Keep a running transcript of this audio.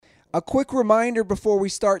A quick reminder before we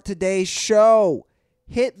start today's show.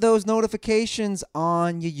 Hit those notifications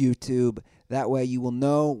on your YouTube. That way you will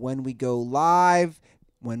know when we go live,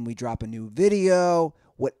 when we drop a new video,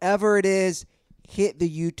 whatever it is, hit the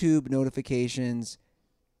YouTube notifications.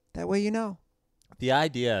 That way you know. The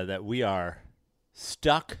idea that we are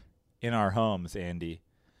stuck in our homes, Andy,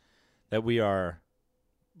 that we are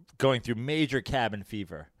going through major cabin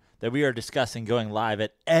fever, that we are discussing going live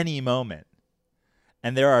at any moment,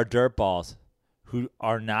 and there are dirtballs who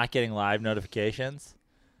are not getting live notifications.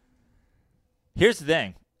 Here's the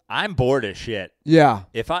thing. I'm bored as shit. Yeah.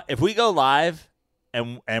 If we go live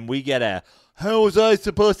and we get a, how was I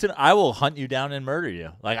supposed to, I will hunt you down and murder you.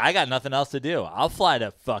 Like, I got nothing else to do. I'll fly to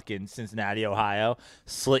fucking Cincinnati, Ohio,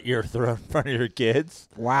 slit your throat in front of your kids.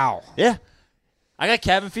 Wow. Yeah. I got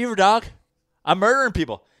cabin fever, dog. I'm murdering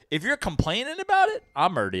people. If you're complaining about it, I'll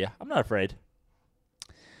murder you. I'm not afraid.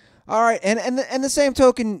 All right, and the same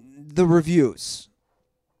token, the reviews.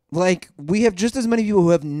 Like, we have just as many people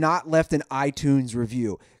who have not left an iTunes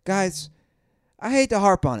review. Guys, I hate to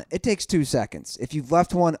harp on it. It takes 2 seconds. If you've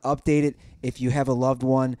left one, update it. If you have a loved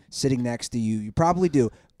one sitting next to you, you probably do.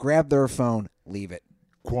 Grab their phone, leave it.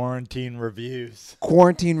 Quarantine reviews.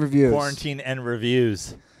 Quarantine reviews. Quarantine and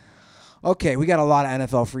reviews. Okay, we got a lot of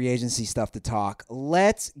NFL free agency stuff to talk.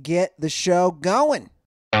 Let's get the show going.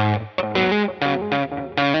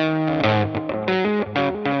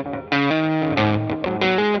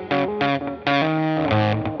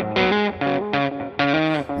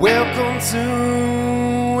 Welcome to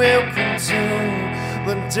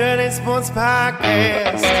the Dirty Sports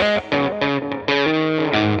Podcast.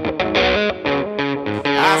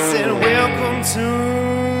 I said welcome to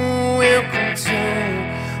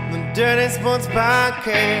the Dirty Sports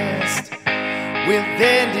Podcast with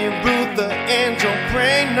Andy Ruther and Joe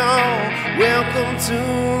Prano. Welcome to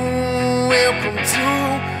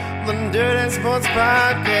the Dirty Sports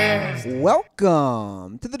Podcast.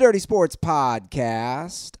 Welcome to the Dirty Sports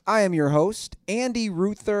Podcast. I am your host, Andy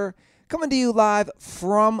Ruther, coming to you live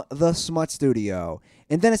from the Smut Studio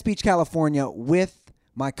in Venice Beach, California, with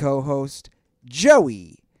my co-host,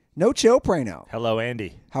 Joey No Chill Prano. Hello,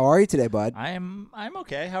 Andy. How are you today, bud? I'm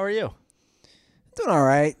okay. How are you? Doing all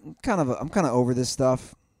right. I'm kind of over this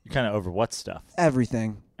stuff. You're kind of over what stuff?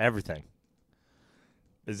 Everything. Everything.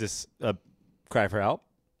 Is this a cry for help?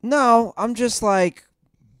 No, I'm just like,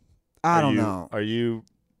 I don't know. Are you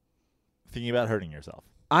thinking about hurting yourself?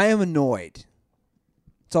 I am annoyed.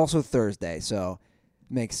 It's also Thursday, so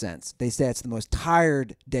it makes sense. They say it's the most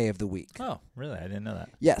tired day of the week. Oh, really? I didn't know that.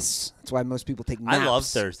 Yes. That's why most people take naps. I love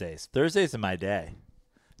Thursdays. Thursdays are my day.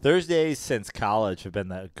 Thursdays since college have been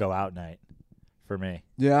the go-out night for me.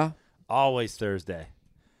 Yeah? Always Thursday.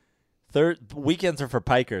 Weekends are for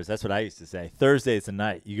pikers. That's what I used to say. Thursday's the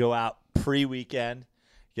night. You go out pre-weekend,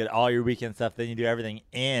 get all your weekend stuff, then you do everything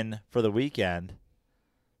in for the weekend.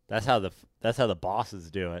 That's how the bosses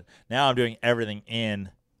do it. Now I'm doing everything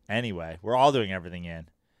in anyway. We're all doing everything in,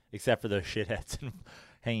 except for those shitheads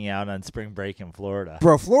hanging out on spring break in Florida.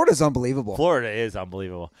 Bro, Florida's unbelievable. Florida is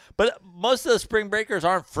unbelievable. But most of the spring breakers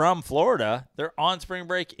aren't from Florida. They're on spring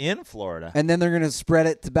break in Florida. And then they're going to spread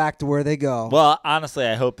it back to where they go. Well, honestly,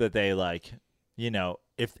 I hope that they,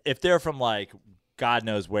 if they're from, God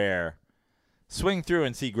knows where, swing through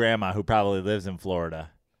and see Grandma, who probably lives in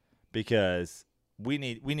Florida, because we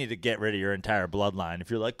need to get rid of your entire bloodline.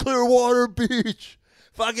 If you're like, Clearwater Beach,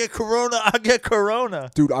 if I get corona, I get corona.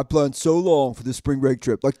 Dude, I planned so long for this spring break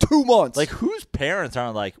trip, 2 months. Like, whose parents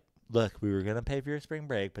aren't like, look, we were going to pay for your spring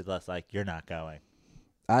break, but that's you're not going.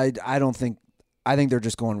 I think they're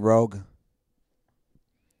just going rogue.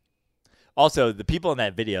 Also, the people in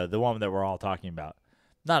that video, the one that we're all talking about,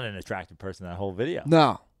 not an attractive person in that whole video.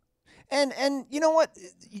 No. And you know what?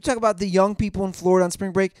 You talk about the young people in Florida on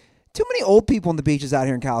spring break. Too many old people on the beaches out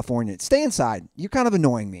here in California. Stay inside. You're kind of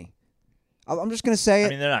annoying me. I'm just going to say it. I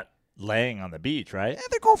mean, they're not laying on the beach, right? Yeah,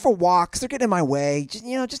 they're going for walks. They're getting in my way. Just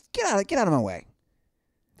get out of my way.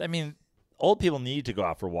 I mean, old people need to go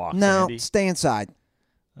out for walks. No, Andy. stay inside.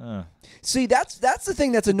 See, that's the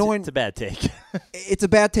thing that's annoying. It's a bad take. It's a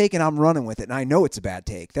bad take, and I'm running with it, and I know it's a bad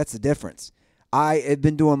take. That's the difference. I have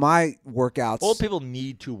been doing my workouts. Old people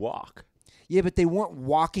need to walk. Yeah, but they weren't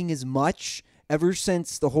walking as much ever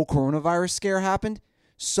since the whole coronavirus scare happened.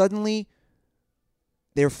 Suddenly,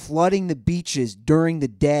 they're flooding the beaches during the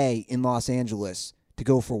day in Los Angeles to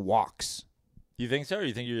go for walks. You think so, or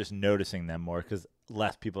you think you're just noticing them more because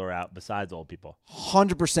less people are out besides old people?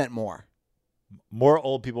 100% more. More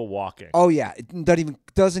old people walking. Oh, yeah.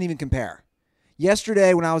 It doesn't even compare.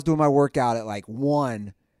 Yesterday, when I was doing my workout at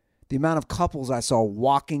 1, the amount of couples I saw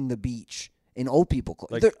walking the beach in old people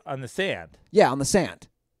clothes. On the sand? Yeah, on the sand.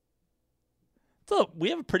 So we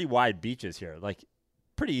have pretty wide beaches here. Like,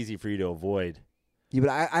 pretty easy for you to avoid. Yeah, but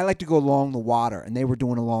I like to go along the water, and they were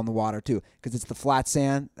doing along the water too, because it's the flat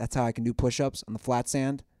sand. That's how I can do push-ups on the flat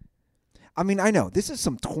sand. I mean, I know this is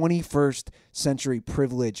some 21st century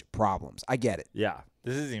privilege problems. I get it. Yeah,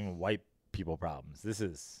 this isn't even white people problems. This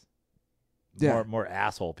is Yeah. more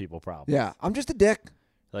asshole people problems. Yeah, I'm just a dick.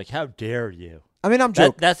 Like, how dare you? I mean, I'm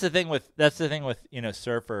joking. That's the thing with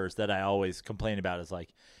surfers that I always complain about is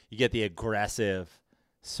like you get the aggressive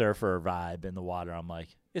surfer vibe in the water. I'm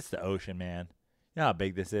like, it's the ocean, man. You know how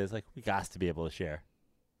big this is? Like, we got to be able to share.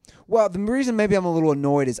 Well, the reason maybe I'm a little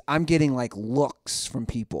annoyed is I'm getting like looks from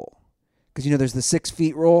people. Because, there's the 6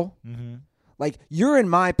 feet rule. Mm-hmm. Like, you're in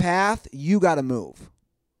my path, you got to move.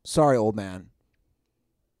 Sorry, old man.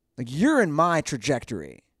 Like, you're in my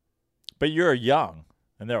trajectory. But you're young,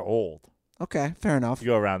 and they're old. Okay, fair enough. You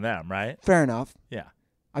go around them, right? Fair enough. Yeah.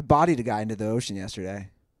 I bodied a guy into the ocean yesterday.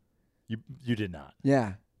 You did not.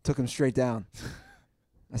 Yeah, took him straight down.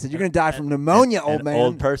 I said, you're going to die from pneumonia, old man.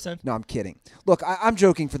 Old person? No, I'm kidding. Look, I'm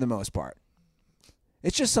joking for the most part.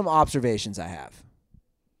 It's just some observations I have.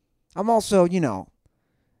 I'm also, I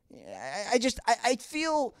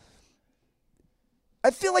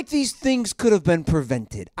feel like these things could have been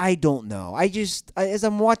prevented. I don't know. As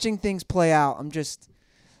I'm watching things play out, I'm just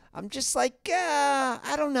like,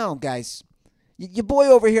 I don't know, guys. Your boy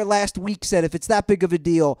over here last week said if it's that big of a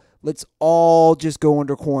deal, let's all just go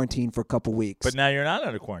under quarantine for a couple weeks. But now you're not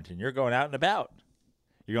under quarantine. You're going out and about.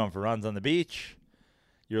 You're going for runs on the beach.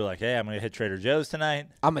 You're like, hey, I'm going to hit Trader Joe's tonight.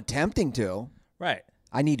 I'm attempting to. Right.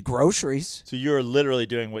 I need groceries. So you're literally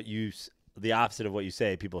doing the opposite of what you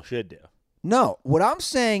say people should do. No, what I'm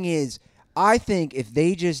saying is I think if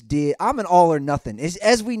they just did, I'm an all or nothing.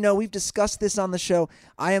 As we know, we've discussed this on the show,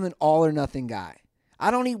 I am an all or nothing guy.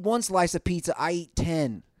 I don't eat one slice of pizza, I eat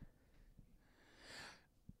 10.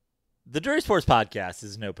 The Dirty Sports Podcast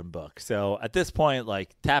is an open book. So at this point,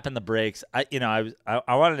 like tapping the brakes, I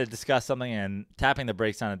wanted to discuss something, and tapping the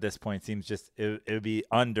brakes on at this point seems just it would be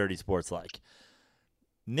un-Dirty Sports like.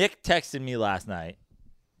 Nick texted me last night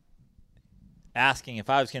asking if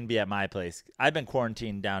I was going to be at my place. I've been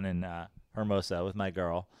quarantined down in Hermosa with my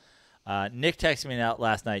girl. Nick texted me out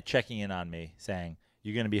last night checking in on me saying,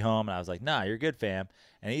 you going to be home? And I was like, nah, you're good, fam.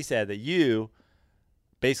 And he said that you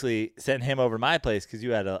basically sent him over to my place because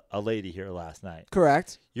you had a lady here last night.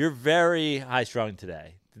 Correct. You're very high-strung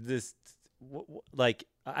today.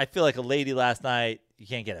 I feel like a lady last night, you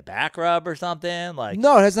can't get a back rub or something? Like,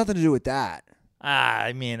 No, it has nothing to do with that.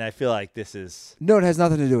 I mean, I feel like this is... No, it has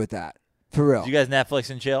nothing to do with that. For real. Do you guys Netflix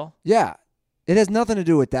and chill? Yeah. It has nothing to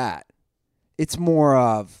do with that. It's more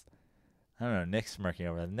of... I don't know. Nick's smirking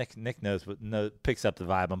over there. Nick picks up the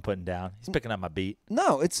vibe I'm putting down. He's picking up my beat.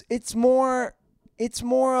 No, it's more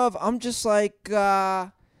of I'm just like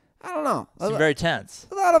I don't know. It's very tense.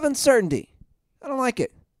 A lot of uncertainty. I don't like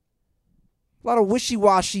it. A lot of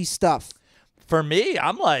wishy-washy stuff. For me,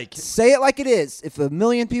 I'm like... Say it like it is. If 1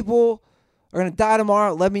 million people are going to die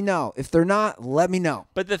tomorrow, let me know. If they're not, let me know.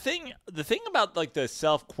 But the thing about like the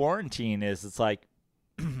self-quarantine is it's like...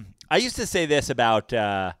 I used to say this about...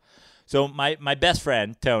 So my best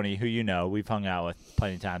friend, Tony, who you know, we've hung out with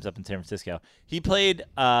plenty of times up in San Francisco, he played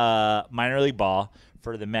minor league ball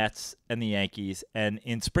for the Mets and the Yankees. And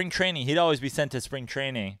in spring training, he'd always be sent to spring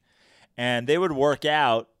training. And they would work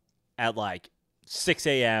out at like 6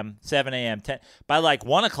 a.m., 7 a.m., 10. By like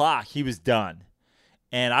 1 o'clock, he was done.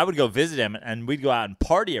 And I would go visit him, and we'd go out and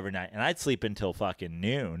party every night. And I'd sleep until fucking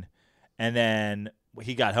noon. And then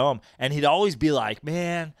he got home. And he'd always be like,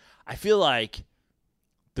 man, I feel like...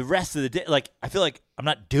 the rest of the day, like, I feel like I'm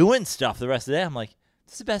not doing stuff the rest of the day. I'm like,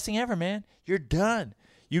 this is the best thing ever, man. You're done.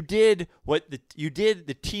 You did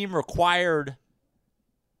the team required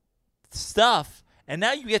stuff, and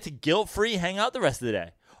now you get to guilt-free hang out the rest of the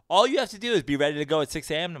day. All you have to do is be ready to go at 6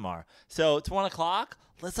 a.m. tomorrow. So it's 1 o'clock.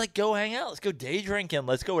 Let's, like, go hang out. Let's go day drinking.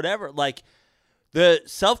 Let's go whatever. Like, the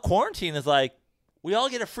self-quarantine is like, we all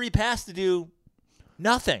get a free pass to do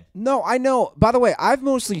nothing. No, I know. By the way, I've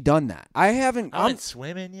mostly done that. I went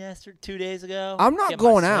swimming 2 days ago. I'm not Get my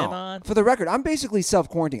going swim out. on. For the record, I'm basically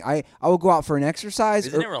self-quarantining. I will go out for an exercise.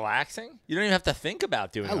 Isn't it relaxing? You don't even have to think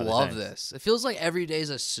about doing I other love things. this. It feels like every day is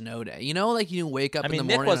a snow day. You know, like you wake up I in mean, the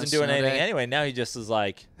Nick morning. wasn't doing anything anyway. Now he just is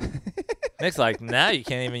like, Nick's like, now you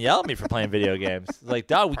can't even yell at me for playing video games. He's like,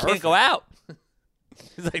 dog, we can't go out.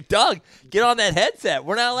 He's like, Doug, get on that headset.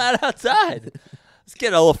 We're not allowed outside. Let's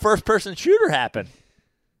get a little first-person shooter happen.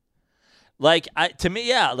 Like, to me,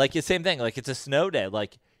 yeah, like the same thing. Like, it's a snow day.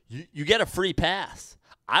 Like, you get a free pass.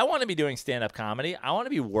 I want to be doing stand-up comedy. I want to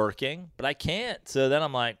be working, but I can't. So then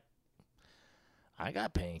I'm like, I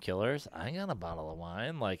got painkillers. I got a bottle of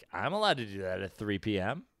wine. Like, I'm allowed to do that at 3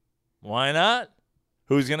 p.m. Why not?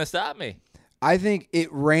 Who's going to stop me? I think it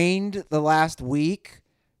rained the last week,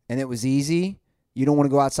 and it was easy. You don't want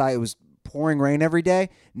to go outside. It was pouring rain every day.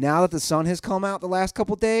 Now that the sun has come out the last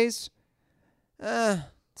couple days,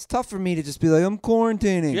 it's tough for me to just be like, I'm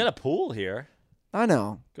quarantining. You got a pool here. I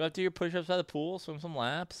know. Go out do your push-ups by the pool, swim some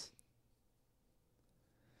laps.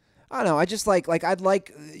 I know. I just I'd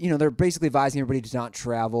like, they're basically advising everybody to not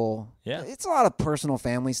travel. Yeah. It's a lot of personal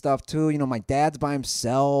family stuff, too. My dad's by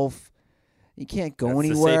himself. He can't go That's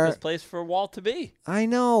anywhere. the safest place for Walt to be. I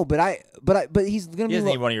know, but he's going to He be. doesn't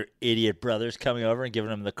need one of your idiot brothers coming over and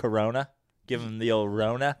giving him the corona. Giving him the old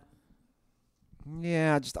Rona.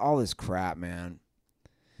 Yeah, just all this crap, man.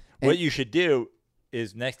 What you should do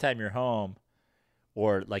is next time you're home,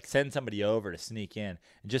 or like send somebody over to sneak in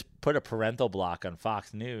and just put a parental block on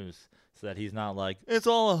Fox News so that he's not like, it's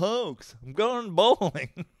all a hoax. I'm going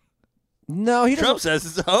bowling. No, he doesn't. Trump says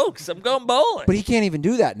it's a hoax. I'm going bowling. But he can't even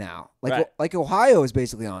do that now. Right. Like Ohio is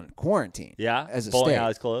basically on quarantine. Yeah? As a bowling state.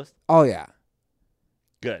 alley's closed? Oh, yeah.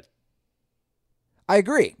 Good. I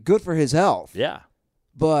agree. Good for his health. Yeah.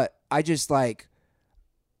 But I just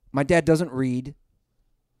my dad doesn't read.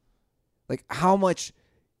 Like, how much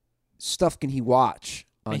stuff can he watch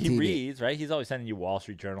on He TV? reads, right? He's always sending you Wall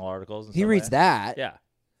Street Journal articles. And He stuff reads like that. Yeah.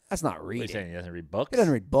 That's not What are you reading. saying? He doesn't read books? He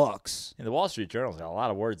doesn't read books. And the Wall Street Journal's got a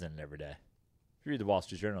lot of words in it every day. If you read the Wall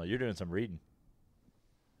Street Journal, you're doing some reading.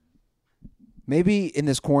 Maybe in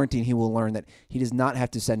this quarantine he will learn that he does not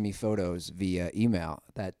have to send me photos via email.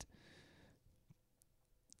 That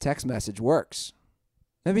text message works.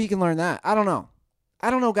 Maybe he can learn that. I don't know.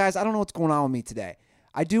 Guys. I don't know what's going on with me today.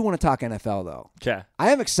 I do want to talk NFL, though. Okay.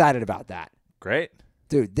 I am excited about that. Great.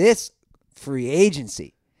 Dude, this free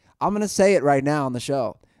agency, I'm going to say it right now on the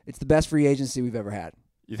show. It's the best free agency we've ever had.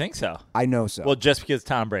 You think so? I know so. Well, just because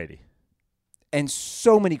Tom Brady. And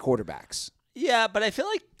so many quarterbacks. Yeah, but I feel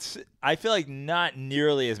like not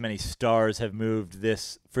nearly as many stars have moved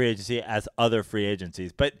this free agency as other free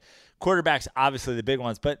agencies. But quarterbacks, obviously the big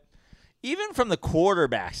ones. But even from the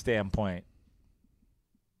quarterback standpoint,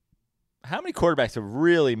 how many quarterbacks have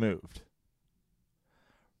really moved?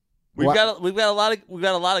 We've got a lot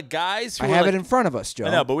of guys who I have it in front of us, Joe.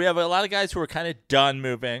 I know, but we have a lot of guys who are kind of done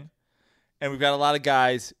moving, and we've got a lot of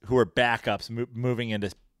guys who are backups moving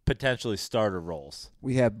into potentially starter roles.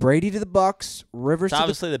 We have Brady to the Bucks, Rivers It's to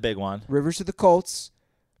obviously the big one. Rivers to the Colts,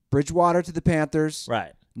 Bridgewater to the Panthers,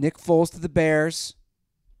 Right. Nick Foles to the Bears.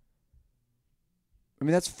 I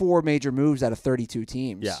mean, that's 4 major moves out of 32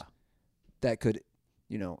 teams. Yeah. That could,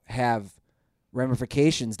 have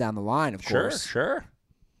ramifications down the line, of course. Sure.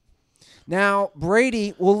 Now,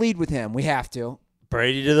 Brady, we'll lead with him. We have to.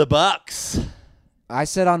 Brady to the Bucks. I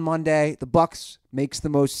said on Monday, the Bucks makes the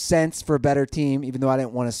most sense for a better team, even though I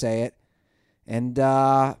didn't want to say it. And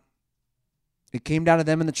it came down to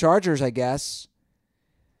them and the Chargers, I guess.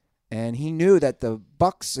 And he knew that the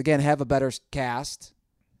Bucks, again, have a better cast.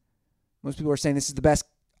 Most people are saying this is the best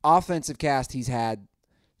offensive cast he's had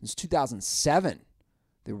since 2007,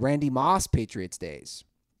 the Randy Moss Patriots days.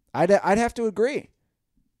 I'd have to agree.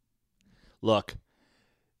 Look,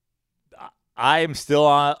 I am still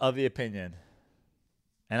of the opinion,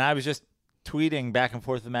 and I was just tweeting back and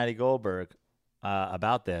forth with Matty Goldberg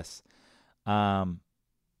about this. I'm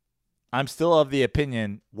still of the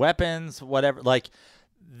opinion, weapons, whatever,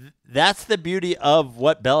 that's the beauty of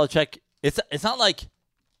what Belichick. It's not like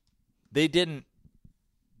they didn't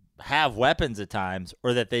have weapons at times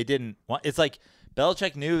or that they didn't want. It's like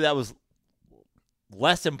Belichick knew that was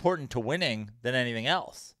less important to winning than anything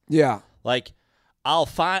else. Yeah. Like, I'm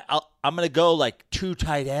going to go 2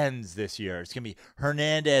 tight ends this year. It's going to be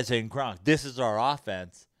Hernandez and Gronk. This is our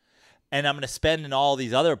offense. And I'm going to spend in all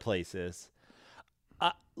these other places.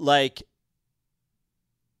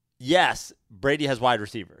 Yes, Brady has wide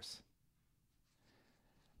receivers.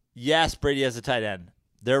 Yes, Brady has a tight end.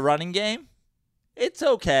 Their running game, it's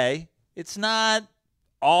okay. It's not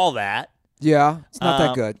all that. Yeah, it's not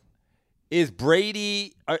that good. Is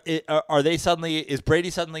Brady is Brady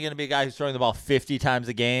suddenly going to be a guy who's throwing the ball 50 times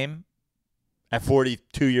a game at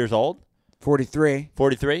 42 years old? 43.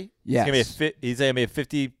 43? Yes. He's going to be a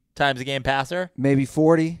 50 times a game passer? Maybe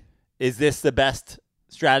 40. Is this the best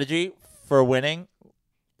strategy for winning?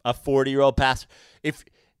 A 40-year-old passer?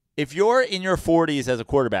 If you're in your 40s as a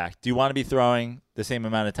quarterback, do you want to be throwing the same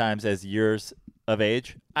amount of times as years of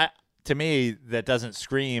age? To me, that doesn't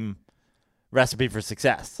scream recipe for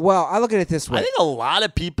success. Well, I look at it this way. I think a lot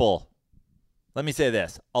of people, let me say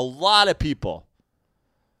this, a lot of people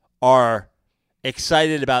are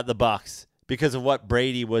excited about the Bucs because of what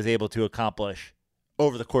Brady was able to accomplish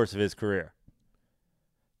over the course of his career.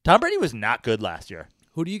 Tom Brady was not good last year.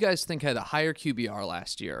 Who do you guys think had a higher QBR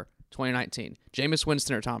last year, 2019? Jameis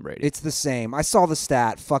Winston or Tom Brady? It's the same. I saw the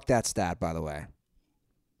stat. Fuck that stat, by the way.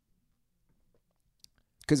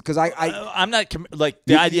 Because I'm not the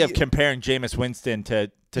idea of comparing Jameis Winston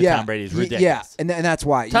to Tom Brady is ridiculous. Yeah, and that's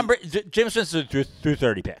why. Jameis Winston threw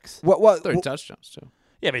 30 picks. What 30 touchdowns too.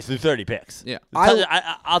 Yeah, but he threw 30 picks. Yeah.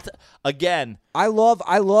 Again. I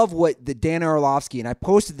love what the Dan Orlovsky, and I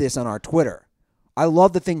posted this on our Twitter. I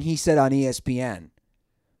love the thing he said on ESPN.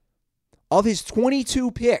 Of his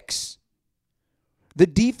 22 picks, the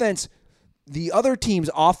defense, the other team's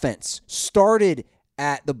offense started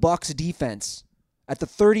at the Bucs defense at the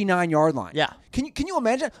 39-yard line. Yeah. Can you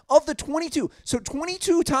imagine? Of the 22, so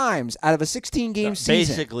 22 times out of a 16-game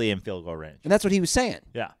season. Basically in field goal range. And that's what he was saying.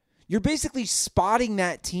 Yeah. You're basically spotting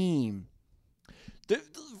that team.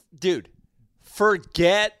 Dude,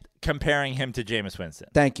 forget comparing him to Jameis Winston.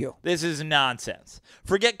 Thank you. This is nonsense.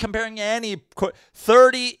 Forget comparing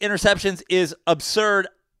 30 interceptions is absurd,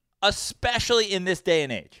 especially in this day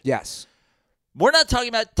and age. Yes. We're not talking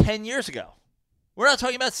about 10 years ago. We're not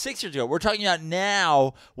talking about 6 years ago. We're talking about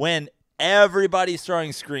now when everybody's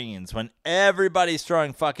throwing screens, when everybody's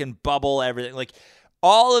throwing fucking bubble everything. Like,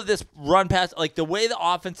 all of this run pass, like the way the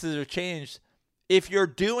offenses have changed, if you're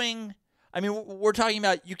doing, we're talking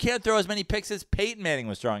about you can't throw as many picks as Peyton Manning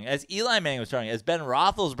was throwing, as Eli Manning was throwing, as Ben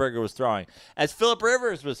Roethlisberger was throwing, as Phillip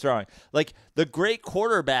Rivers was throwing. Like, the great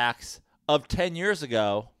quarterbacks of 10 years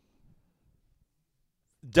ago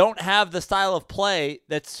don't have the style of play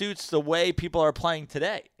that suits the way people are playing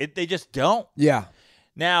today. They just don't. Yeah.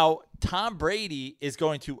 Now, Tom Brady is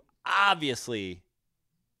going to obviously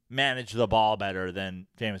manage the ball better than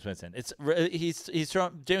Jameis Winston.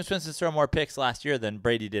 Jameis Winston's thrown more picks last year than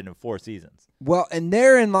Brady did in 4 seasons. Well, and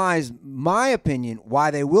therein lies my opinion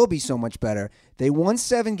why they will be so much better. They won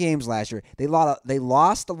 7 games last year. They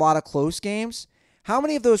lost a lot of close games. How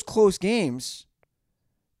many of those close games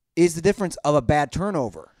is the difference of a bad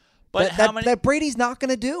turnover? But that Brady's not going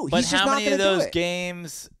to do. But He's just how not many going of to do those it.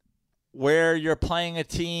 games where you're playing a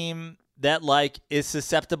team that is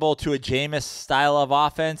susceptible to a Jameis style of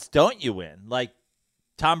offense, don't you win? Like,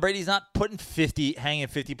 Tom Brady's not hanging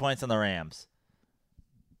 50 points on the Rams.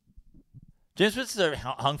 Jameis Winston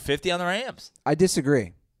hung 50 on the Rams. I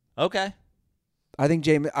disagree. Okay. I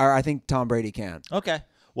think Tom Brady can. Okay.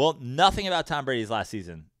 Well, nothing about Tom Brady's last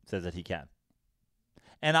season says that he can.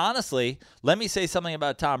 And honestly, let me say something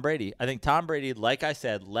about Tom Brady. I think Tom Brady, like I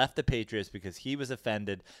said, left the Patriots because he was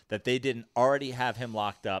offended that they didn't already have him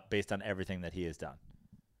locked up based on everything that he has done.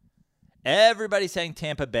 Everybody's saying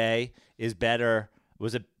Tampa Bay is better.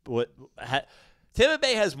 Tampa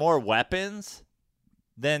Bay has more weapons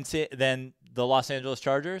than the Los Angeles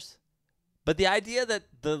Chargers, but the idea that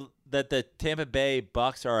the Tampa Bay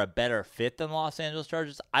Bucs are a better fit than the Los Angeles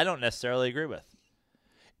Chargers, I don't necessarily agree with.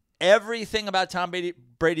 Everything about Tom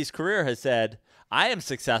Brady's career has said, I am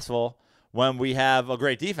successful when we have a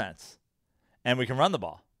great defense and we can run the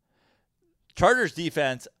ball. Chargers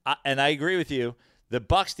defense, and I agree with you, the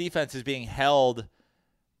Bucs defense is being held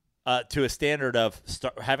to a standard of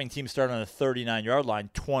having teams start on the 39-yard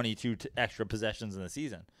line, 22 extra possessions in the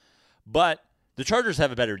season. But the Chargers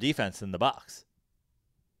have a better defense than the Bucs.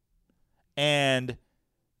 And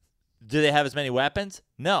do they have as many weapons?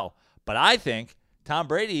 No. But I think Tom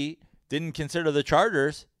Brady didn't consider the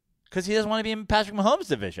Chargers because he doesn't want to be in Patrick Mahomes'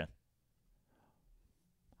 division.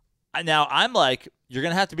 Now, I'm like, you're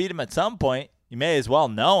going to have to beat him at some point. You may as well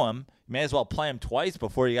know him. You may as well play him twice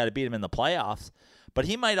before you got to beat him in the playoffs. But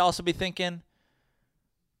he might also be thinking,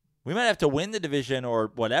 we might have to win the division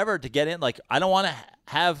or whatever to get in. Like, I don't want to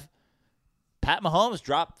have Pat Mahomes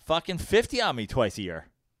drop fucking 50 on me twice a year.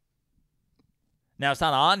 Now, it's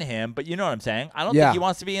not on him, but you know what I'm saying. I don't think he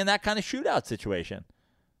wants to be in that kind of shootout situation.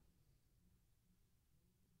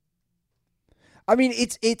 I mean,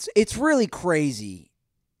 it's really crazy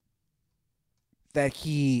that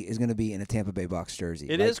he is going to be in a Tampa Bay Bucs jersey.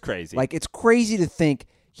 It is crazy. Like, it's crazy to think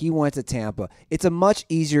he went to Tampa. It's a much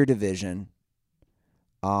easier division.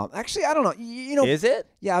 Actually, I don't know. You know, is it?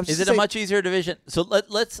 Yeah. Is it a much easier division? So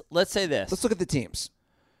let's say this. Let's look at the teams.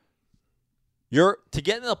 To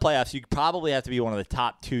get into the playoffs, you probably have to be one of the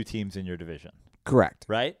top 2 teams in your division. Correct.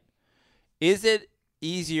 Right? Is it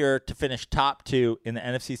easier to finish top 2 in the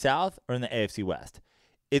NFC South or in the AFC West?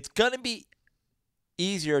 It's going to be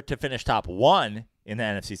easier to finish top 1 in the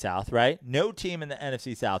NFC South, right? No team in the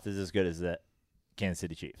NFC South is as good as the Kansas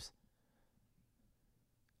City Chiefs.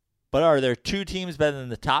 But are there 2 teams better than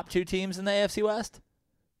the top 2 teams in the AFC West?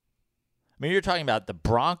 I mean, you're talking about the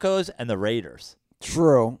Broncos and the Raiders.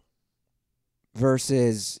 True.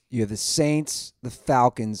 Versus you have the Saints, the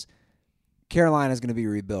Falcons, Carolina's going to be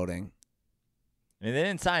rebuilding. I mean, they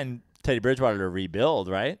didn't sign Teddy Bridgewater to rebuild,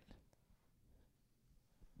 right?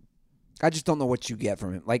 I just don't know what you get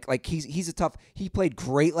from him. Like he's a tough. He played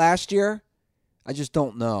great last year. I just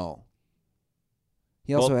don't know.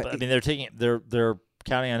 He also. Well, I mean, they're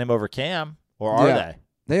counting on him over Cam, or are they?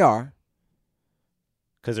 They are.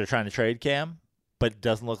 Because they're trying to trade Cam, but it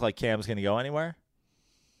doesn't look like Cam's going to go anywhere.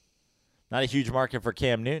 Not a huge market for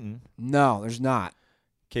Cam Newton. No, there's not.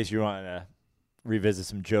 In case you want to revisit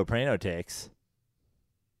some Joe Prano takes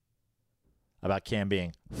about Cam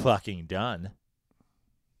being fucking done.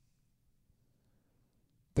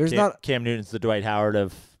 There's not. Cam Newton's the Dwight Howard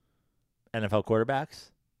of NFL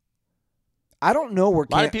quarterbacks. I don't know where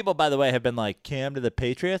A lot of people, by the way, have been like, Cam to the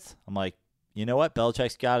Patriots. I'm like, you know what?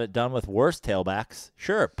 Belichick's got it done with worse tailbacks.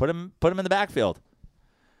 Sure, put him in the backfield.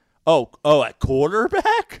 Oh, at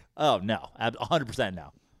quarterback? Oh, no. 100%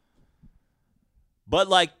 no. But,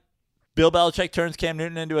 like, Bill Belichick turns Cam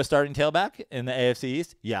Newton into a starting tailback in the AFC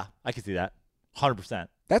East? Yeah, I can see that. 100%.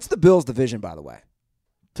 That's the Bills' division, by the way.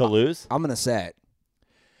 To lose? I'm going to say it.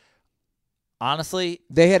 Honestly,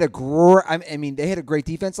 They had a they had a great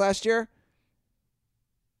defense last year.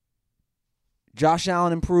 Josh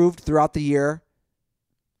Allen improved throughout the year.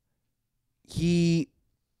 He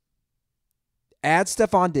adds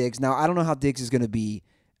Stephon Diggs. Now, I don't know how Diggs is going to be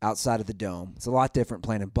outside of the dome. It's a lot different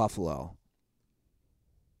playing in Buffalo.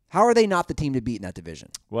 How are they not the team to beat in that division?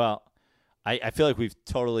 well, I feel like we've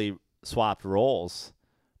totally swapped roles.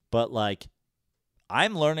 But, like,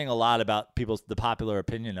 I'm learning a lot about the popular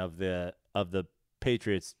opinion of the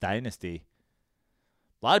Patriots dynasty.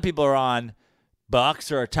 A lot of people are on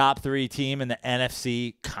Bucks are a top 3 team in the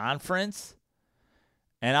NFC conference.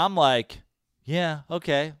 And I'm like, yeah,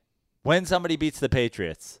 okay. When somebody beats the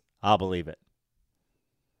Patriots, I'll believe it.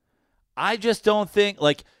 I just don't think,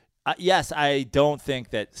 like, yes, I don't think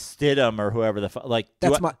that Stidham or whoever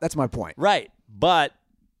That's my point. Right. But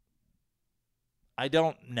I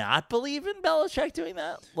don't not believe in Belichick doing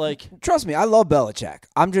that. Like, Trust me, I love Belichick.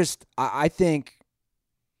 I think.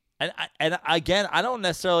 and again, I don't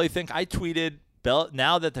necessarily think I tweeted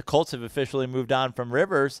now that the Colts have officially moved on from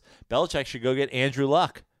Rivers, Belichick should go get Andrew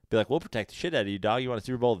Luck. Be like, we'll protect the shit out of you, dog. You want a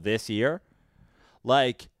Super Bowl this year?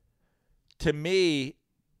 Like, to me,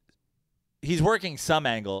 he's working some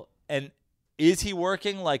angle. And is he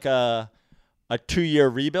working like a 2-year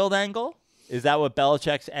rebuild angle? Is that what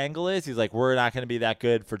Belichick's angle is? He's like, we're not going to be that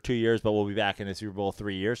good for 2 years, but we'll be back in the Super Bowl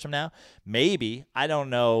 3 years from now. Maybe. I don't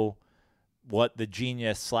know what the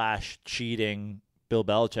genius/cheating Bill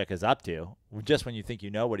Belichick is up to. Just when you think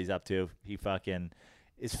you know what he's up to, he fucking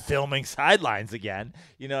is filming sidelines again.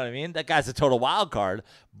 You know what I mean? That guy's a total wild card.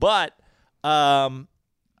 But I'm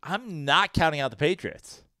not counting out the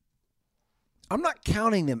Patriots. I'm not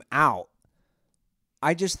counting them out.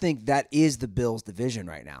 I just think that is the Bills' division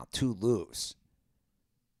right now to lose.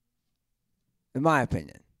 In my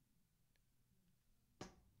opinion.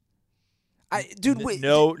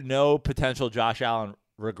 No potential Josh Allen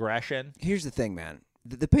regression. Here's the thing, man.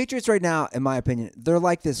 The Patriots right now, in my opinion, they're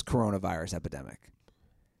like this coronavirus epidemic.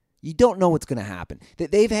 You don't know what's going to happen.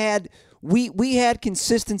 We had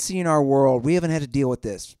consistency in our world. We haven't had to deal with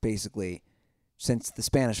this basically since the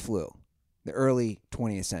Spanish flu, the early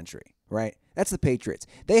 20th century, right? That's the Patriots.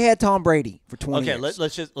 They had Tom Brady for 20 years.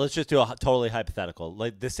 Okay, let's just do a totally hypothetical.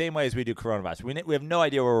 Like the same way as we do coronavirus. We have no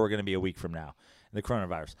idea where we're going to be a week from now in the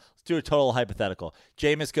coronavirus. Let's do a total hypothetical.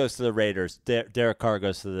 Jameis goes to the Raiders. Derek Carr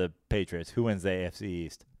goes to the Patriots. Who wins the AFC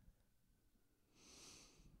East?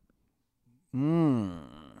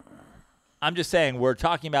 I'm just saying we're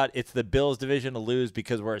talking about it's the Bills' division to lose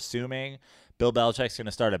because we're assuming Bill Belichick's going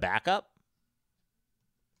to start a backup.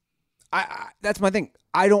 That's my thing.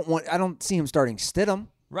 I don't see him starting Stidham.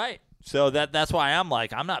 Right. So that's why I'm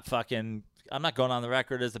like, I'm not going on the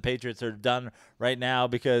record as the Patriots are done right now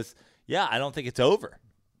because, yeah, I don't think it's over.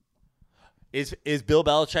 Is Bill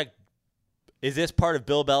Belichick, is this part of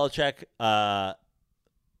Bill Belichick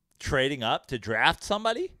trading up to draft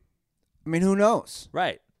somebody? I mean, who knows?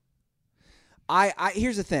 Right.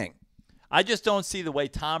 Here's the thing. I just don't see the way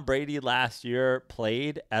Tom Brady last year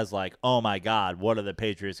played as like, oh, my God, what are the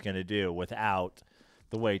Patriots going to do without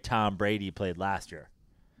the way Tom Brady played last year,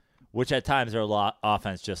 which at times their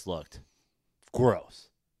offense just looked gross.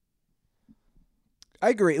 I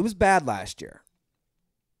agree. It was bad last year.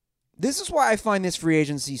 This is why I find this free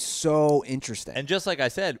agency so interesting. And just like I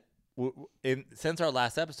said, since our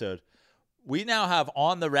last episode, we now have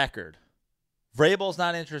on the record, Vrabel's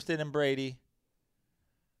not interested in Brady.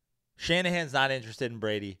 Shanahan's not interested in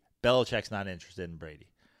Brady. Belichick's not interested in Brady.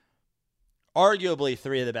 Arguably,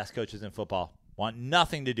 3 of the best coaches in football want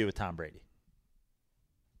nothing to do with Tom Brady.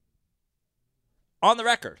 on the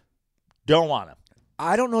record, don't want him.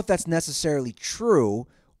 I don't know if that's necessarily true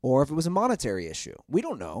or if it was a monetary issue. We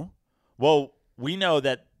don't know. Well, we know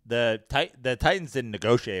that the Titans didn't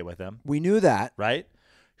negotiate with him, We knew that. right?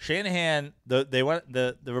 Shanahan,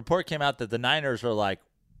 the report came out that the Niners were like,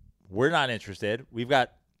 we're not interested. We've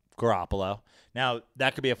got Garoppolo. Now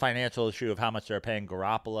that could be a financial issue of how much they're paying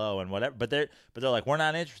Garoppolo and whatever, but they're like, we're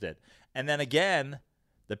not interested. And then again,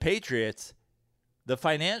 the Patriots, the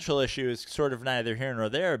financial issue is sort of neither here nor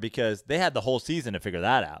there because they had the whole season to figure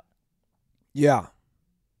that out. Yeah.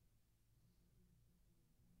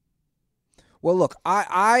 Well, look,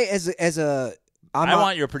 I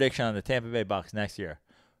want your prediction on the Tampa Bay Bucks next year.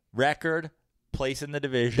 Record, place in the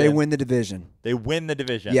division. They win the division. They win the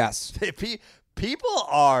division. Yes. People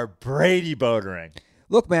are Brady bodering.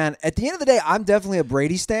 Look, man, at the end of the day, I'm definitely a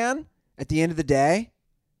Brady stan. At the end of the day,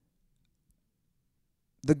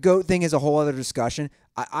 the GOAT thing is a whole other discussion.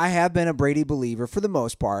 I have been a Brady believer for the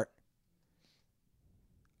most part.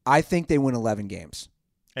 I think they win 11 games.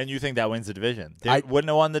 And you think that wins the division? They wouldn't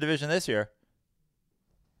have won the division this year.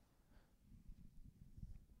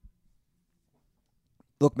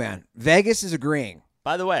 Look, man, Vegas is agreeing.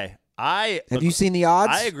 By the way, Have you seen the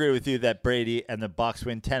odds? I agree with you that Brady and the Bucs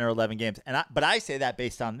win 10 or 11 games. But I say that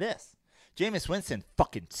based on this. Jameis Winston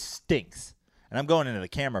fucking stinks. And I'm going into the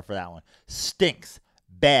camera for that one. Stinks.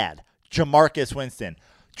 Bad. Jamarcus Winston.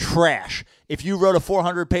 Trash. If you wrote a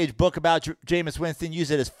 400-page book about Jameis Winston,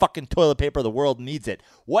 use it as fucking toilet paper. The world needs it.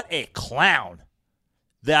 What a clown.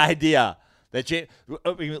 The idea that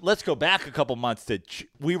let's go back a couple months to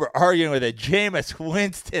we were arguing with a Jameis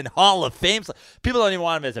Winston Hall of Fame. People don't even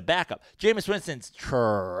want him as a backup. Jameis Winston's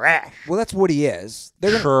trash. Well, that's what he is.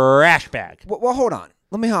 Trash bag. Well, hold on.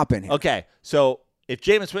 Let me hop in here. Okay, so if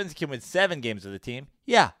Jameis Winston can win 7 games with the team,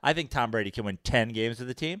 yeah, I think Tom Brady can win 10 games with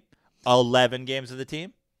the team, 11 games with the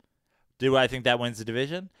team. Do I think that wins the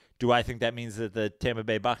division? Do I think that means that the Tampa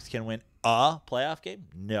Bay Bucs can win a playoff game?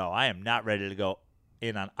 No, I am not ready to go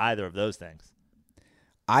in on either of those things.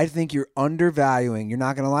 I think you're undervaluing, you're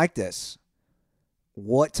not going to like this,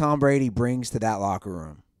 what Tom Brady brings to that locker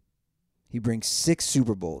room. He brings 6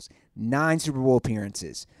 Super Bowls, 9 Super Bowl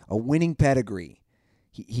appearances, a winning pedigree.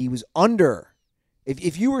 He was under.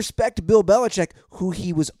 If you respect Bill Belichick, who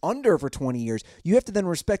he was under for 20 years, you have to then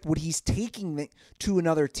respect what he's taking to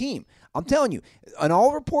another team. I'm telling you, and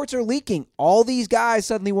all reports are leaking, all these guys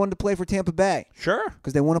suddenly wanted to play for Tampa Bay. Sure.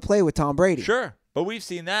 Because they want to play with Tom Brady. Sure. But we've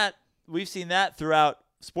seen that. We've seen that throughout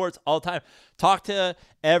sports all the time. Talk to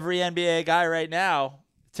every NBA guy right now.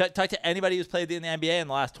 Talk to anybody who's played in the NBA in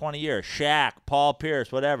the last 20 years. Shaq, Paul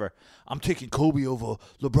Pierce, whatever. I'm taking Kobe over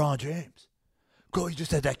LeBron James. Go, you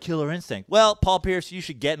just had that killer instinct. Well, Paul Pierce, you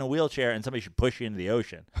should get in a wheelchair and somebody should push you into the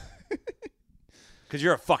ocean. Because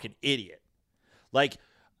you're a fucking idiot. Like,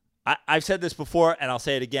 I've said this before, and I'll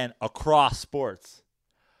say it again, across sports.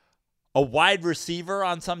 A wide receiver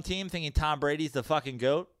on some team thinking Tom Brady's the fucking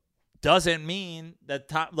GOAT doesn't mean that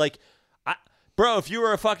bro, if you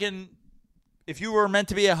were meant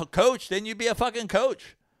to be a coach, then you'd be a fucking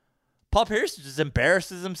coach. Paul Pierce just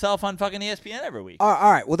embarrasses himself on fucking ESPN every week.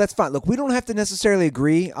 All right, well, that's fine. Look, we don't have to necessarily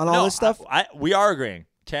agree on all this stuff. We are agreeing.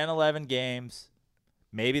 10, 11 games.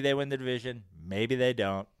 Maybe they win the division. Maybe they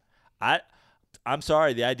don't. I'm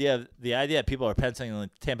sorry. The idea that people are penciling the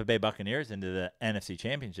Tampa Bay Buccaneers into the NFC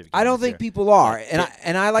Championship game I don't think people are.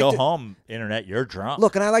 And I like go to home, internet. You're drunk.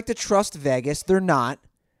 Look, and I like to trust Vegas. They're not.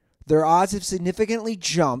 Their odds have significantly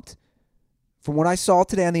jumped from what I saw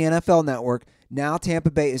today on the NFL Network. Now Tampa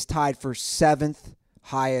Bay is tied for 7th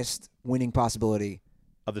highest winning possibility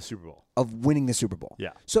of the Super Bowl. Of winning the Super Bowl.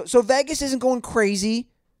 Yeah. So Vegas isn't going crazy.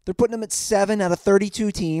 They're putting them at 7 out of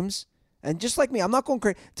 32 teams. And just like me, I'm not going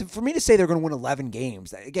crazy. For me to say they're going to win 11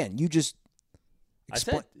 games, again, you just I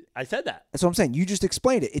said that. That's what I'm saying. You just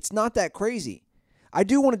explained it. It's not that crazy. I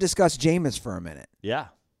do want to discuss Jameis for a minute. Yeah.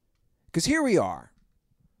 Because here we are.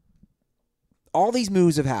 All these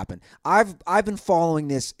moves have happened. I've been following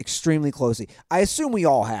this extremely closely. I assume we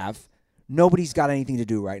all have. Nobody's got anything to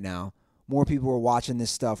do right now. More people are watching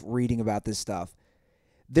this stuff, reading about this stuff.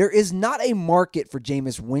 There is not a market for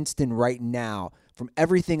Jameis Winston right now from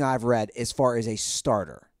everything I've read as far as a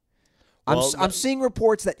starter. Well, I'm seeing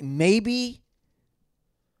reports that maybe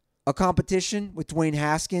a competition with Dwayne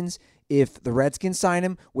Haskins if the Redskins sign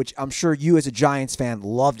him, which I'm sure you as a Giants fan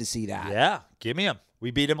love to see that. Yeah, give me him.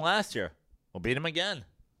 We beat him last year. We'll beat him again.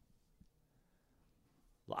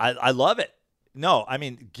 I love it. No, I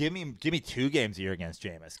mean, give me 2 games a year against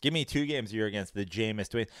Jameis. Give me 2 games a year against the Jameis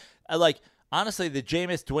Dwayne. Honestly, the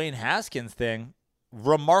Jameis Dwayne Haskins thing,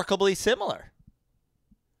 remarkably similar.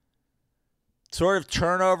 Sort of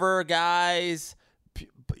turnover guys,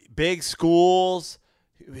 big schools,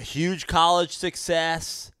 huge college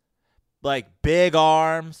success, like big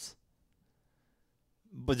arms,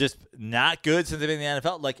 but just not good since they've been in the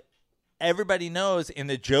NFL. Like everybody knows in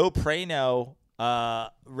the Joe Prano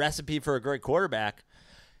recipe for a great quarterback,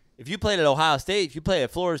 if you played at Ohio State, if you played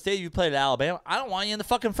at Florida State, if you played at Alabama, I don't want you in the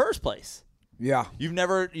fucking first place. Yeah. You've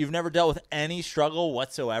never dealt with any struggle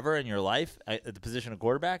whatsoever in your life at the position of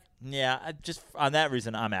quarterback. Yeah, just on that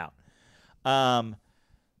reason, I'm out.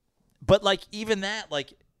 But like even that,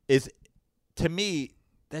 like is to me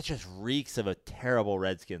that just reeks of a terrible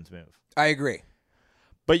Redskins move. I agree.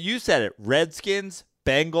 But you said it: Redskins,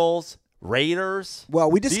 Bengals, Raiders. Well,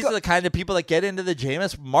 these are the kind of people that get into the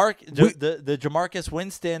the Jamarcus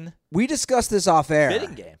Winston. We discussed this off air.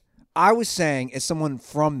 Bidding game. I was saying, as someone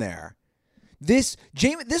from there, this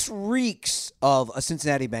reeks of a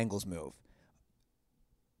Cincinnati Bengals move.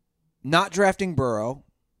 Not drafting Burrow,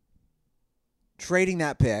 trading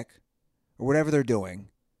that pick, or whatever they're doing,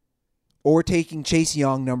 or taking Chase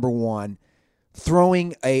Young #1,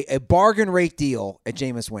 throwing a bargain rate deal at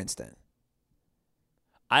Jameis Winston.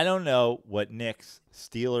 I don't know what Nick's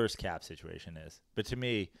Steelers cap situation is, but to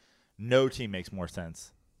me, no team makes more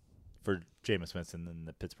sense for Jameis Winston than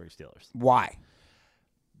the Pittsburgh Steelers. Why?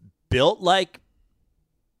 Built like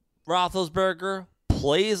Roethlisberger,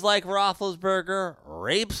 plays like Roethlisberger,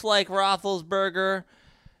 rapes like Roethlisberger,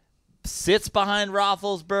 sits behind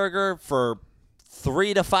Roethlisberger for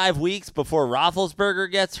 3 to 5 weeks before Roethlisberger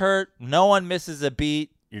gets hurt. No one misses a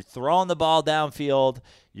beat. You're throwing the ball downfield.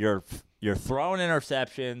 You're throwing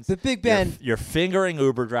interceptions. But Big Ben, you're fingering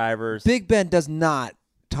Uber drivers. Big Ben does not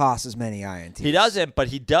toss as many INTs. He doesn't, but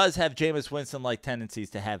he does have Jameis Winston-like tendencies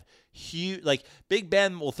to have huge. Like Big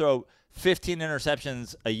Ben will throw 15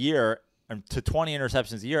 interceptions a year to 20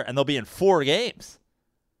 interceptions a year, and they'll be in 4 games.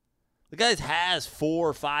 The guy has 4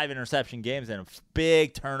 or 5 interception games and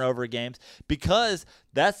big turnover games because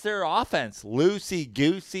that's their offense.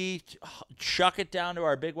 Loosey-goosey, chuck it down to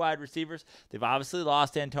our big wide receivers. They've obviously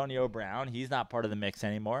lost Antonio Brown. He's not part of the mix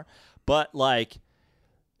anymore. But, like,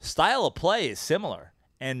 style of play is similar.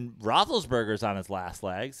 And Roethlisberger's on his last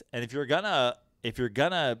legs. And if you're gonna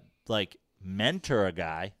like mentor a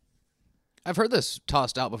guy, I've heard this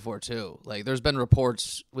tossed out before too. Like there's been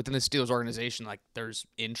reports within the Steelers organization like there's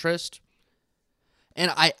interest.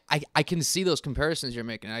 And I can see those comparisons you're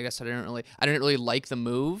making. I guess I didn't really like the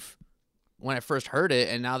move when I first heard it,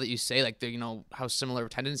 and now that you say like how similar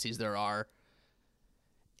tendencies there are,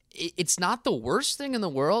 it's not the worst thing in the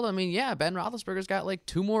world. I mean, yeah, Ben Roethlisberger's got like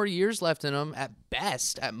 2 more years left in him at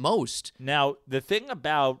best, at most. Now, the thing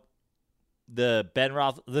about the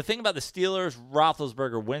Steelers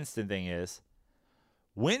Roethlisberger Winston thing is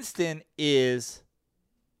Winston is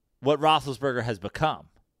what Roethlisberger has become.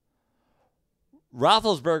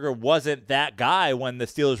 Roethlisberger wasn't that guy when the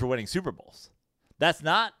Steelers were winning Super Bowls. That's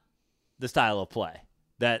not the style of play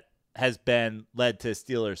that has been led to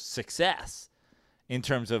Steelers' success in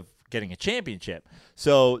terms of getting a championship.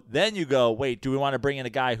 So then you go, wait, do we want to bring in a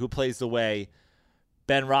guy who plays the way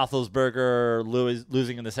Ben Roethlisberger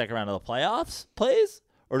losing in the second round of the playoffs plays?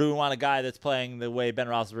 Or do we want a guy that's playing the way Ben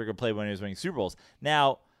Roethlisberger played when he was winning Super Bowls?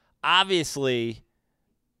 Now, obviously,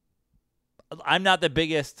 I'm not the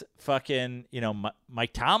biggest fucking,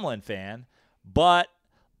 Mike Tomlin fan, but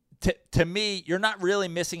to me, you're not really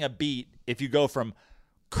missing a beat if you go from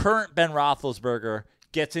current Ben Roethlisberger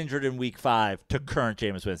gets injured in week 5 to current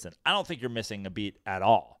Jameis Winston. I don't think you're missing a beat at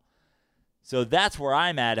all. So that's where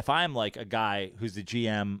I'm at. If I'm like a guy who's the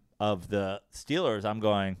GM of the Steelers, I'm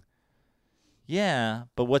going, yeah,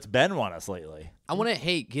 but what's Ben won us lately? I wouldn't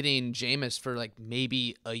hate getting Jameis for like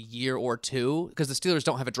maybe a year or 2 because the Steelers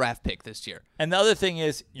don't have a draft pick this year. And the other thing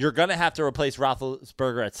is you're going to have to replace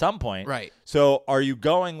Roethlisberger at some point. Right. So are you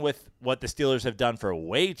going with what the Steelers have done for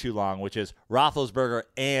way too long, which is Roethlisberger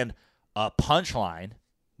and a punchline?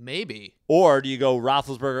 Maybe. Or do you go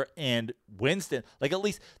Roethlisberger and Winston? Like at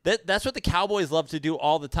least that's what the Cowboys love to do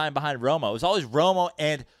all the time behind Romo. It was always Romo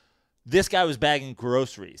and this guy was bagging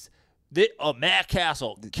groceries. Matt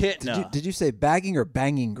Castle, Kitna. Did you say bagging or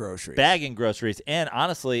banging groceries? Bagging groceries. And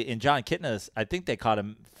honestly, in John Kitna's, I think they caught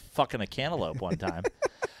him fucking a cantaloupe one time.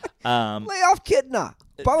 Lay off Kitna.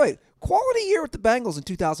 By the way, quality year with the Bengals in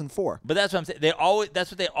 2004. But that's what I'm saying.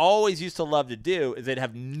 That's what they always used to love to do is they'd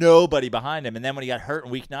have nobody behind him. And then when he got hurt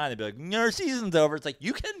in week 9, they'd be like, our season's over. It's like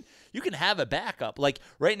you can have a backup. Like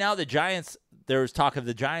right now, the Giants, there was talk of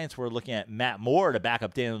the Giants were looking at Matt Moore to back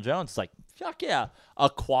up Daniel Jones. It's like, fuck yeah. A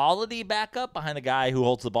quality backup behind a guy who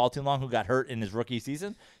holds the ball too long, who got hurt in his rookie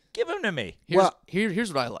season. Give him to me.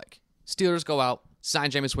 Here's what I like. Steelers go out,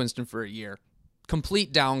 sign Jameis Winston for a year.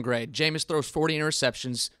 Complete downgrade. Jameis throws 40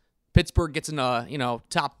 interceptions. Pittsburgh gets in a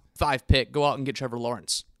top 5 pick, go out and get Trevor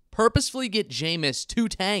Lawrence. Purposefully get Jameis to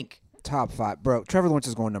tank. Top 5. Bro, Trevor Lawrence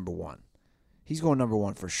is going number 1. He's going number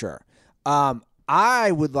 1 for sure.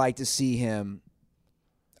 I would like to see him.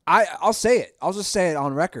 I'll say it. I'll just say it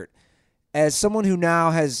on record. As someone who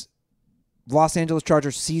now has Los Angeles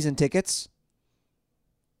Chargers season tickets,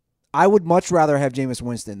 I would much rather have Jameis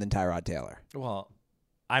Winston than Tyrod Taylor. Well,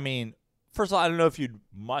 I mean, first of all, I don't know if you'd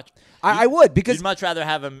much. I would, because You'd much rather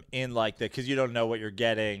have him in like because you don't know what you're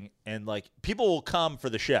getting, and like people will come for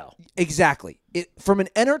the show. exactly. From an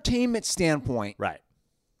entertainment standpoint, Right.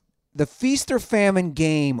 the feast or famine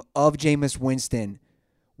game of Jameis Winston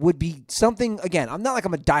would be something. Again, I'm not like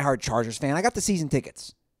I'm a diehard Chargers fan. I got the season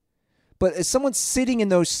tickets. But as someone sitting in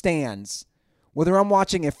those stands, whether I'm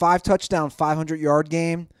watching a 5-touchdown, 500-yard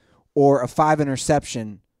game or a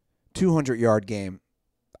 5-interception, 200-yard game,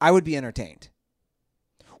 I would be entertained.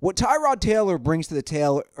 What Tyrod Taylor brings to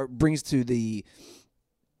the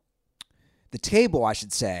table, I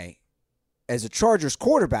should say, as a Chargers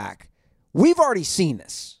quarterback, we've already seen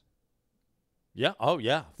this. Yeah. Oh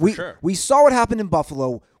yeah. For sure. We saw what happened in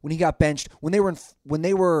Buffalo when he got benched when they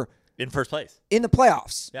were In first place. in the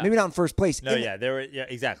playoffs. Yeah. Maybe not in first place. No. Yeah. They were. Yeah.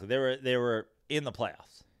 Exactly. They were in the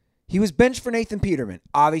playoffs. He was benched for Nathan Peterman.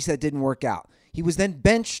 Obviously, that didn't work out. He was then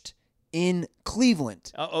benched in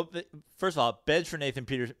Cleveland. First of all, bench for Nathan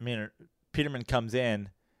Peterman comes in,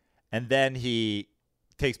 and then he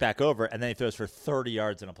takes back over, and then he throws for 30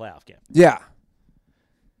 yards in a playoff game. Yeah.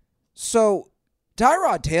 So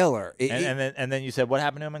Tyrod Taylor, And then you said what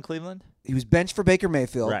happened to him in Cleveland? he was benched for Baker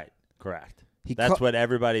Mayfield. Right. Correct. He That's co- what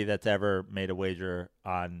everybody that's ever made a wager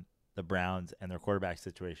on the Browns and their quarterback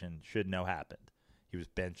situation should know happened. He was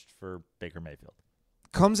benched for Baker Mayfield.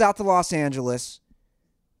 Comes out to Los Angeles.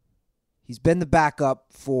 He's been the backup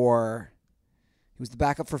for. He was the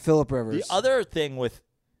backup for Phillip Rivers. The other thing with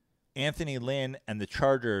Anthony Lynn and the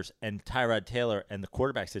Chargers and Tyrod Taylor and the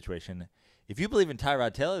quarterback situation, if you believe in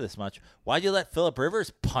Tyrod Taylor this much, why'd you let Phillip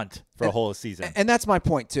Rivers punt for a whole season? And that's my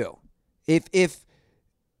point too. If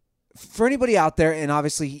for anybody out there, and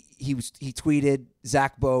obviously he tweeted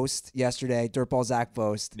Zach Boast yesterday, Dirtball Zach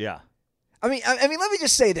Boast. Yeah. I mean, let me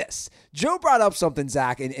just say this. Joe brought up something,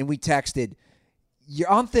 Zach, and we texted. You're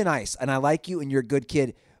on thin ice, and I like you, and you're a good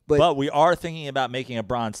kid. But we are thinking about making a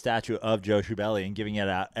bronze statue of Joe Schibelli and giving it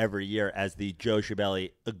out every year as the Joe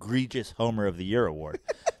Schibelli Egregious Homer of the Year Award.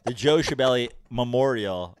 The Joe Schibelli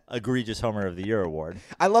Memorial Egregious Homer of the Year Award.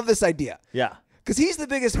 I love this idea. Yeah. Because he's the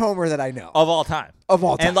biggest homer that I know. Of all time. Of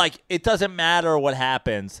all time. And, like, it doesn't matter what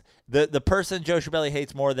happens. The person Joe Schibelli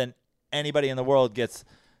hates more than anybody in the world gets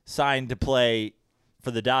signed to play for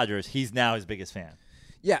the Dodgers. He's now his biggest fan.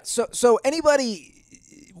 Yeah, so anybody,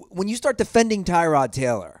 when you start defending Tyrod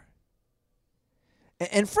Taylor,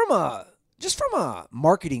 and from a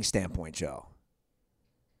marketing standpoint, Joe,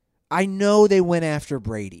 I know they went after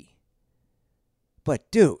Brady, but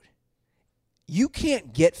dude, you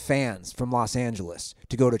can't get fans from Los Angeles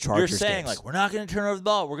to go to Chargers You're saying, games. like, we're not going to turn over the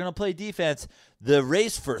ball. We're going to play defense. The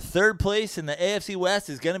race for third place in the AFC West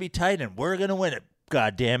is going to be tight, and we're going to win it.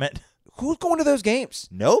 God damn it. Who's going to those games?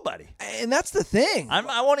 Nobody. And that's the thing.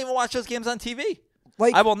 I won't even watch those games on TV.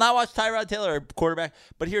 Like, I will not watch Tyrod Taylor, quarterback.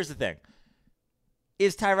 But here's the thing.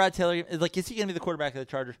 Is Tyrod Taylor, like, is he going to be the quarterback of the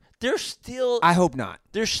Chargers? I hope not.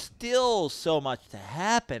 There's still so much to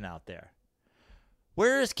happen out there.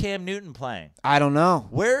 Where is Cam Newton playing? I don't know.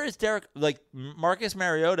 Where is Derek? Like, Marcus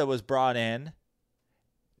Mariota was brought in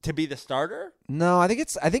to be the starter. No, I think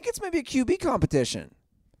it's maybe a QB competition.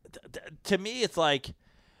 To me, it's like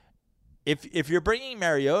if you're bringing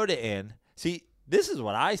Mariota in, see, this is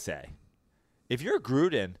what I say. If you're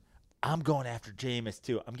Gruden, I'm going after Jameis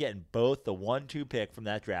too. I'm getting both the 1-2 pick from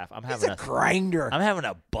that draft. He's a grinder. I'm having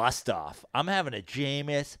a bust off. I'm having a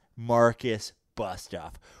Jameis Marcus bust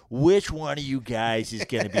off. Which one of you guys is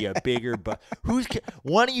going to be a bigger bust?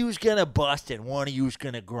 One of you's going to bust and one of you's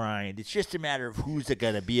going to grind. It's just a matter of who's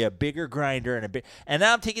going to be a bigger grinder and a big. And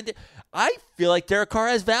now I'm taking. I feel like Derek Carr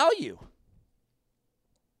has value.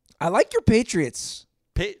 I like your Patriots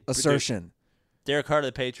assertion. Derek Carr to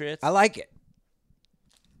the Patriots. I like it.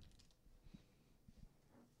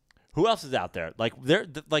 Who else is out there? Like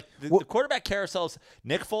the quarterback carousels.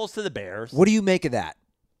 Nick Foles to the Bears. What do you make of that?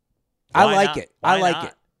 Why I like not? it. Why I like not?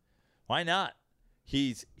 it. Why not?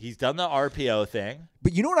 He's done the RPO thing.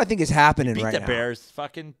 But you know what I think is happening Beat right the now? Bears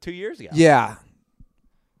fucking 2 years ago. Yeah.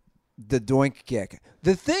 The doink kick.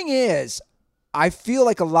 The thing is, I feel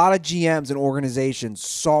like a lot of GMs and organizations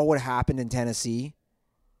saw what happened in Tennessee.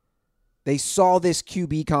 They saw this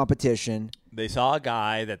QB competition. They saw a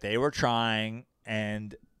guy that they were trying,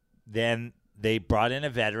 and then they brought in a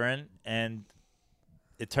veteran, and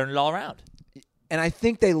it turned it all around. I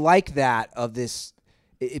think they like that of this.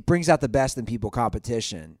 It brings out the best in people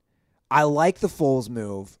competition. I like the Foles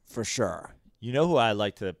move for sure. You know who I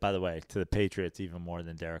like by the way, to the Patriots even more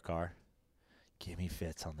than Derek Carr? Give me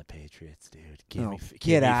Fitz on the Patriots, dude.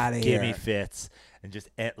 Get out of here. Give me Fitz. And just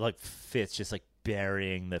like Fitz just like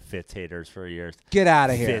burying the Fitz haters for years. Get out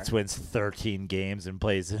of here. Fitz wins 13 games and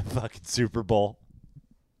plays a fucking Super Bowl.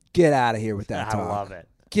 Get out of here with that I talk. love it.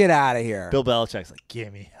 Get out of here. Bill Belichick's like,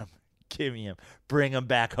 give me him. Give me him. Bring him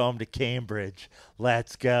back home to Cambridge.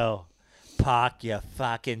 Let's go. Park your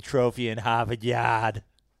fucking trophy in Harvard Yard.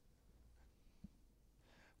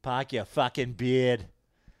 Park your fucking beard.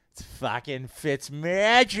 It's fucking Fitz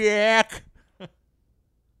magic.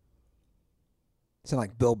 Sound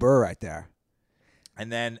like Bill Burr right there.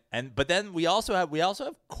 But then we also have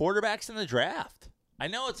quarterbacks in the draft. I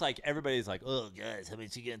know it's like everybody's like, oh guys, how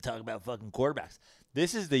much you gonna talk about fucking quarterbacks?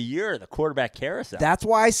 This is the year of the quarterback carousel. That's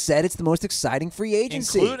why I said it's the most exciting free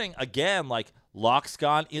agency. Including, again, like Luck's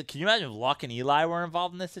gone. Can you imagine if Luck and Eli were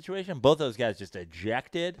involved in this situation? Both those guys just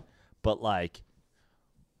ejected. But like,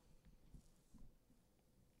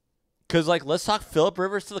 because like, let's talk Phillip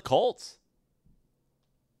Rivers to the Colts.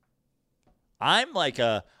 I'm like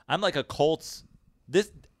a Colts.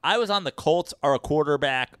 I was on the Colts are a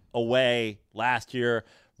quarterback away last year.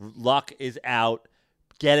 Luck is out.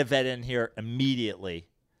 Get a vet in here immediately.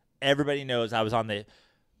 Everybody knows I was on the.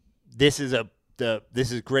 This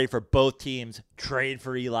is great for both teams. Trade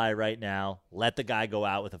for Eli right now. Let the guy go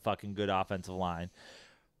out with a fucking good offensive line.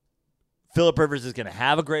 Phillip Rivers is going to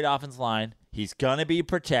have a great offensive line. He's going to be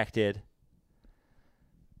protected.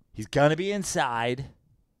 He's going to be inside.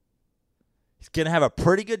 He's going to have a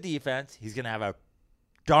pretty good defense. He's going to have a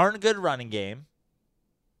darn good running game.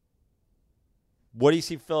 What do you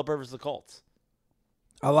see Phillip Rivers the Colts?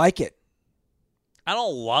 I like it. I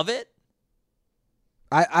don't love it,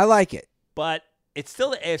 I like it. but it's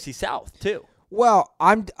still the AFC South too. Well,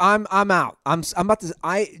 I'm out. I'm about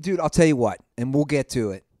to. Dude, I'll tell you what, and we'll get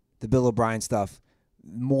to it. The Bill O'Brien stuff,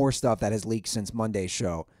 more stuff that has leaked since Monday's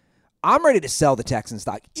show. I'm ready to sell the Texan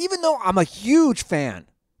stock, even though I'm a huge fan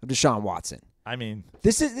of Deshaun Watson. I mean,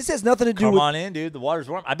 This has nothing to do come with. on in, dude. The water's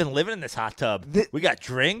warm. I've been living in this hot tub. Thi- We got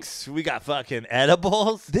drinks. We got fucking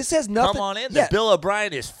edibles. This has nothing. Come on in. Yeah, The Bill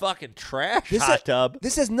O'Brien is fucking trash This hot ha- tub.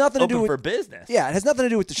 This has nothing to Open do with for business. Yeah, it has nothing to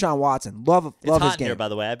do with Deshaun Watson. Love It's his hot in game. here, by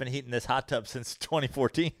the way. I've been heating this hot tub since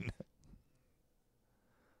 2014.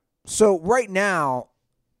 So right now,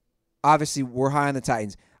 obviously, we're high on the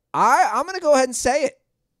Titans. I'm going to go ahead and say it.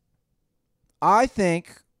 I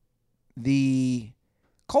think the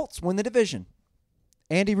Colts win the division.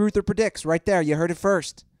 Andy Ruther predicts right there. You heard it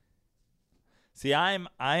first. See,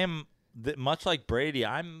 much like Brady.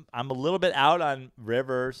 I'm a little bit out on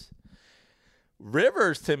Rivers.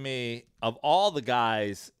 Rivers, to me, of all the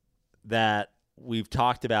guys that we've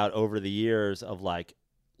talked about over the years, to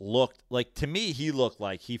me, he looked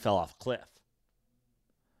like he fell off a cliff.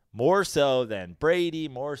 More so than Brady,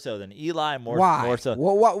 more so than Eli, Why? more so.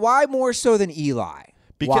 Why more so than Eli?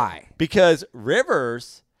 Why? Because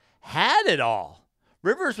Rivers had it all.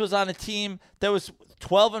 Rivers was on a team that was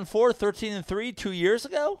 12-4, 13-3 2 years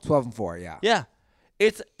ago. 12-4, yeah. Yeah,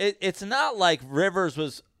 it's not like Rivers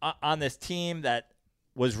was on this team that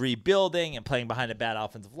was rebuilding and playing behind a bad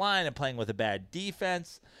offensive line and playing with a bad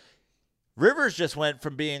defense. Rivers just went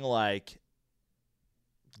from being like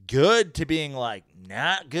good to being like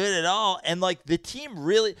not good at all, and like the team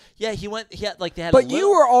really, they had. But you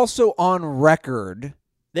were also on record.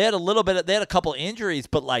 They had a couple injuries,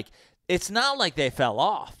 but like it's not like they fell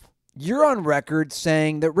off. You're on record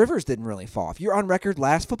saying that Rivers didn't really fall off. You're on record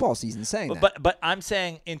last football season saying that. But I'm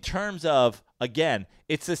saying in terms of, again,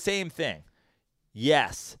 it's the same thing.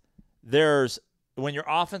 Yes, when your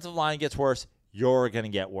offensive line gets worse, you're going to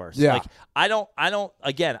get worse. Yeah. Like I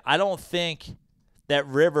don't think that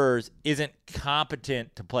Rivers isn't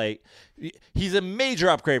competent to play. He's a major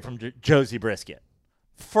upgrade from Josie Brisket,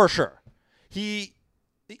 for sure. He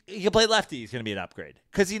can play lefty. He's going to be an upgrade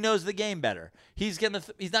because he knows the game better. He's not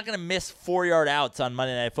going to miss 4-yard outs on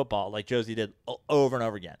Monday Night Football like Josie did over and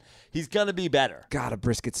over again. He's going to be better. God, a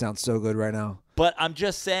Brisket sounds so good right now. But I'm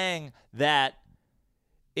just saying that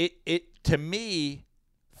it to me,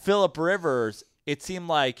 Phillip Rivers, it seemed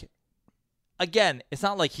like, again, it's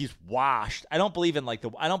not like he's washed. I don't believe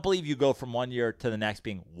I don't believe you go from one year to the next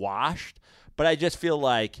being washed, but I just feel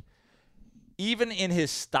like even in his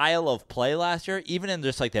style of play last year, even in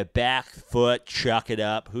just like the back foot, chuck it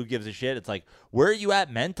up, who gives a shit? It's like, where are you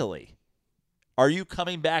at mentally? Are you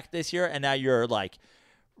coming back this year and now you're like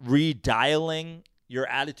redialing your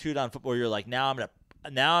attitude on football? You're like, now I'm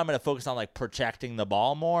gonna focus on like protecting the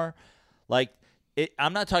ball more. Like,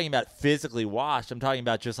 I'm not talking about physically washed. I'm talking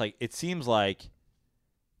about just like it seemed like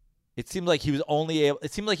he was only able.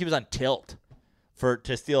 It seemed like he was on tilt,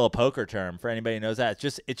 to steal a poker term for anybody who knows that.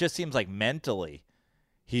 It just seems like mentally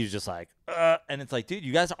he's just like, and it's like, dude,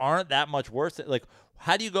 you guys aren't that much worse. Like,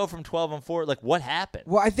 how do you go from 12-4? Like, what happened?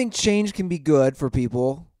 Well, I think change can be good for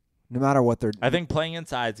people, no matter what they're. I think playing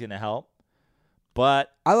inside is going to help,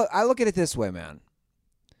 but I look at it this way, man.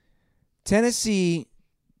 Tennessee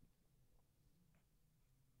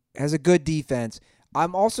has a good defense.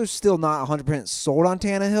 I'm also still not 100% sold on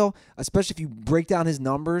Tannehill, especially if you break down his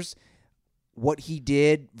numbers, what he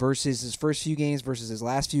did versus his first few games versus his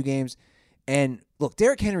last few games. And look,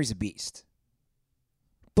 Derrick Henry's a beast.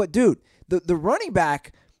 But, dude, the running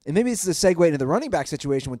back, and maybe this is a segue into the running back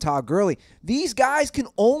situation with Todd Gurley, these guys can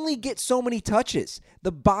only get so many touches.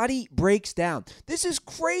 The body breaks down. This is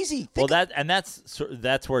crazy.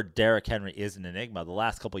 That's where Derrick Henry is an enigma. The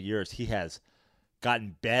last couple of years, he has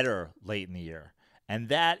gotten better late in the year. And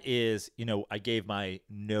that is, I gave my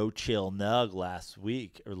no-chill nug last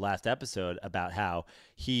week or last episode about how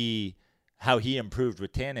he improved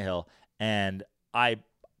with Tannehill. And I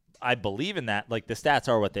believe in that. Like, the stats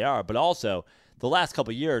are what they are. But also, the last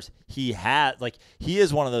couple of years, he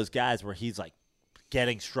is one of those guys where he's, like,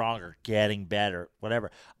 getting stronger, getting better, whatever.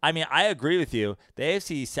 I mean, I agree with you. The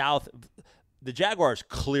AFC South, the Jaguars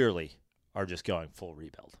clearly are just going full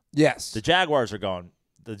rebuild. Yes. The Jaguars are going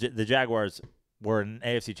 – the Jaguars – were in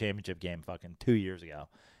an AFC Championship game fucking 2 years ago,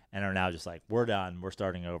 and are now just like, we're done, we're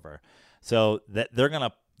starting over. So that they're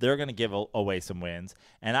gonna give away some wins,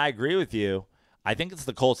 and I agree with you. I think it's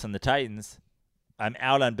the Colts and the Titans. I'm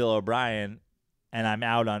out on Bill O'Brien, and I'm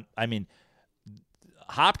out on. I mean,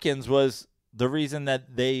 Hopkins was the reason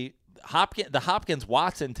that the Hopkins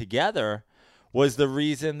Watson together was the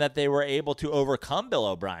reason that they were able to overcome Bill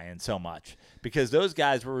O'Brien so much, because those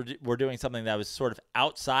guys were doing something that was sort of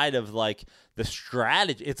outside of like the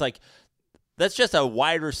strategy. It's like that's just a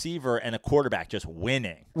wide receiver and a quarterback just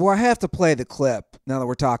winning. Well, I have to play the clip now that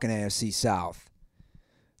we're talking AFC South.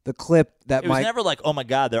 The clip that it was never like, oh my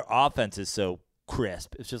God, their offense is so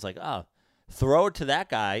crisp. It's just like, oh, throw it to that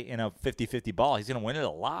guy in a 50-50 ball. He's going to win it a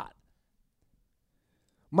lot.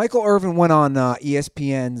 Michael Irvin went on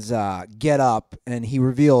ESPN's Get Up, and he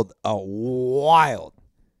revealed a wild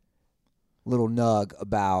little nug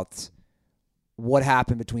about what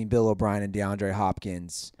happened between Bill O'Brien and DeAndre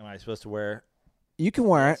Hopkins. Am I supposed to wear? You can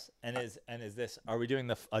wear it. And is this? Are we doing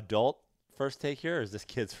the adult first take here, or is this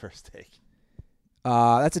kid's first take?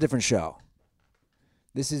 That's a different show.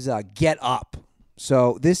 This is Get Up.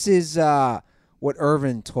 So this is what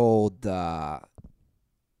Irvin told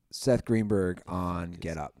Seth Greenberg on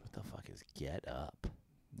Get Up. What the fuck is Get Up?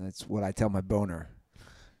 That's what I tell my boner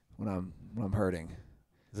when I'm hurting.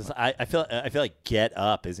 I feel like Get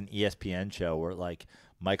Up is an ESPN show where like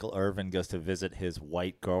Michael Irvin goes to visit his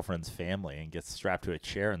white girlfriend's family and gets strapped to a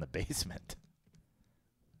chair in the basement.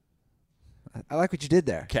 I like what you did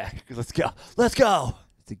there. Okay, let's go. Let's go.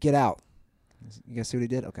 To get out. You guys see what he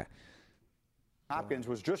did? Okay. Hopkins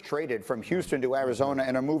was just traded from Houston to Arizona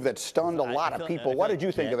in a move that stunned a lot of people. What did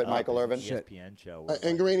you think of it, Michael Irvin? ESPN show.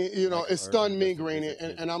 And Greeny, it stunned me, Greeny,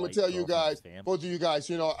 and I'm going to tell you guys, both of you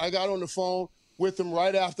guys, I got on the phone with him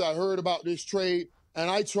right after I heard about this trade,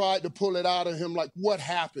 and I tried to pull it out of him like, what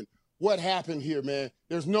happened? What happened here, man?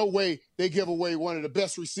 There's no way they give away one of the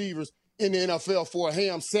best receivers in the NFL for a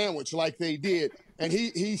ham sandwich like they did. And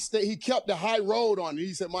he kept the high road on it.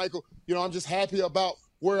 He said, Michael, I'm just happy about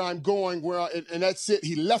where I'm going, and that's it.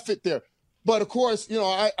 He left it there. But of course,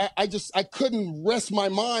 I couldn't rest my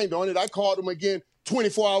mind on it. I called him again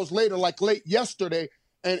 24 hours later, like late yesterday,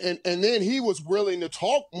 and then he was willing to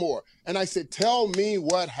talk more. And I said, tell me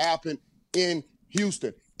what happened in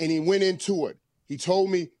Houston. And he went into it. He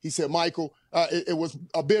told me, he said, Michael, it was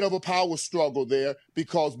a bit of a power struggle there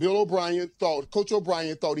because Coach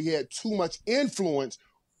O'Brien thought he had too much influence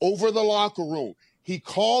over the locker room. He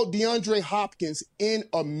called DeAndre Hopkins in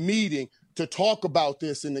a meeting to talk about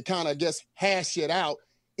this and to kind of, hash it out.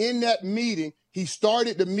 In that meeting, he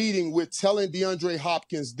started the meeting with telling DeAndre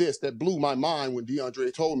Hopkins this. That blew my mind when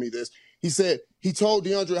DeAndre told me this. He told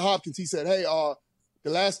DeAndre Hopkins, he said, hey,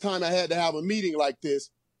 the last time I had to have a meeting like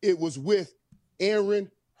this, it was with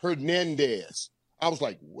Aaron Hernandez. I was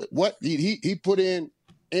like, what? He put in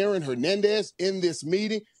Aaron Hernandez in this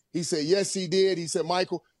meeting? He said, yes, he did. He said,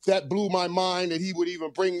 Michael, that blew my mind that he would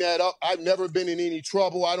even bring that up. I've never been in any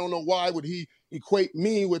trouble. I don't know why would he equate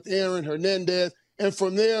me with Aaron Hernandez. And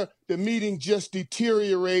from there, the meeting just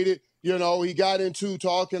deteriorated. He got into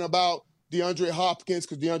talking about DeAndre Hopkins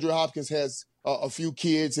because DeAndre Hopkins has a few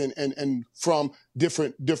kids and from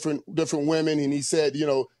different women. And he said,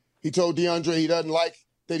 He told DeAndre he doesn't like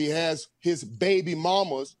that he has his baby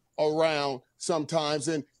mamas around sometimes.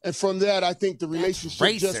 And from that, I think the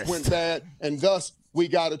relationship just went bad. And thus, we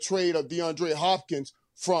got a trade of DeAndre Hopkins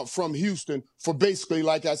from Houston for basically,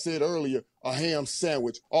 like I said earlier, a ham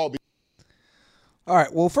sandwich. All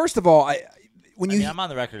right. Well, first of all, I'm on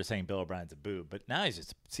the record of saying Bill O'Brien's a boob, but now he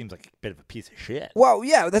just seems like a bit of a piece of shit. Well,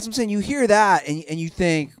 yeah, that's what I'm saying. You hear that and you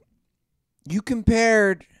think you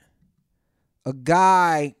compared a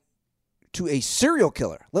guy to a serial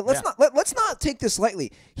killer. Let's not take this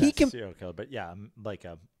lightly. Serial killer, but yeah, like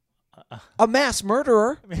a mass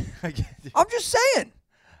murderer. I'm just saying.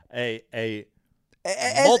 A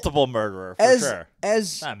multiple murderer for sure.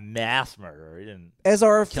 Not a mass murderer. He didn't as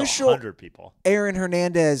our kill official 100 people. Aaron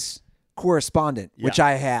Hernandez correspondent, which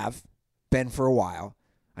I have been for a while.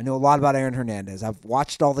 I know a lot about Aaron Hernandez. I've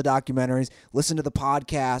watched all the documentaries, listened to the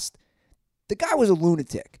podcast. The guy was a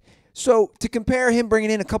lunatic. So to compare him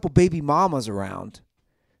bringing in a couple baby mamas around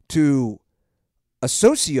to a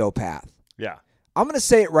sociopath, I'm going to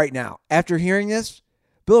say it right now. After hearing this,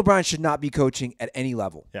 Bill O'Brien should not be coaching at any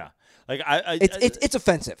level. Yeah, like it's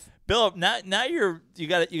offensive. Bill, now you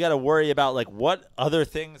got to worry about like what other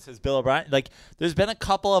things has Bill O'Brien like. There's been a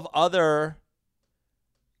couple of other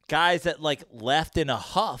guys that like left in a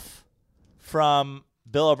huff from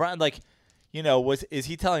Bill O'Brien. Like, is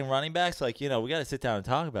he telling running backs like, we got to sit down and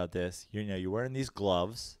talk about this? You're wearing these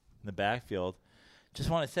gloves in the backfield. Just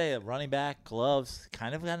want to say, running back gloves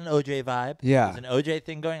kind of got an OJ vibe. Yeah, there's an OJ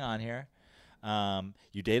thing going on here.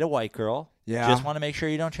 You date a white girl. Yeah, just want to make sure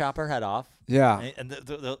you don't chop her head off. Yeah, and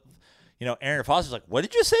Aaron Foster's like, what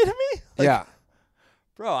did you say to me? Like, yeah.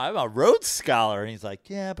 Bro, I'm a Rhodes Scholar. And he's like,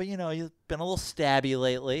 yeah, but, you've been a little stabby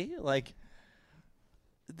lately. Like,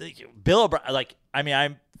 Bill O'Brien, like, I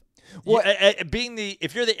mean,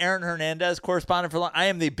 if you're the Aaron Hernandez correspondent for long, I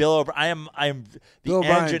am the Bill O'Brien. I am the Bill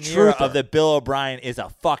engineer of the Bill O'Brien is a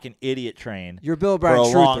fucking idiot train. You're Bill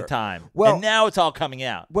O'Brien for a long time. Well, and now it's all coming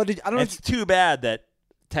out. It's too bad that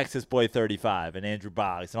Texas Boy 35 and Andrew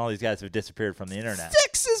Boggs and all these guys have disappeared from the internet.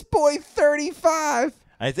 Texas Boy 35.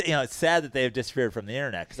 It's sad that they have disappeared from the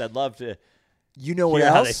internet because I'd love to what hear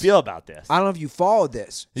else? how they feel about this. I don't know if you followed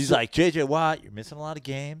this. He's like, J.J. Watt, you're missing a lot of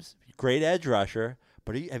games. Great edge rusher.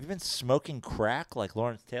 But have you been smoking crack like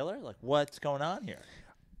Lawrence Taylor? Like, what's going on here?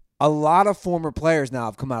 A lot of former players now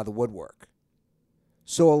have come out of the woodwork.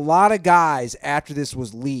 So a lot of guys, after this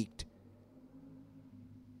was leaked,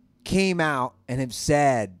 came out and have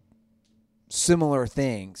said similar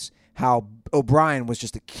things, how O'Brien was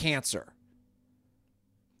just a cancer.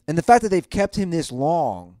 And the fact that they've kept him this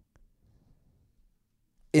long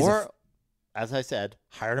is as I said,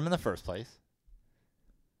 hired him in the first place.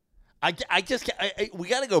 We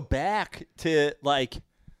got to go back to,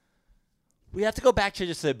 we have to go back to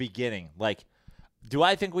just the beginning. Like, do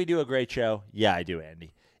I think we do a great show? Yeah, I do,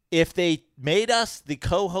 Andy. If they made us the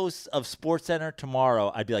co-hosts of SportsCenter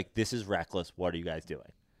tomorrow, I'd be like, this is reckless. What are you guys doing?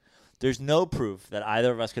 There's no proof that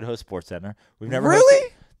either of us could host SportsCenter. We've never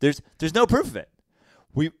really? There's no proof of it.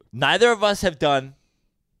 Neither of us have done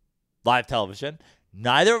live television.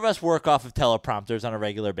 Neither of us work off of teleprompters on a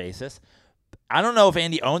regular basis. I don't know if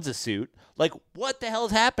Andy owns a suit. Like, what the hell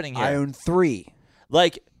is happening here? I own 3.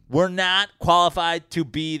 Like, we're not qualified to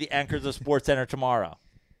be the anchors of SportsCenter tomorrow.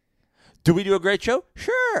 Do we do a great show?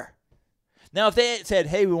 Sure. Now, if they said,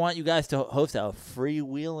 hey, we want you guys to host a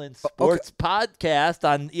freewheeling sports podcast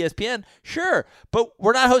on ESPN, sure. But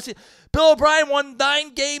we're not hosting. Bill O'Brien won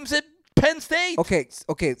 9 games at Penn State.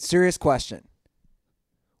 Okay, serious question.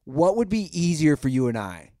 What would be easier for you and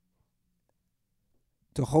I?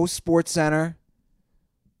 To host SportsCenter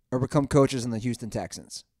or become coaches in the Houston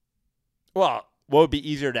Texans? Well, what would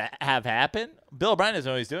be easier to have happen? Bill O'Brien doesn't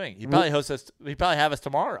know what he's doing. He'd probably host us. He'd probably have us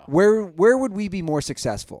tomorrow. Where would we be more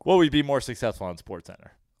successful? Well, we'd be more successful on SportsCenter.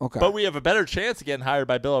 Okay, but we have a better chance of getting hired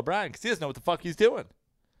by Bill O'Brien because he doesn't know what the fuck he's doing.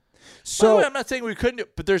 So, by the way, I'm not saying we couldn't do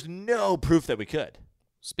it, but there's no proof that we could.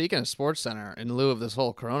 Speaking of SportsCenter, in lieu of this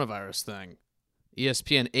whole coronavirus thing,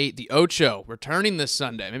 ESPN 8, The Ocho, returning this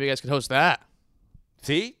Sunday. Maybe you guys could host that.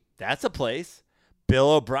 See, that's a place. Bill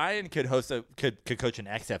O'Brien could could coach an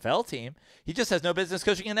XFL team. He just has no business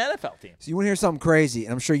coaching an NFL team. So you want to hear something crazy,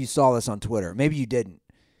 and I'm sure you saw this on Twitter. Maybe you didn't.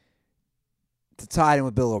 To tie it in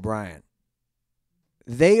with Bill O'Brien.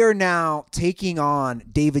 They are now taking on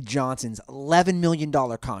David Johnson's $11 million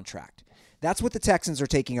contract. That's what the Texans are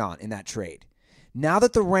taking on in that trade. Now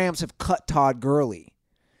that the Rams have cut Todd Gurley,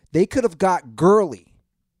 they could have got Gurley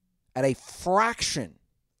at a fraction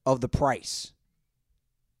of the price.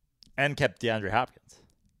 And kept DeAndre Hopkins.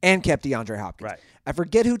 Right. I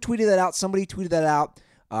forget who tweeted that out. Somebody tweeted that out.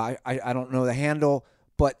 I don't know the handle,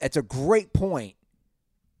 but it's a great point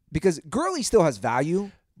because Gurley still has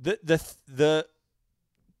value. The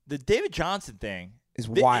David Johnson thing is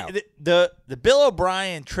wild. The Bill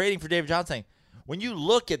O'Brien trading for David Johnson thing, when you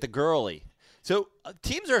look at the Gurley, so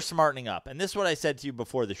teams are smartening up, and this is what I said to you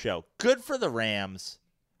before the show. Good for the Rams,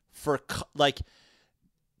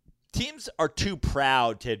 teams are too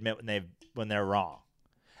proud to admit when they're wrong,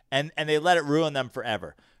 and they let it ruin them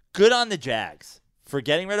forever. Good on the Jags for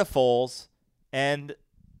getting rid of Foles and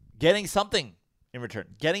getting something in return,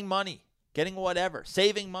 getting money, getting whatever,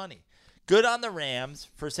 saving money. Good on the Rams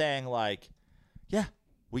for saying, yeah,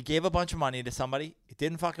 we gave a bunch of money to somebody. It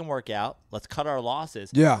didn't fucking work out. Let's cut our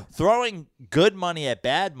losses. Yeah. Throwing good money at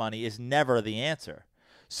bad money is never the answer.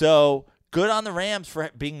 So good on the Rams for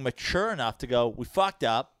being mature enough to go, we fucked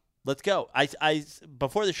up. Let's go. I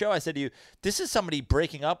before the show, I said to you, this is somebody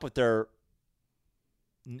breaking up with their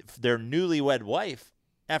newlywed wife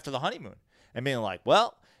after the honeymoon and being like,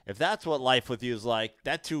 well, if that's what life with you is like,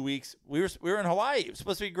 that 2 weeks, we were in Hawaii. It was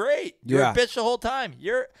supposed to be great. You were a bitch the whole time.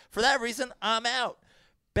 For that reason, I'm out.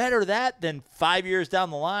 Better that than 5 years down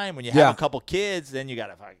the line when you have a couple kids, then you got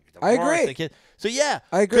to fucking divorce. I agree. The kid. So, yeah.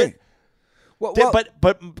 I agree. Well,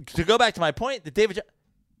 but to go back to my point,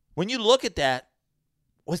 when you look at that,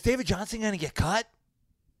 was David Johnson going to get cut?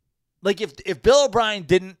 Like, if Bill O'Brien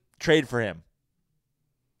didn't trade for him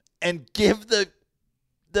and give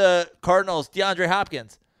the Cardinals DeAndre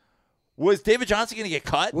Hopkins, was David Johnson going to get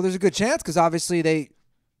cut? Well, there's a good chance because obviously they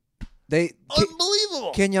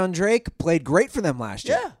unbelievable. Kenyon Drake played great for them last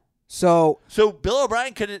year. Yeah. So Bill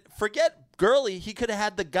O'Brien could forget Gurley. He could have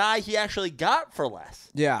had the guy he actually got for less.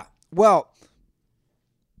 Yeah. Well,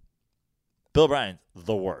 Bill O'Brien's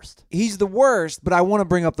the worst. He's the worst, but I want to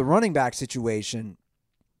bring up the running back situation.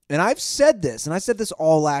 And I've said this, and I said this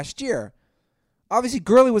all last year. Obviously,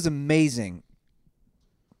 Gurley was amazing,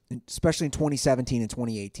 especially in 2017 and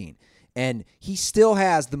 2018. And he still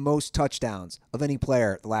has the most touchdowns of any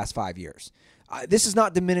player the last 5 years. This is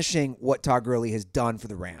not diminishing what Todd Gurley has done for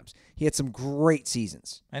the Rams. He had some great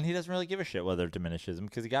seasons. And he doesn't really give a shit whether it diminishes him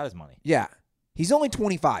because he got his money. Yeah. He's only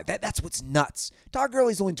 25. That's what's nuts. Todd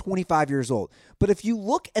Gurley's only 25 years old. But if you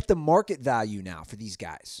look at the market value now for these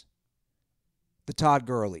guys, the Todd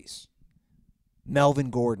Gurleys, Melvin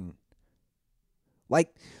Gordon,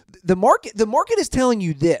 the market is telling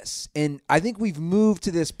you this, and I think we've moved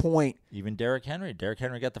to this point. Even Derrick Henry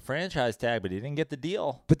got the franchise tag, but he didn't get the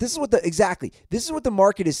deal. But this is what the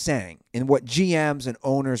market is saying, and what GMs and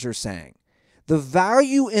owners are saying. The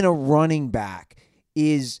value in a running back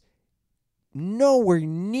is nowhere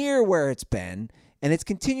near where it's been, and it's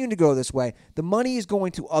continuing to go this way. The money is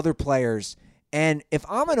going to other players, and if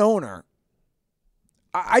I'm an owner,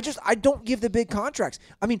 I don't give the big contracts.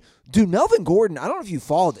 I mean, dude, Melvin Gordon, I don't know if you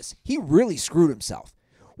follow this. He really screwed himself.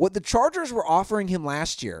 What the Chargers were offering him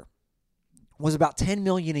last year was about $10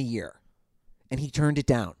 million a year, and he turned it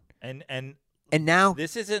down. And now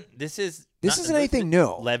this isn't anything new.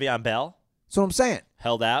 Le'Veon Bell. That's what I'm saying.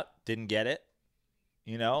 Held out, didn't get it.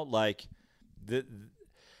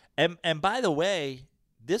 And by the way,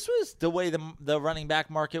 this was the way the running back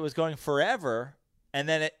market was going forever, and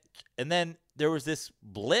then there was this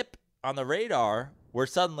blip on the radar where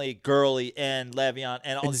suddenly Gurley and Le'Veon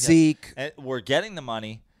and all these Zeke guys, were getting the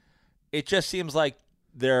money. It just seems like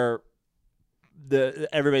everybody's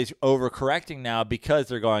overcorrecting now because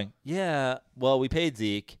they're going, yeah, well, we paid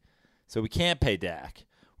Zeke, so we can't pay Dak.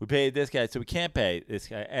 We paid this guy, so we can't pay this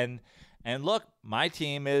guy. And look, my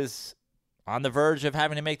team is on the verge of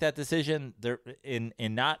having to make that decision. They're in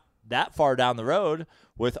not that far down the road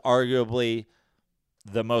with arguably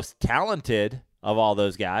the most talented of all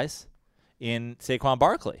those guys in Saquon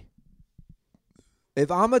Barkley. If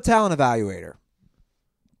I'm a talent evaluator,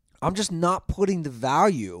 I'm just not putting the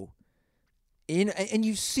value in, and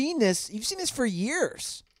you've seen this for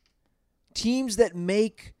years. Teams that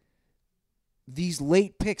make these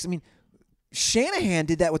late picks. I mean, Shanahan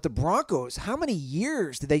did that with the Broncos. How many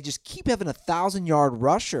years did they just keep having a 1,000-yard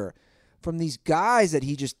rusher from these guys that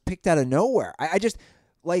he just picked out of nowhere? I just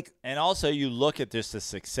and also you look at just the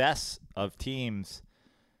success of teams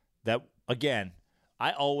that, again,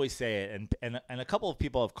 I always say it, and a couple of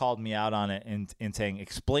people have called me out on it in saying,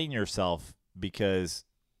 explain yourself, because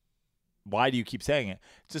why do you keep saying it?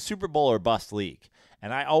 It's a Super Bowl or bust league.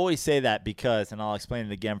 And I always say that because, and I'll explain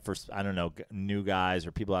it again for, I don't know, new guys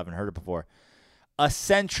or people who haven't heard it before.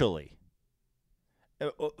 Essentially,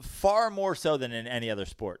 far more so than in any other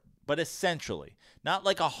sport, but essentially, not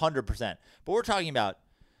like 100%, but we're talking about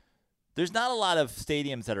there's not a lot of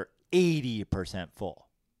stadiums that are 80% full.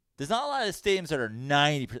 There's not a lot of stadiums that are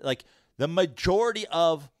 90%. Like, the majority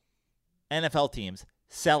of NFL teams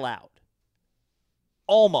sell out.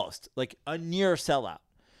 Almost, like a near sellout.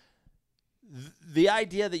 the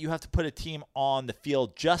idea that you have to put a team on the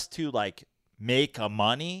field just to like make a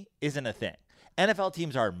money isn't a thing. NFL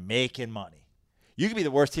teams are making money. You could be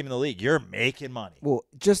the worst team in the league. You're making money. Well,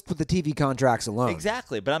 just with the TV contracts alone.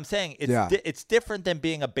 Exactly. But I'm saying it's different than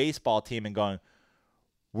being a baseball team and going,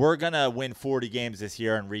 we're going to win 40 games this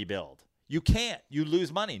year and rebuild. You can't. You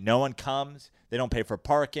lose money. No one comes. They don't pay for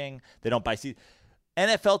parking. They don't buy seats.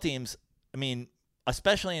 NFL teams, I mean,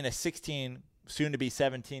 especially in a 16, soon-to-be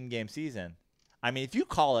 17-game season, I mean, if you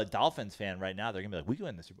call a Dolphins fan right now, they're going to be like, we can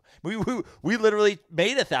win the Super Bowl. We literally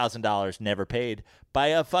made $1,000, never paid, by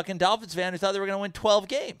a fucking Dolphins fan who thought they were going to win 12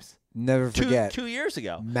 games. Never forget. 2 years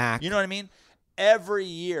ago. Mac. You know what I mean? Every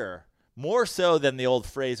year, more so than the old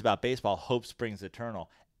phrase about baseball, hope springs eternal,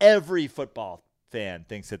 every football fan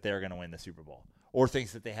thinks that they're going to win the Super Bowl or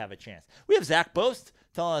thinks that they have a chance. We have Zach Boast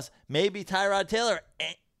telling us maybe Tyrod Taylor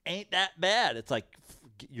ain't that bad. It's like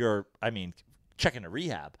checking a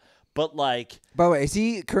rehab. But, like... By the way, is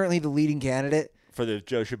he currently the leading candidate? For the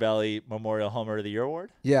Joe Schiavelli Memorial Homer of the Year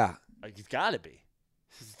award? Yeah. Like, he's got to be.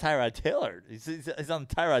 This is Tyrod Taylor. He's on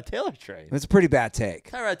the Tyrod Taylor train. It's a pretty bad take.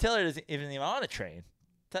 Tyrod Taylor isn't even on a train.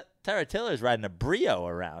 Tyrod Taylor is riding a Brio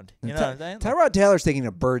around. You know what I'm saying? Tyrod Taylor's taking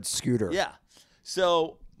a bird scooter. Yeah.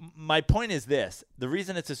 So, my point is this. The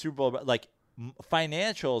reason it's a Super Bowl, like,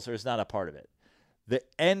 financials is not a part of it. The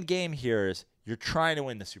end game here is you're trying to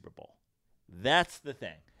win the Super Bowl. That's the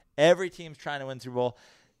thing. Every team's trying to win the Super Bowl.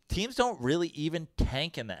 Teams don't really even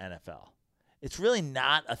tank in the NFL. It's really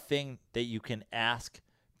not a thing that you can ask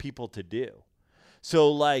people to do.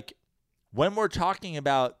 So, like, when we're talking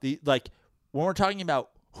about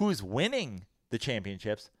who's winning the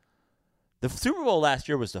championships, the Super Bowl last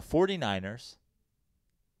year was the 49ers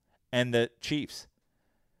and the Chiefs.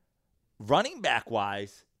 Running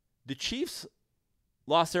back-wise, the Chiefs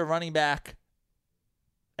lost their running back,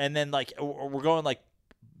 and then, like, we're going, like,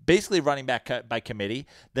 basically running back by committee.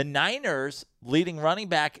 The Niners' leading running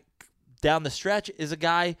back down the stretch is a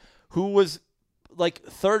guy who was like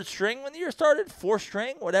third string when the year started, fourth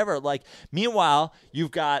string, whatever. Like, meanwhile,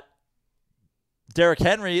 you've got Derrick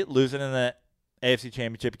Henry losing in the AFC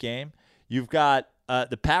Championship game. You've got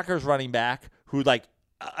the Packers running back who, like,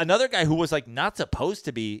 another guy who was like not supposed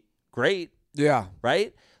to be great. Yeah.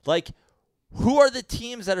 Right? Like, who are the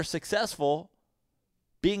teams that are successful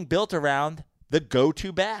being built around the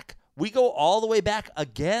go-to back? We go all the way back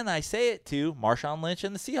again, I say it, to Marshawn Lynch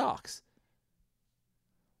and the Seahawks.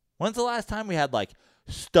 When's the last time we had, like,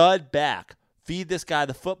 stud back, feed this guy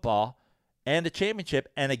the football, and a championship?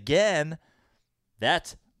 And again,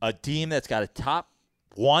 that's a team that's got a top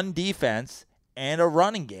one defense and a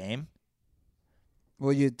running game.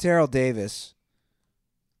 Well, you Terrell Davis.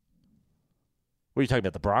 What are you talking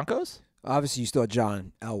about, the Broncos? Obviously, you still have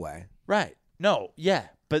John Elway. Right. No, yeah,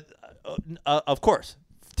 but of course,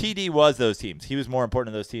 TD was those teams. He was more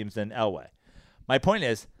important to those teams than Elway. My point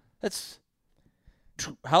is,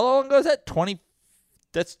 how long ago is that? 20.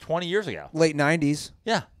 That's 20 years ago. Late 90s.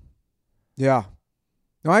 Yeah. Yeah.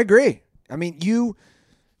 No, I agree. I mean, you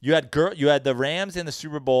had the Rams in the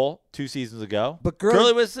Super Bowl 2 seasons ago. But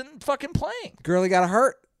Gurley wasn't fucking playing. Gurley got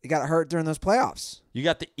hurt. He got hurt during those playoffs. You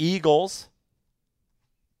got the Eagles.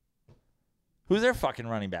 Who's their fucking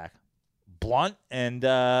running back? Blunt and,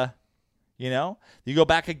 you go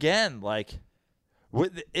back again. Like,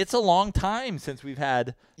 it's a long time since we've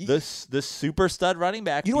had this super stud running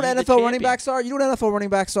back. You know what NFL running backs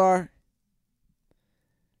are?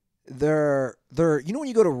 They're when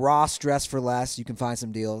you go to Ross Dress for Less, you can find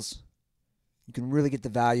some deals. You can really get the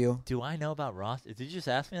value. Do I know about Ross? Did you just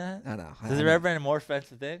ask me that? I know. Has there ever been a more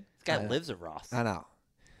offensive thing? This guy lives at Ross. I know.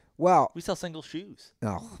 Well, we sell single shoes.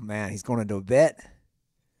 Oh, man, he's going into a bit.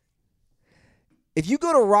 If you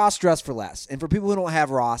go to Ross Dress for Less, and for people who don't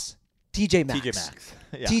have Ross, TJ Maxx. TJ Maxx.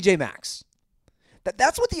 Yeah. TJ Maxx.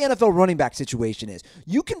 That's what the NFL running back situation is.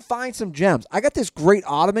 You can find some gems. I got this great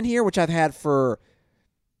ottoman here, which I've had for,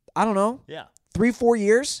 I don't know, 3-4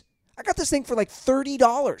 years. I got this thing for like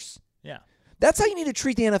 $30. Yeah. That's how you need to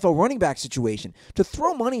treat the NFL running back situation. To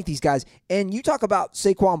throw money at these guys. And you talk about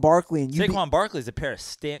Saquon Barkley. And Saquon Barkley's a pair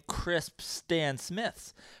of crisp Stan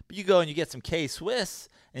Smiths. But you go and you get some K-Swiss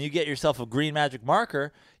and you get yourself a green magic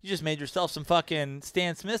marker. You just made yourself some fucking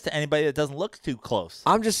Stan Smiths to anybody that doesn't look too close.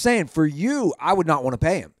 I'm just saying, for you, I would not want to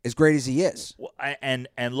pay him, as great as he is. Well, and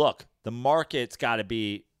look, the market's got to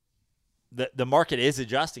be the market is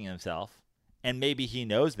adjusting himself, and maybe he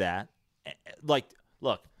knows that. Like,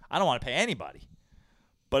 look, I don't want to pay anybody.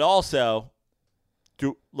 But also,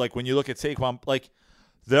 when you look at Saquon, like,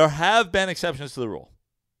 there have been exceptions to the rule.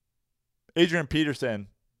 Adrian Peterson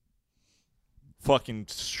fucking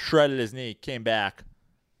shredded his knee, came back,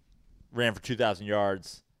 ran for 2,000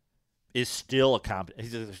 yards, is still a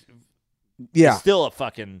competent. Yeah. He's still a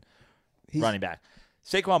fucking running back.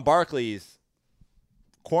 Saquon Barkley's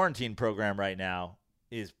quarantine program right now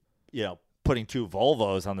is, putting 2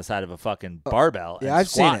 Volvos on the side of a fucking barbell. Yeah, and I've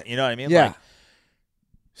seen squat, it. You know what I mean? Yeah. Like,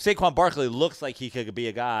 Saquon Barkley looks like he could be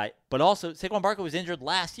a guy, but also Saquon Barkley was injured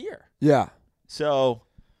last year. Yeah. So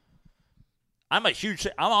I'm on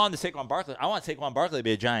the Saquon Barkley. I want Saquon Barkley to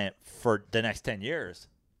be a Giant for the next 10 years.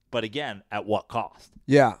 But again, at what cost?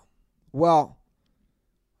 Yeah. Well,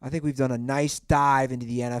 I think we've done a nice dive into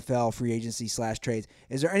the NFL free agency / trades.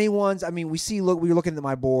 Is there any ones? I mean, we were looking at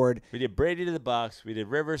my board. We did Brady to the Bucks. We did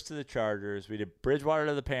Rivers to the Chargers. We did Bridgewater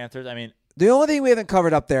to the Panthers. I mean, The only thing we haven't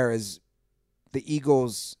covered up there is the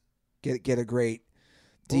Eagles get a great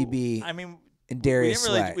DB. I mean, and Darius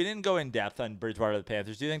Slay. we didn't go in depth on Bridgewater to the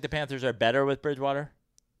Panthers. Do you think the Panthers are better with Bridgewater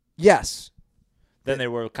Yes. than they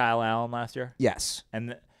were with Kyle Allen last year? Yes.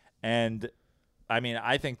 And I mean,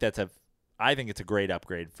 I think it's a great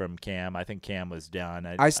upgrade from Cam. I think Cam was done.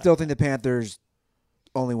 I still think the Panthers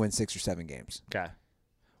only win 6 or 7 games. Okay.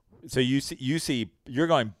 So you're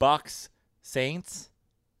going Bucks, Saints.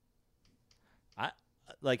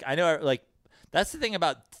 I know that's the thing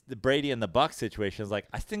about the Brady and the Bucks situation is I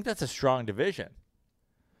think that's a strong division.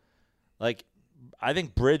 I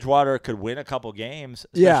think Bridgewater could win a couple games,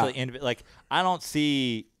 especially I don't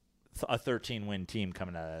see a 13-win team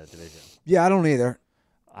coming out of that division. Yeah, I don't either.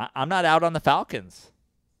 I'm not out on the Falcons.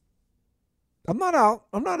 I'm not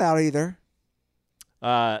out either.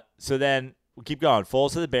 So then we keep going.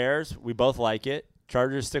 Foles to the Bears. We both like it.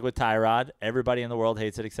 Chargers stick with Tyrod. Everybody in the world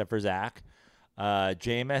hates it except for Zach.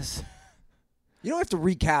 Jameis. You don't have to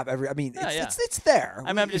recap every. I mean, it's there.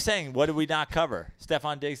 I'm just saying, what did we not cover?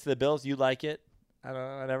 Stephon Diggs to the Bills. You like it? I don't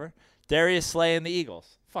know, whatever. Darius Slay and the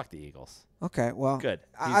Eagles. Fuck the Eagles. Okay, well, good.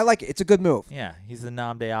 I like it. It's a good move. Yeah, he's the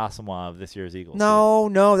Nnamdi Asomugha of this year's Eagles.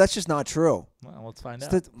 No, that's just not true. Well, let's find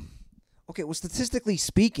out. Okay, well, statistically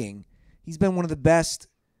speaking, he's been one of the best.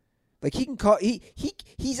 He can call.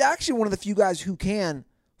 He's actually one of the few guys who can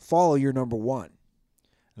follow your number one.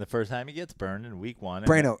 The first time he gets burned in week 1.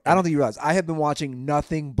 Brano, I don't think you realize. I have been watching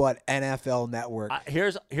nothing but NFL Network.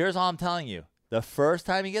 Here's all I'm telling you. The first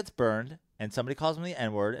time he gets burned and somebody calls him the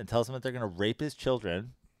N-word and tells him that they're going to rape his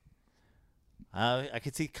children, I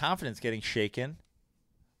could see confidence getting shaken.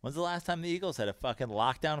 When's the last time the Eagles had a fucking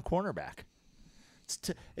lockdown cornerback?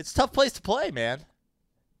 It's a tough place to play, man.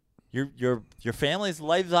 Your family's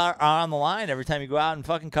lives are on the line every time you go out in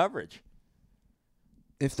fucking coverage.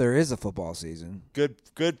 If there is a football season. Good,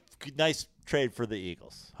 nice trade for the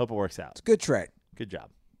Eagles. Hope it works out. It's a good trade. Good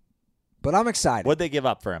job. But I'm excited. What'd they give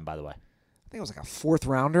up for him, by the way? I think it was a 4th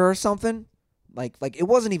rounder or something. Like it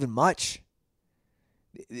wasn't even much.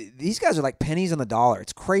 These guys are like pennies on the dollar.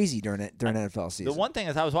 It's crazy during NFL season. The one thing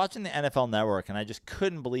is I was watching the NFL Network and I just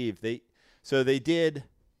couldn't believe they did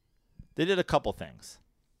a couple things.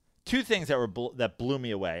 2 things that blew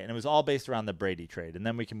me away, and it was all based around the Brady trade, and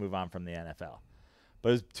then we can move on from the NFL. But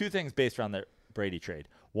it was 2 things based around the Brady trade.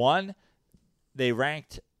 One, they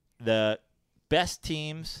ranked the best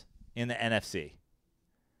teams in the NFC.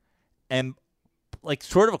 And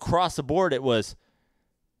sort of across the board, it was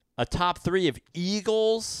a top 3 of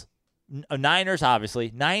Eagles, Niners,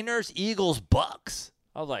 obviously. Niners, Eagles, Bucks.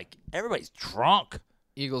 I was like, everybody's drunk.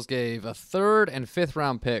 Eagles gave a 3rd and 5th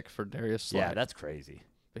round pick for Darius Slay. Yeah, that's crazy.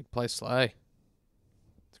 Big play Slay.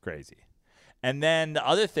 It's crazy. And then the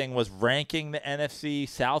other thing was ranking the NFC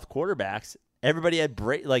South quarterbacks. Everybody had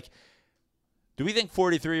Brady. Do we think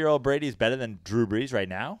 43-year-old Brady is better than Drew Brees right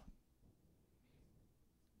now?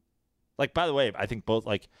 By the way, I think both.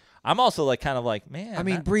 I'm also man. I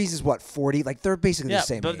mean, Breeze is what, 40? They're basically the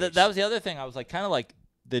same age. But that was the other thing. I was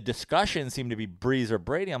the discussion seemed to be Breeze or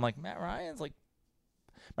Brady. I'm like, Matt Ryan's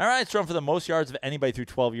thrown for the most yards of anybody through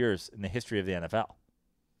 12 years in the history of the NFL.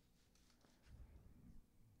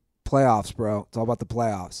 Playoffs, bro. It's all about the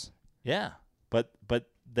playoffs. Yeah, but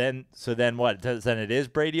then what? Then it is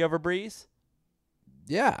Brady over Breeze?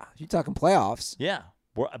 Yeah, you're talking playoffs. Yeah,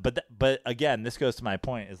 but again, this goes to my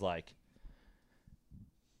point. Is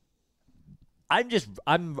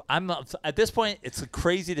I'm at this point. It's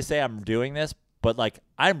crazy to say I'm doing this, but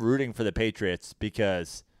I'm rooting for the Patriots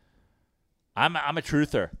because I'm a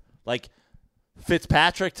truther.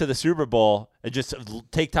 Fitzpatrick to the Super Bowl and just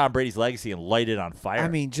take Tom Brady's legacy and light it on fire. I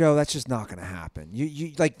mean, Joe, that's just not going to happen.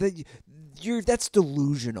 That's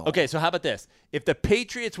delusional. Okay, so how about this? If the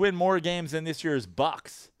Patriots win more games than this year's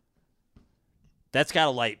Bucks, that's got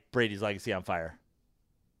to light Brady's legacy on fire.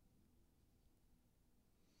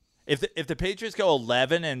 If the Patriots go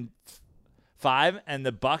 11-5 and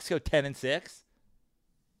the Bucks go 10-6,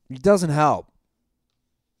 it doesn't help.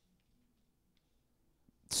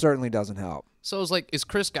 certainly doesn't help. So is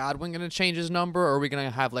Chris Godwin going to change his number, or are we going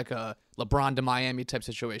to have like a LeBron to Miami type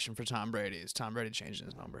situation for Tom Brady? Is Tom Brady changing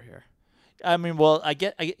his number here? I mean, well,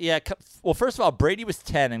 yeah. Well, first of all, Brady was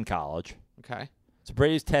 10 in college. Okay. So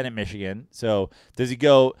Brady's 10 at Michigan. So does he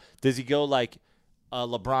go like a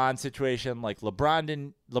LeBron situation? Like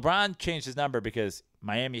LeBron changed his number because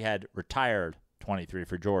Miami had retired 23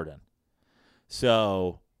 for Jordan.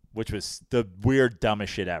 So, which was the weird,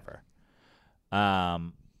 dumbest shit ever.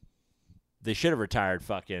 They should have retired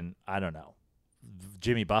fucking, I don't know,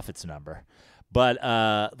 Jimmy Buffett's number. But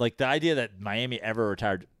like the idea that Miami ever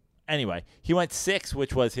retired. Anyway, he went 6,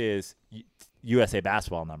 which was his USA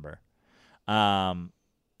basketball number.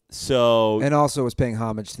 So And also was paying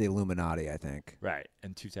homage to the Illuminati, I think. right,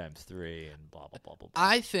 and 2 times 3 and blah blah blah blah. blah.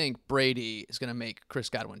 I think Brady is going to make Chris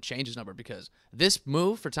Godwin change his number because this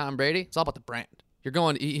move for Tom Brady, it's all about the brand. You're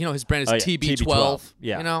going, his brand is Oh, yeah, TB12. TB12,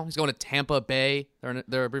 yeah. He's going to Tampa Bay.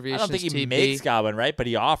 Their I abbreviation don't think is he TB. makes Godwin, right? But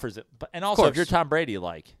he offers it. And also, if course. you're Tom Brady,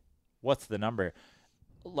 like, what's the number?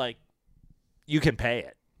 Like, you can pay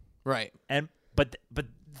it. Right. And but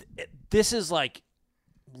this is like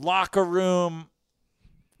locker room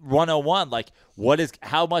 101. Like,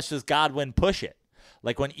 how much does Godwin push it?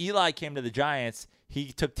 Like when Eli came to the Giants,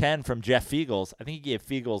 he took 10 from Jeff Fiegels. I think he gave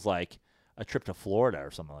Fiegels like a trip to Florida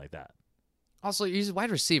or something like that. Also, he's a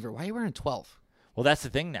wide receiver. Why are you wearing 12? Well, that's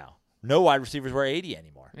the thing now. No wide receivers wear 80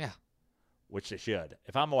 anymore, Yeah. which they should.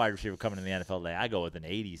 If I'm a wide receiver coming in the NFL today, I go with an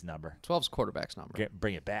 80s number. 12's quarterback's number.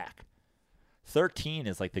 Bring it back. 13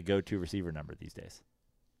 is like the go-to receiver number these days.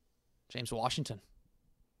 James Washington.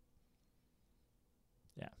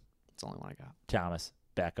 Yeah. That's the only one I got. Thomas,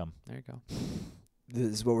 Beckham. There you go.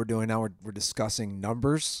 This is what we're doing now. We're discussing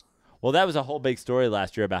numbers. Well, that was a whole big story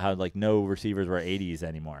last year about how like no receivers wear 80s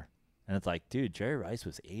anymore. And it's like, dude, Jerry Rice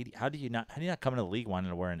was 80. How do you not come into the league wanting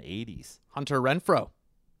to wear an 80s? Hunter Renfro.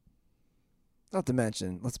 Not to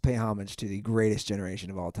mention, let's pay homage to the greatest generation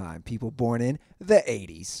of all time. People born in the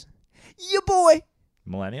 80s. Ya boy.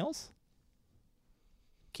 Millennials?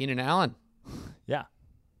 Keenan Allen. Yeah.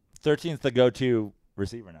 13 is the go-to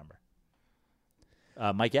receiver number.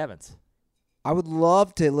 Mike Evans. I would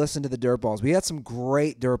love to listen to the dirt balls. We had some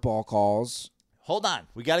great dirt ball calls. Hold on.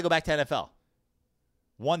 We got to go back to NFL.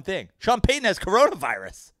 One thing. Sean Payton has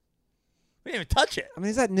coronavirus. We didn't even touch it. I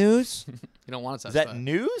mean, is that news? You don't want to touch Is that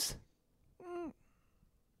news?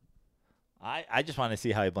 I just want to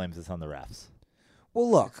see how he blames this on the refs. Well,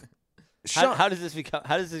 look. How does this become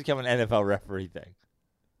an NFL referee thing?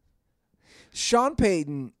 Sean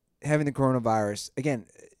Payton having the coronavirus, again,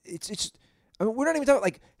 it's I mean, we're not even talking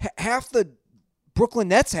like half the Brooklyn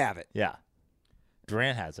Nets have it. Yeah.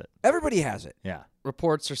 Durant has it. Everybody has it. Yeah.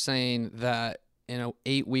 Reports are saying that in an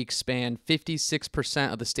 8-week span,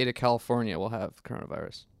 56% of the state of California will have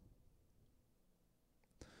coronavirus.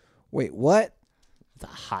 Wait, what? It's a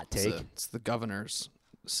hot take. It's the governors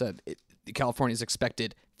said California is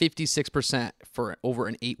expected 56% for over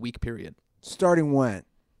an 8-week period. Starting when?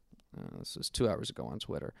 This was 2 hours ago on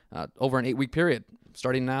Twitter. Over an 8-week period,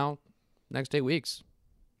 starting now, next 8 weeks.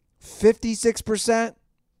 56%?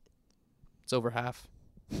 It's over half.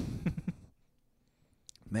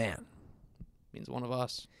 Man. Means one of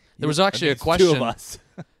us. There was actually a Two question. of us.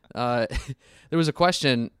 There was a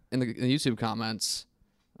question in the YouTube comments.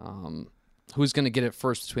 Who's going to get it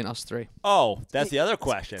first between us three? Oh, that's the other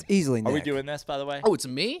question. It's easily Are we Nick. doing this, by the way? Oh, it's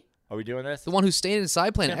me? Are we doing this? The one who's staying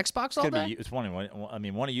inside playing Xbox all day? It's one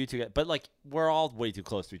of you two guys. But, like, we're all way too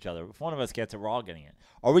close to each other. If one of us gets it, we're all getting it.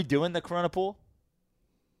 Are we doing the Corona pool?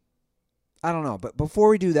 I don't know, but before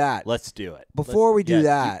we do that, Let's do it. Before we do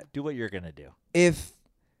that- do what you're going to do. if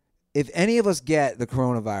any of us get the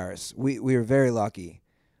coronavirus, we are very lucky.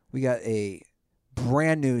 We got a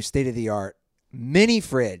brand new state-of-the-art mini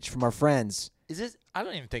fridge from our friends. Is this? I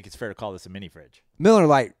don't even think it's fair to call this a mini fridge. Miller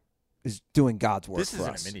Lite is doing God's work This for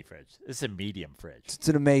isn't us. a mini fridge. This is a medium fridge. It's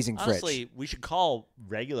an amazing Honestly, fridge. we should call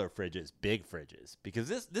regular fridges big fridges because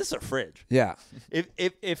this is a fridge. Yeah. If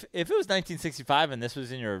it was 1965 and this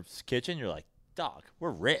was in your kitchen, you're like, dog, we're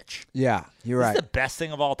rich. Yeah, you're This right. is the best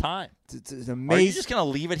thing of all time. It's Are you amazing. just gonna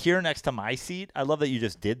leave it here next to my seat? I love that you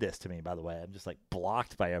just did this to me. By the way, I'm just like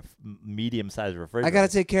blocked by a medium-sized refrigerator. I got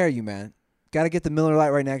to take care of you, man. Got to get the Miller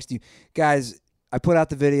Lite right next to you. Guys, I put out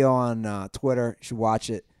the video on Twitter. You should watch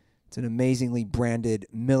it. It's an amazingly branded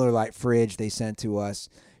Miller Lite fridge they sent to us.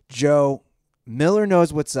 Joe, Miller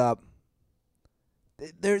knows what's up.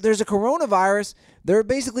 There's a coronavirus. They're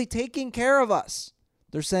basically taking care of us.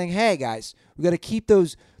 They're saying, hey, guys, we got to keep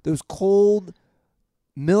those cold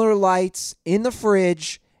Miller Lights in the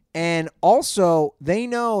fridge. And also, they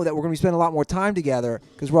know that we're going to be spending a lot more time together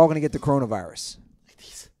because we're all going to get the coronavirus.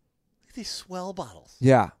 at these swell bottles.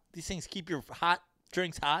 Yeah. These things keep your hot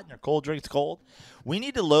drinks hot and your cold drinks cold. We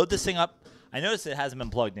need to load this thing up. I noticed it hasn't been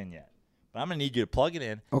plugged in yet, but I'm going to need you to plug it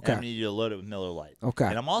in. Okay. And I'm going to need you to load it with Miller Lite. Okay.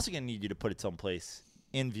 And I'm also going to need you to put it someplace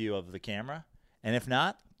in view of the camera. And if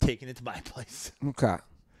not, taking it to my place. Okay.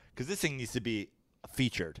 Because this thing needs to be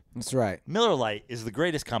featured. That's right. Miller Lite is the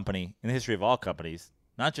greatest company in the history of all companies,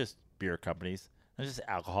 not just beer companies, not just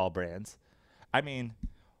alcohol brands. I mean,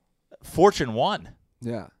 Fortune 1.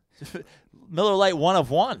 Yeah. Miller Lite 1 of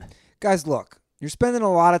 1. Guys, look, you're spending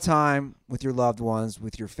a lot of time with your loved ones,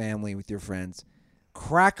 with your family, with your friends.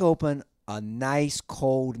 Crack open a nice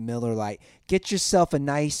cold Miller Lite. Get yourself a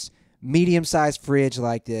nice medium-sized fridge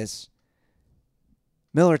like this.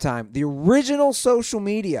 Miller Time, the original social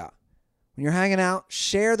media. When you're hanging out,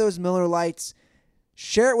 share those Miller Lights.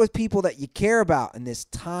 Share it with people that you care about in this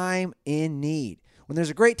time in need. When there's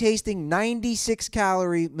a great tasting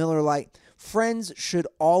 96-calorie Miller Lite, friends should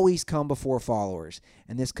always come before followers.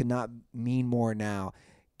 And this could not mean more now.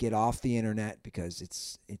 Get off the internet because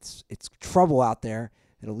it's trouble out there.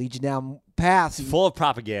 It'll lead you down paths It's full of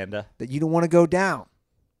propaganda. that you don't want to go down.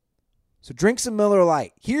 So drink some Miller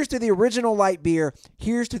Lite. Here's to the original light beer.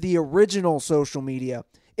 Here's to the original social media.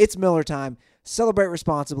 It's Miller Time. Celebrate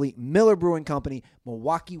responsibly. Miller Brewing Company,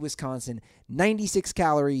 Milwaukee, Wisconsin. 96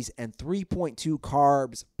 calories and 3.2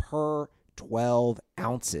 carbs per 12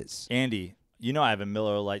 ounces. Andy, you know I have a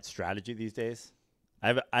Miller Lite strategy these days.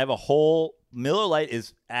 I have a whole Miller Lite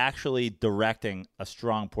is actually directing a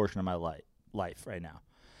strong portion of my life right now.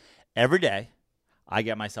 Every day, I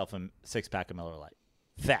get myself a 6-pack of Miller Lite.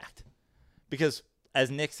 Fact. Because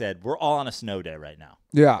as Nick said, we're all on a snow day right now.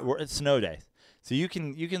 Yeah. It's snow day. So you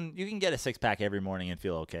can get a 6-pack every morning and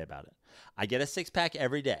feel okay about it. I get a 6-pack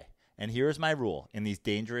every day. And here's my rule in these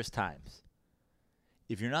dangerous times.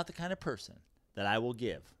 If you're not the kind of person that I will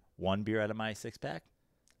give one beer out of my 6-pack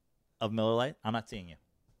of Miller Lite, I'm not seeing you.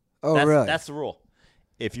 Oh, really? That's the rule.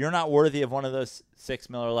 If you're not worthy of one of those 6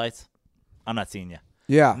 Miller Lites, I'm not seeing you.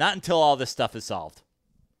 Yeah. Not until all this stuff is solved.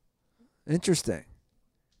 Interesting.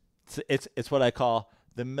 It's what I call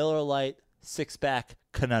the Miller Lite 6-pack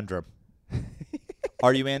conundrum.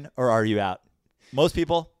 Are you in or are you out? Most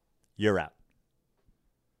people, you're out.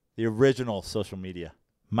 The original social media.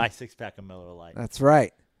 My 6-pack of Miller Lite. That's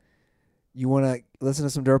right. You want to listen to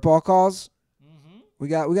some dirtball calls? Mm-hmm. We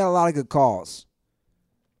got a lot of good calls.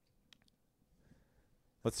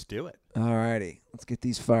 Let's do it. All righty. Let's get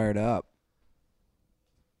these fired up.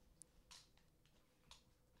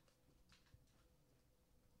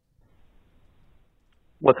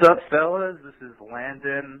 What's up, fellas? This is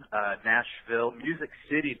Landon, Nashville, Music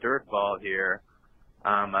City Dirtball here.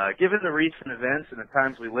 Given the recent events and the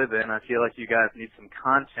times we live in, I feel like you guys need some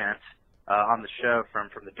content on the show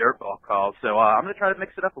from the Dirtball calls. So I'm going to try to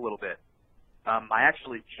mix it up a little bit. I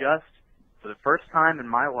actually just, for the first time in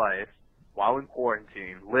my life, while in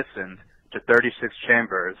quarantine, listened to 36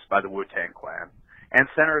 Chambers by the Wu-Tang Clan and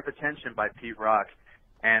Center of Attention by Pete Rock.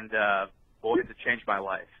 And boy, did it change my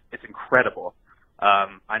life. It's incredible.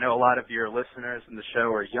 I know a lot of your listeners in the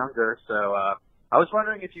show are younger, so I was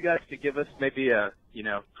wondering if you guys could give us maybe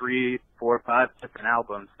 3, 4, 5 different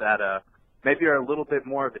albums that maybe are a little bit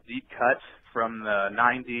more of a deep cut from the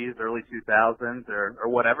 90s, early 2000s, or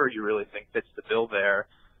whatever you really think fits the bill there.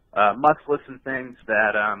 Must-listen things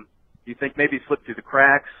that you think maybe slipped through the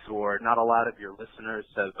cracks or not a lot of your listeners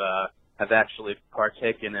have actually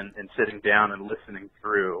partaken in sitting down and listening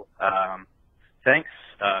through. Thanks.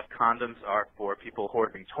 Condoms are for people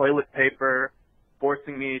hoarding toilet paper,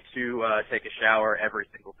 forcing me to take a shower every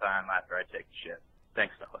single time after I take a shit.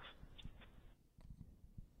 Thanks, fellas.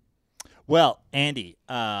 Well, Andy,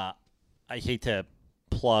 I hate to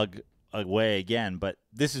plug away again, but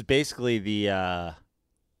this is basically the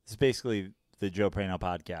Joe Prano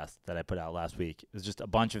podcast that I put out last week. It was just a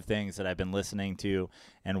bunch of things that I've been listening to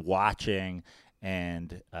and watching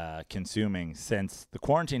and consuming since the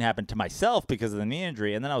quarantine happened to myself because of the knee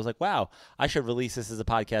injury. And then I was like, wow, I should release this as a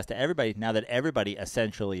podcast to everybody now that everybody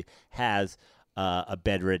essentially has a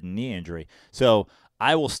bedridden knee injury. So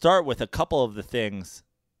I will start with a couple of the things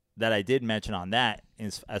that I did mention on that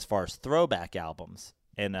as far as throwback albums.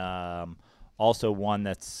 And also one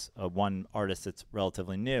that's one artist that's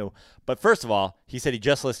relatively new. But first of all, he said he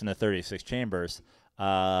just listened to 36 Chambers.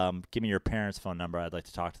 Give me your parents' phone number. I'd like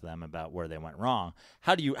to talk to them about where they went wrong.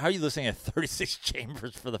 How are you listening to 36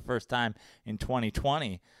 Chambers for the first time in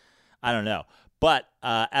 2020? I don't know. But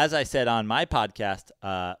as I said on my podcast,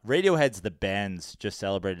 Radiohead's The Bends just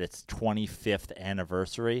celebrated its 25th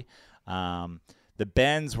anniversary. The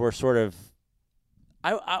Bends were sort of,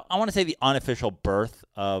 I want to say, the unofficial birth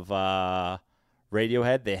of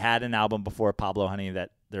Radiohead. They had an album before Pablo Honey that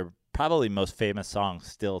they're probably most famous song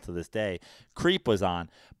still to this day. Creep was on,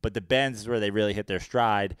 but the Bends is where they really hit their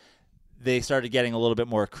stride. They started getting a little bit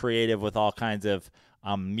more creative with all kinds of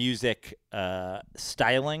music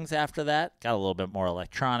stylings after that. Got a little bit more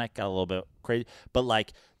electronic, got a little bit crazy. But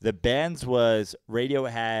like the Bends was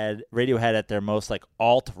Radiohead at their most like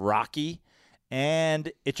alt rocky,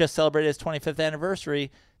 and it just celebrated its 25th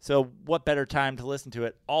anniversary. So what better time to listen to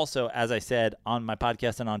it? Also, as I said on my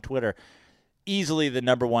podcast and on Twitter, easily the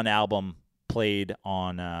number one album played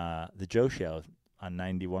on the Joe Show on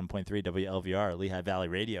 91.3 WLVR, Lehigh Valley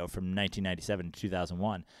Radio from 1997 to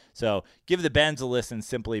 2001. So give the Bends a listen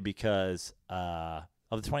simply because of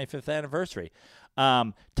the 25th anniversary.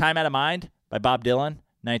 Time Out of Mind by Bob Dylan,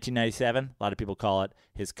 1997. A lot of people call it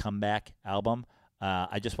his comeback album.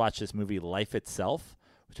 I just watched this movie, Life Itself,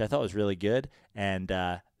 which I thought was really good. And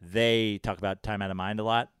they talk about Time Out of Mind a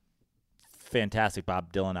lot. Fantastic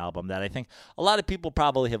Bob Dylan album that I think a lot of people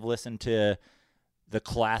probably have listened to the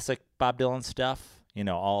classic Bob Dylan stuff,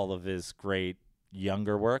 all of his great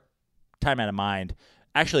younger work. Time Out of Mind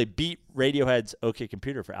actually beat Radiohead's OK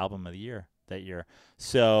Computer for Album of the Year that year.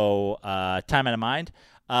 So Time Out of Mind.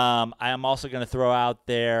 I am also going to throw out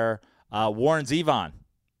there Warren Zevon,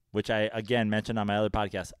 which I, again, mentioned on my other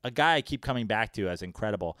podcast. A guy I keep coming back to as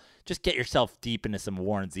incredible. Just get yourself deep into some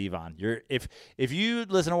Warren Zevon. If you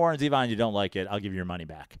listen to Warren Zevon and you don't like it, I'll give you your money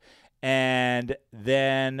back. And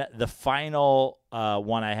then the final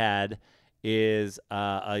one I had is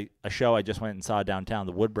a show I just went and saw downtown,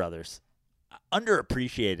 the Wood Brothers.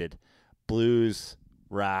 Underappreciated blues,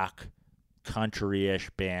 rock, country-ish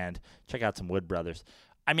band. Check out some Wood Brothers.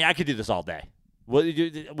 I mean, I could do this all day.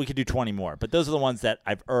 We could do 20 more, but those are the ones that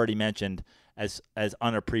I've already mentioned as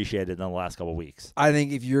unappreciated in the last couple of weeks. I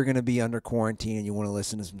think if you're going to be under quarantine and you want to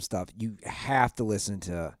listen to some stuff, you have to listen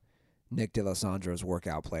to Nick D'Alessandro's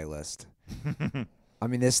workout playlist. I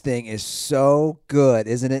mean, this thing is so good,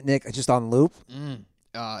 isn't it, Nick? Just on loop?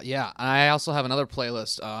 Yeah. I also have another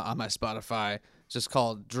playlist on my Spotify just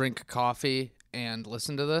called Drink Coffee and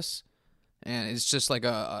Listen to This. And it's just like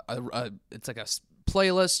it's like a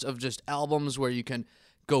playlist of just albums where you can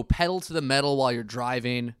go pedal to the metal while you're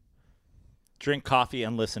driving. Drink coffee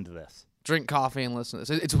and listen to this. Drink coffee and listen to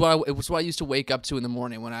this. It's what I used to wake up to in the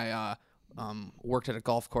morning when I worked at a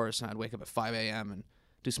golf course, and I'd wake up at 5 a.m. and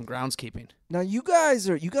do some groundskeeping. Now you guys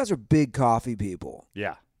are big coffee people.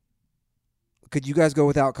 Yeah. Could you guys go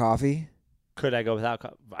without coffee? Could I go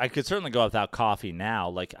without? I could certainly go without coffee now.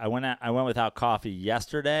 Like I went without coffee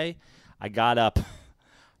yesterday. I got up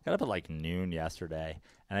at like noon yesterday,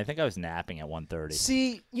 and I think I was napping at 1:30.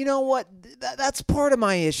 See, you know what? That's part of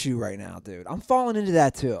my issue right now, dude. I'm falling into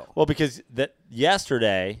that too. Well, because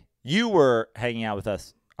yesterday you were hanging out with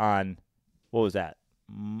us on, what was that?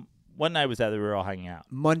 What night was that we were all hanging out?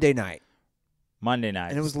 Monday night. Monday night.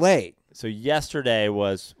 And it was late. So yesterday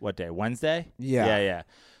was what day? Wednesday? Yeah. Yeah.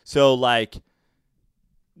 So like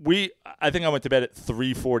I think I went to bed at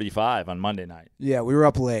 3:45 on Monday night. Yeah, we were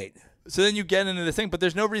up late. So then you get into this thing, but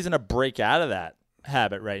there's no reason to break out of that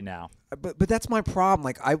habit right now. But that's my problem.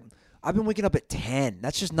 Like I've been waking up at 10.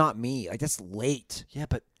 That's just not me. Like that's late. Yeah,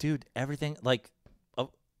 but dude, everything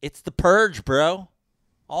it's the purge, bro.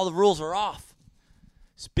 All the rules are off.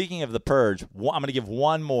 Speaking of the purge, I'm going to give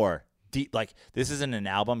one more deep. Like this isn't an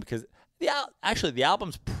album because the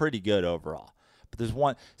album's pretty good overall. But there's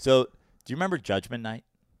one. So do you remember Judgment Night?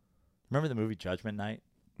 Remember the movie Judgment Night?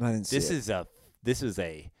 I didn't see it. This is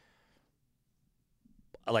a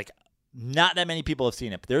like not that many people have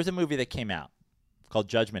seen it, but there's a movie that came out called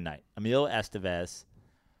Judgment Night. Emilio Estevez,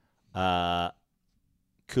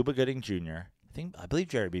 Cuba Gooding Jr., I believe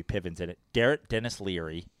Jerry B. Piven's in it, Dennis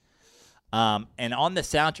Leary. And on the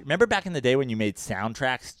soundtrack, remember back in the day when you made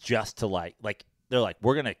soundtracks just to like they're like,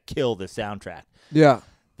 we're going to kill the soundtrack. Yeah.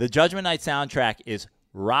 The Judgment Night soundtrack is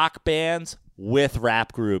rock bands with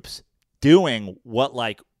rap groups doing what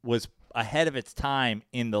like was ahead of its time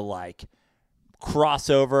in the like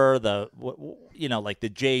crossover, like the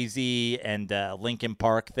Jay-Z and Linkin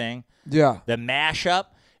Park thing. Yeah. The mashup.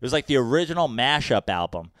 It was like the original mashup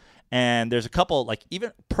album. And there's a couple, like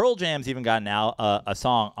even Pearl Jam's even got a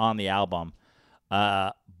song on the album.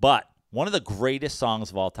 But one of the greatest songs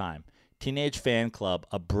of all time, Teenage Fan Club,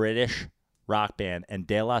 a British rock band, and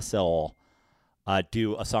De La Soul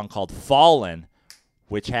do a song called Fallen,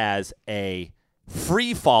 which has a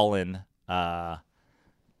Free Fallen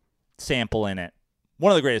sample in it.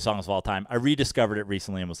 One of the greatest songs of all time. I rediscovered it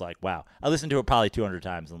recently and was like, wow. I listened to it probably 200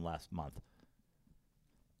 times in the last month.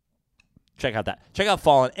 Check out that. Check out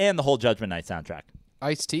Fallen and the whole Judgment Night soundtrack.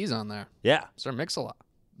 Ice-T's on there. Yeah. Sir Mix-a-Lot.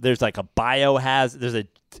 there's like a there's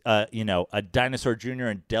a Dinosaur Jr.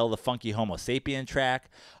 and Del the Funky Homo Sapien track,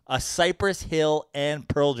 a Cypress Hill and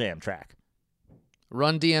Pearl Jam track.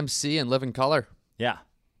 Run DMC and Live in Color. Yeah.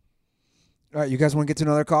 All right, you guys want to get to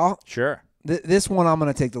another call? Sure. This one I'm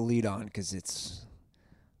going to take the lead on because it's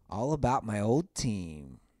all about my old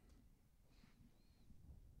team.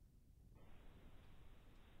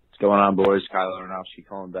 What's going on, boys? Kyle Aronofsky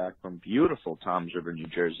calling back from beautiful Toms River, New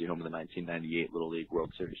Jersey, home of the 1998 Little League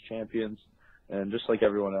World Series champions. And just like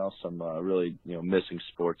everyone else, I'm really missing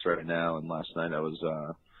sports right now. And last night I was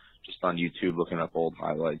just on YouTube looking up old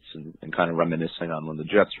highlights and kind of reminiscing on when the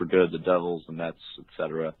Jets were good, the Devils, the Mets,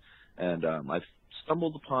 etc. And I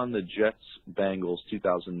stumbled upon the Jets-Bengals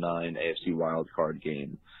 2009 AFC wildcard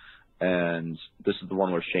game. And this is the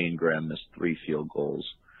one where Shane Graham missed 3 field goals.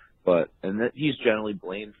 He's generally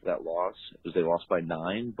blamed for that loss because they lost by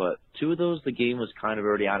 9. But 2 of those, the game was kind of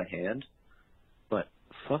already out of hand. But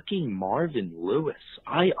fucking Marvin Lewis,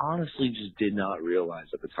 I honestly just did not realize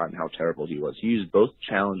at the time how terrible he was. He used both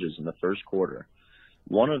challenges in the first quarter.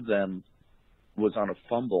 One of them was on a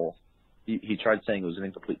fumble. He tried saying it was an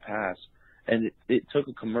incomplete pass, and it took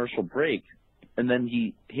a commercial break. And then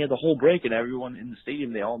he had the whole break, and everyone in the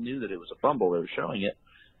stadium, they all knew that it was a fumble. They were showing it.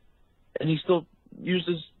 And he still used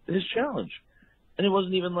his challenge. And it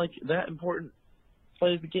wasn't even like that important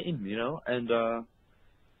play of the game, And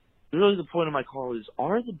really the point of my call is,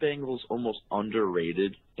 are the Bengals almost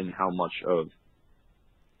underrated in how much of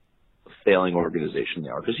a failing organization they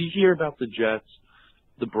are? Because you hear about the Jets,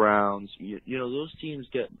 the Browns, those teams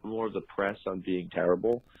get more of the press on being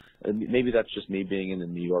terrible. And maybe that's just me being in the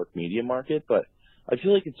New York media market, but I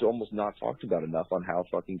feel like it's almost not talked about enough on how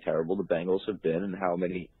fucking terrible the Bengals have been and how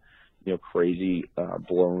many, crazy,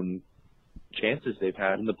 blown chances they've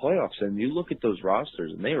had in the playoffs. And you look at those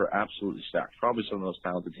rosters, and they were absolutely stacked. Probably some of the most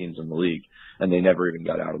talented teams in the league, and they never even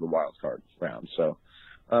got out of the wild card round. So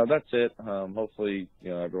that's it. Hopefully,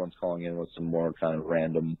 everyone's calling in with some more kind of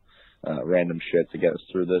random shit to get us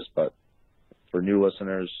through this. But for new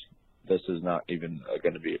listeners, this is not even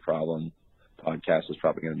going to be a problem. Podcast is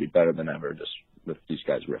probably going to be better than ever just with these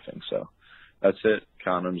guys riffing. So that's it.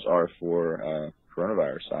 Condoms are for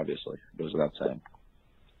coronavirus, obviously. Goes without saying.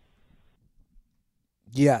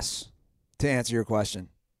 Yes, to answer your question.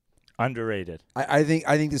 Underrated. I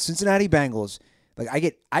think the Cincinnati Bengals, like I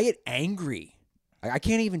get angry. I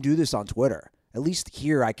can't even do this on Twitter. At least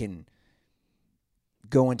here I can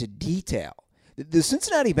go into detail. The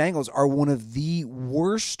Cincinnati Bengals are one of the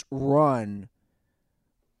worst run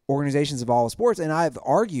organizations of all sports, and I've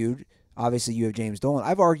argued, obviously you have James Dolan,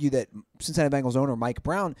 I've argued that Cincinnati Bengals owner Mike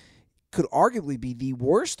Brown could arguably be the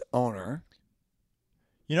worst owner.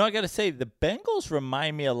 I got to say, the Bengals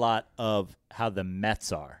remind me a lot of how the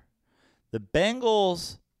Mets are. The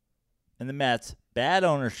Bengals and the Mets, bad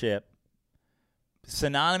ownership,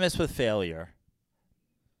 synonymous with failure,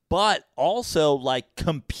 but also,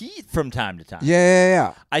 compete from time to time.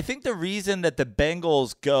 Yeah. I think the reason that the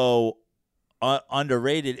Bengals go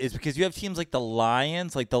underrated is because you have teams like the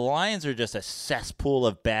Lions. Like, the Lions are just a cesspool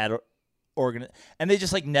of bad and they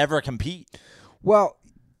just, never compete. Well,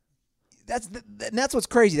 that's what's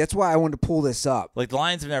crazy. That's why I wanted to pull this up. Like, the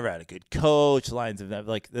Lions have never had a good coach. The Lions have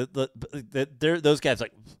never, those guys,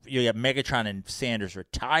 you have Megatron and Sanders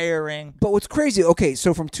retiring. But what's crazy, okay,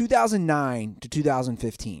 so from 2009 to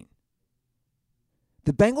 2015,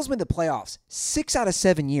 the Bengals made the playoffs 6 out of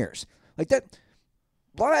 7 years. Like that,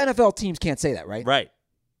 a lot of NFL teams can't say that, right? Right.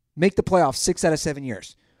 Make the playoffs 6 out of 7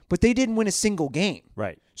 years. But they didn't win a single game.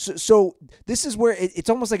 Right. So this is where it's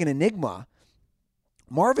almost like an enigma.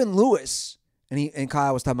 Marvin Lewis, and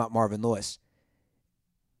Kyle was talking about Marvin Lewis,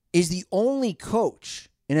 is the only coach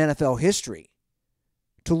in NFL history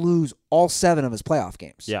to lose all 7 of his playoff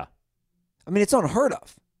games. Yeah. I mean, it's unheard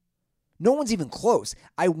of. No one's even close.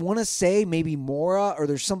 I want to say maybe Mora or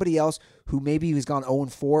there's somebody else who maybe has gone 0-4,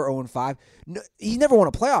 0-5. No, he never won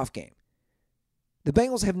a playoff game. The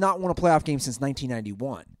Bengals have not won a playoff game since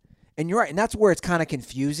 1991. And you're right, and that's where it's kind of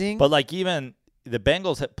confusing. But, even the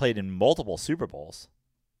Bengals have played in multiple Super Bowls.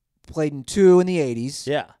 Played in 2 in the 80s.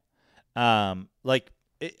 Yeah.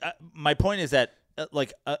 My point is that,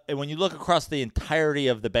 when you look across the entirety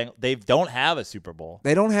of the Bengals, they don't have a Super Bowl.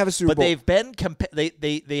 They don't have a Super Bowl. But they've been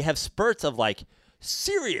they have spurts of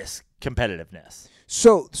serious competitiveness.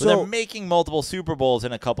 So they're making multiple Super Bowls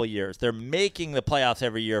in a couple of years. They're making the playoffs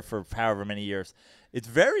every year for however many years. It's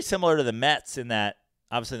very similar to the Mets in that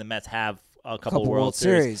obviously the Mets have a couple World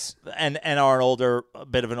Series and are a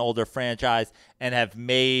bit of an older franchise and have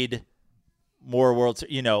made more World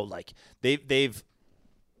Series. They've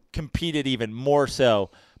competed even more so,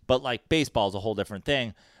 but baseball is a whole different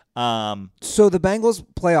thing. So the Bengals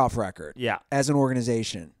playoff record, Yeah. as an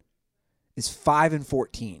organization, is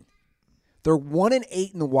 5-14. They're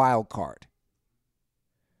 1-8 in the wild card.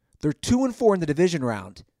 They're 2-4 in the division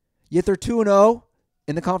round, yet they're 2-0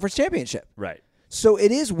 in the conference championship. Right. So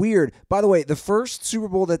it is weird. By the way, the first Super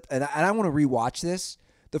Bowl that, and I want to rewatch this,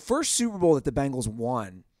 the first Super Bowl that the Bengals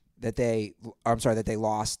won, that they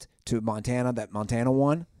lost to Montana, that Montana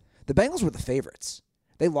won, the Bengals were the favorites.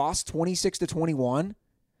 They lost 26-21.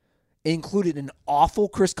 It included an awful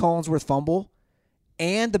Chris Collinsworth fumble,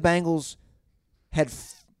 and the Bengals had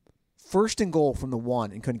first and goal from the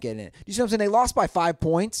 1 and couldn't get in. You see what I'm saying? They lost by 5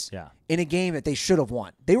 points in a game that they should have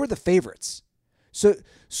won. They were the favorites. So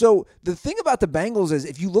the thing about the Bengals is,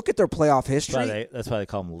 if you look at their playoff history, That's why they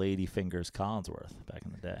call him Lady Fingers Collinsworth back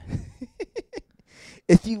in the day.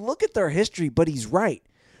 if you look at their history, but he's right.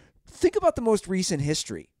 Think about the most recent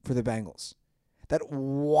history for the Bengals. That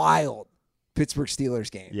wild Pittsburgh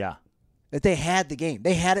Steelers game. Yeah. That they had the game.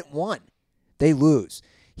 They hadn't won. They lose.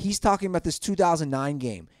 He's talking about this 2009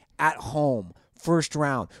 game at home, first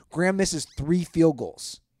round. Graham misses 3 field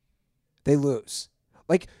goals. They lose.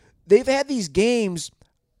 Like, they've had these games,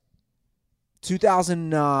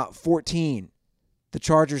 2014, the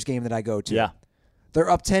Chargers game that I go to. Yeah. They're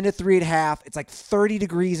up 10-3 at half. It's like 30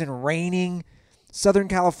 degrees and raining. Southern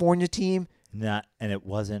California team. And it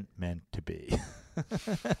wasn't meant to be.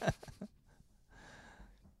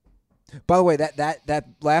 By the way, that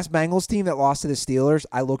last Bengals team that lost to the Steelers,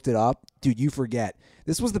 I looked it up. Dude, you forget.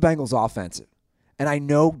 This was the Bengals offensive. And I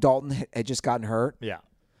know Dalton had just gotten hurt. Yeah.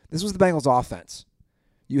 This was the Bengals offense.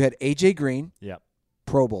 You had A.J. Green, Yep.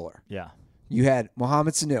 Pro Bowler. Yeah. You had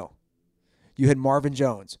Mohamed Sanu. You had Marvin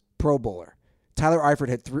Jones, Pro Bowler. Tyler Eifert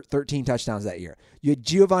had 13 touchdowns that year. You had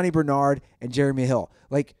Giovanni Bernard and Jeremy Hill.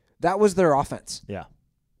 Like, that was their offense. Yeah.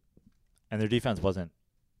 And their defense wasn't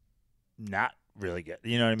not really good.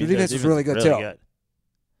 You know what I mean? Their defense was really good, too.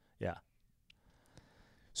 Yeah.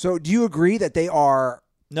 So do you agree that they are?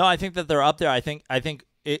 No, I think that they're up there. I think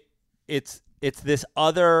it's this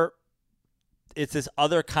other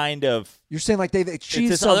kind of. You're saying like they've achieved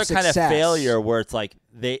it's this some other success. kind of failure where it's like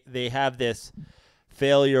they have this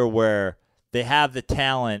failure where they have the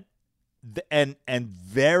talent, and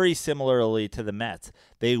very similarly to the Mets,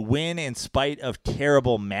 they win in spite of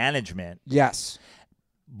terrible management. Yes,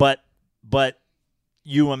 but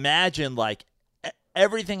you imagine like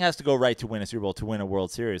everything has to go right to win a Super Bowl, to win a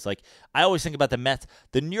World Series. Like, I always think about the Mets.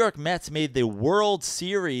 The New York Mets made the World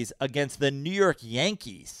Series against the New York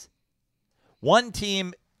Yankees. One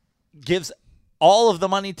team gives all of the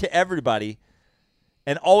money to everybody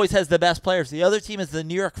and always has the best players. The other team is the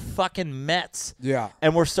New York fucking Mets. Yeah.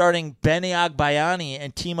 And we're starting Benny Agbayani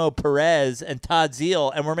and Timo Perez and Todd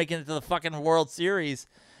Zeile, and we're making it to the fucking World Series.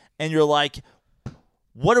 And you're like,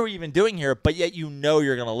 what are we even doing here? But yet you know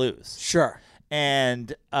you're going to lose. Sure.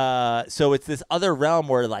 And so it's this other realm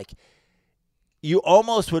where, like, you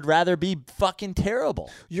almost would rather be fucking terrible.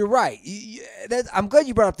 You're right. I'm glad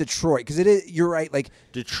you brought up Detroit, because it is. You're right. Like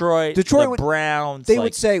Detroit, the Browns. They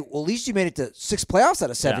would say, well, at least you made it to 6 playoffs out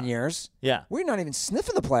of 7 years. Yeah. We're not even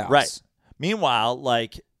sniffing the playoffs. Right. Meanwhile,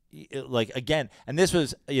 like again, and this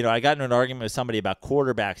was, I got into an argument with somebody about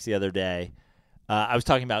quarterbacks the other day. I was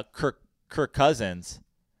talking about Kirk Cousins,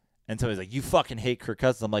 and somebody's like, you fucking hate Kirk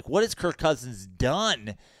Cousins. I'm like, what has Kirk Cousins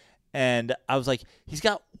done? And I was like, he's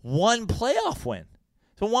got 1 playoff win.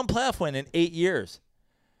 So 1 playoff win in 8 years.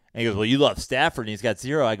 And he goes, well, you love Stafford, and he's got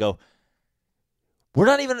 0. I go, we're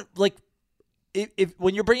not even, like, if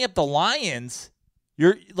when you're bringing up the Lions,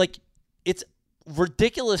 you're like, it's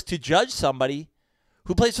ridiculous to judge somebody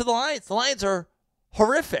who plays for the Lions. The Lions are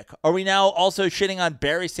horrific. Are we now also shitting on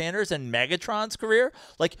Barry Sanders and Megatron's career?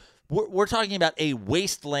 Like, we're talking about a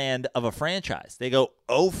wasteland of a franchise. They go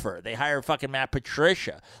over. They hire fucking Matt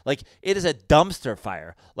Patricia. Like, it is a dumpster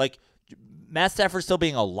fire. Like, Matt Stafford still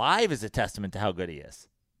being alive is a testament to how good he is.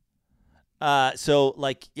 So,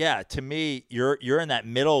 like, yeah, to me, you're in that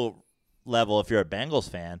middle level if you're a Bengals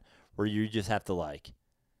fan, where you just have to, like,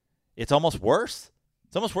 it's almost worse.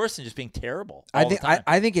 It's almost worse than just being terrible. I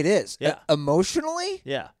think it is. Yeah. Emotionally?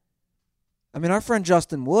 Yeah. I mean, our friend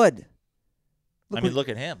Justin Wood. Look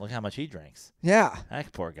at him. Look how much he drinks. Yeah.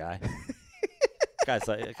 That poor guy.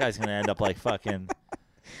 That guy's going to end up like fucking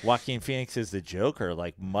Joaquin Phoenix is the Joker,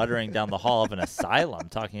 like muttering down the hall of an asylum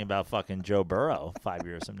talking about fucking Joe Burrow 5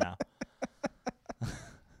 years from now.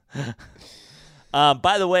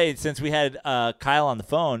 By the way, since we had Kyle on the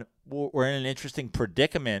phone, we're in an interesting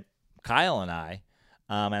predicament, Kyle and I,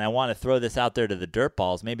 and I want to throw this out there to the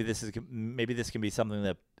Dirtballs. Maybe this can be something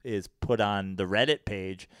that is put on the Reddit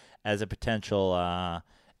page as a potential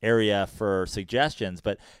area for suggestions.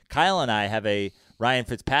 But Kyle and I have a Ryan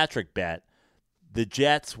Fitzpatrick bet, the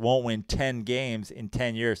Jets won't win 10 games in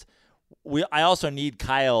 10 years. I also need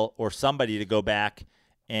Kyle or somebody to go back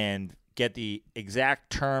and get the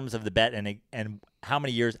exact terms of the bet and how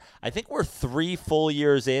many years. I think we're 3 full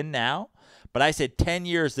years in now, but I said 10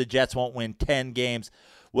 years the Jets won't win 10 games.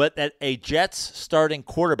 That a Jets starting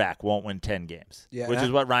quarterback won't win 10 games, which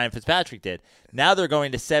is what Ryan Fitzpatrick did. Now they're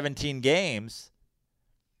going to 17 games.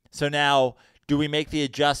 So now do we make the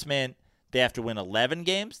adjustment they have to win 11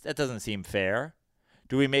 games? That doesn't seem fair.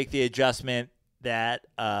 Do we make the adjustment that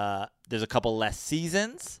there's a couple less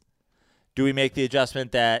seasons? Do we make the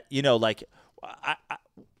adjustment that,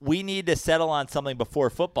 we need to settle on something before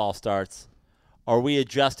football starts? Are we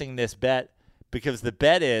adjusting this bet? Because the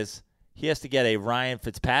bet is he has to get a Ryan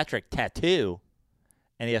Fitzpatrick tattoo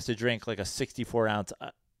and he has to drink like a 64-ounce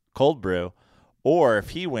cold brew. Or if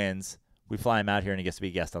he wins, we fly him out here and he gets to be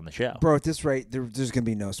a guest on the show. Bro, at this rate, there's going to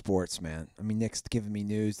be no sports, man. I mean, Nick's giving me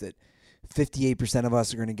news that 58% of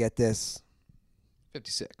us are going to get this.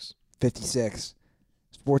 56. 56.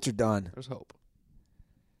 Sports are done. There's hope.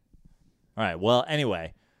 All right. Well,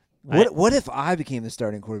 anyway. What if I became the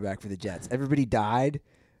starting quarterback for the Jets? Everybody died,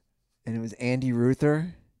 and it was Andy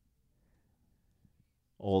Ruther.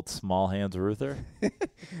 Old small hands Ruther.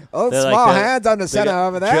 Old small hands on the center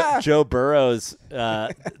over there. Joe Burrow's.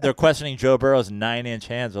 They're questioning Joe Burrow's 9-inch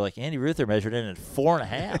hands. They're like, Andy Ruther measured in at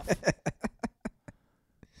 4.5.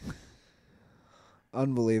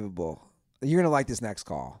 Unbelievable. You're going to like this next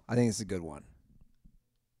call. I think it's a good one.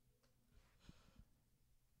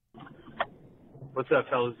 What's up,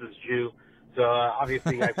 fellas? This is Jew. So,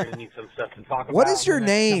 obviously, you guys are going to need some stuff to talk about. What is your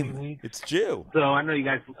name? It's Jew. So, I know you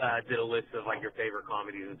guys did a list of, your favorite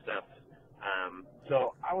comedies and stuff.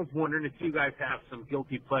 So, I was wondering if you guys have some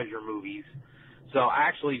guilty pleasure movies. So, I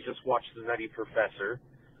actually just watched The Nutty Professor.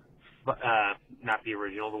 Not the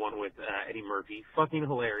original, the one with Eddie Murphy. Fucking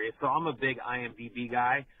hilarious. So, I'm a big IMDb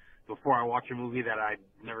guy. Before I watch a movie that I'd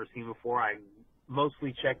never seen before, I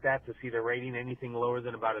mostly check that to see the rating. Anything lower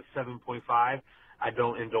than about a 7.5, I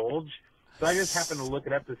don't indulge. So I just happened to look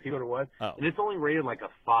it up to see what it was. Oh. And it's only rated like a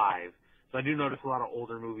 5. So I do notice a lot of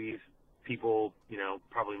older movies, people,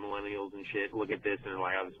 probably millennials and shit, look at this and they're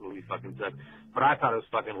like, oh, this movie fucking sucks. But I thought it was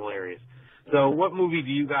fucking hilarious. So what movie do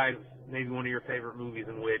you guys, maybe one of your favorite movies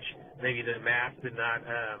in which maybe the math did not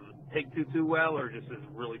take too well or just is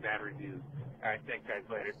really bad reviews? All right, thanks, guys.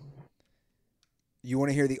 Later. You want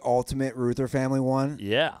to hear the ultimate Ruther family one?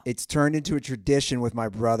 Yeah. It's turned into a tradition with my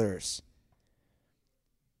brothers.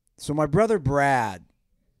 So my brother Brad,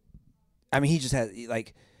 he just had,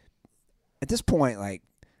 at this point,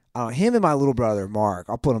 him and my little brother Mark,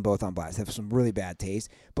 I'll put them both on blast, have some really bad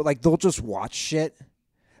taste. But, they'll just watch shit.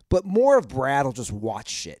 But more of Brad will just watch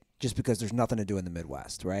shit just because there's nothing to do in the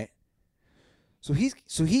Midwest, right? So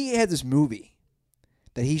he had this movie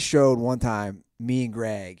that he showed one time, me and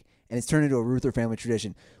Greg, and it's turned into a Ruther family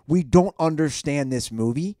tradition. We don't understand this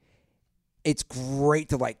movie. It's great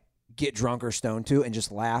to, get drunk or stoned to and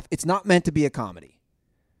just laugh. It's not meant to be a comedy.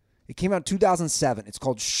 It came out in 2007. It's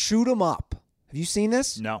called Shoot 'Em Up. Have you seen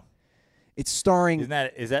this? No. It's starring...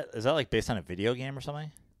 Is that based on a video game or something?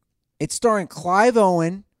 It's starring Clive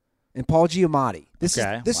Owen and Paul Giamatti. This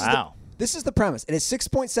is the premise. It has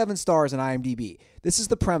 6.7 stars on IMDb. This is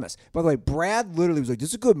the premise. By the way, Brad literally was like, this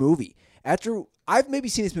is a good movie. After I've maybe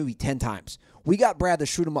seen this movie 10 times. We got Brad the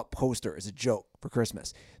Shoot 'Em Up poster as a joke for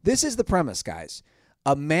Christmas. This is the premise, guys.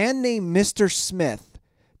 A man named Mr. Smith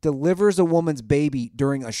delivers a woman's baby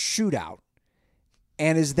during a shootout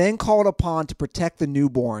and is then called upon to protect the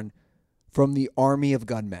newborn from the army of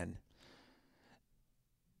gunmen.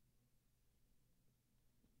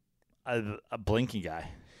 A blinking guy.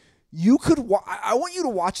 You could. I want you to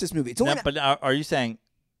watch this movie. It's only but are you saying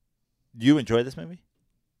you enjoy this movie?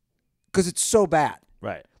 Because it's so bad.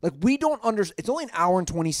 Right. We don't understand. It's only an hour and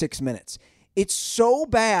 26 minutes. It's so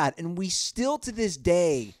bad, and we still to this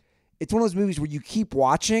day, it's one of those movies where you keep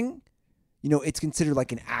watching. It's considered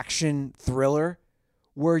like an action thriller,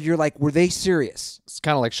 where you're like, were they serious? It's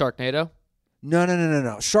kind of like Sharknado. No.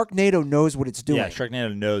 Sharknado knows what it's doing. Yeah,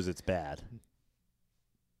 Sharknado knows it's bad.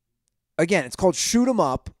 Again, it's called Shoot 'Em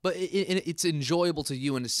Up. But it's enjoyable to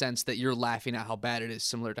you in the sense that you're laughing at how bad it is,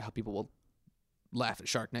 similar to how people will laugh at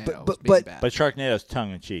Sharknado. But Sharknado's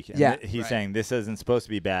tongue-in-cheek. Yeah. He's saying this isn't supposed to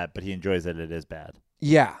be bad, but he enjoys that it is bad.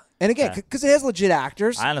 Yeah. And again, because it has legit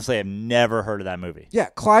actors. I honestly have never heard of that movie. Yeah,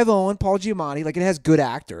 Clive Owen, Paul Giamatti, it has good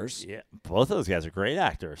actors. Yeah, both of those guys are great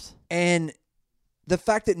actors. And the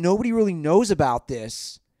fact that nobody really knows about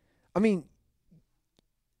this, the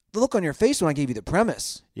look on your face when I gave you the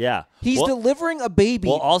premise. Yeah. He's delivering a baby.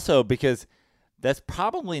 Well, also because that's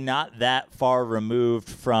probably not that far removed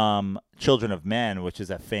from Children of Men, which is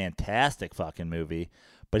a fantastic fucking movie.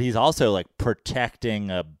 But he's also like protecting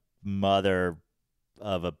a mother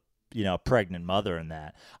of a pregnant mother in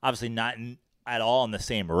that. Obviously not at all in the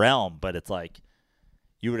same realm, but it's like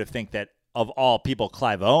you would have think that of all people,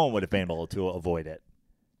 Clive Owen would have been able to avoid it.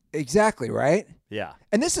 Exactly, right? Yeah.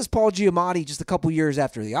 And this is Paul Giamatti just a couple years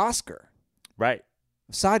after the Oscar. Right.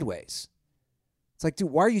 Sideways. It's like,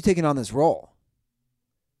 dude, why are you taking on this role?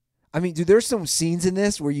 I mean, dude, there's some scenes in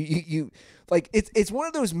this where you like it's one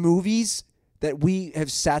of those movies that we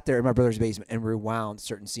have sat there in my brother's basement and rewound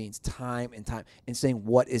certain scenes time and time and saying,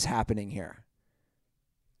 what is happening here?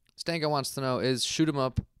 Stanko wants to know, is Shoot 'Em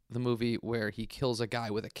Up the movie where he kills a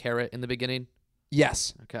guy with a carrot in the beginning?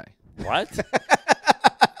 Yes. Okay. What?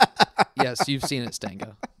 Yes, you've seen it,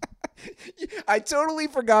 Stanko. I totally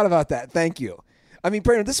forgot about that. Thank you. I mean,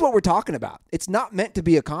 Brandon, this is what we're talking about. It's not meant to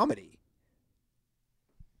be a comedy.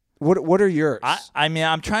 What are yours? I mean,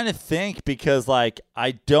 I'm trying to think because, like,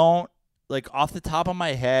 I don't, like, off the top of my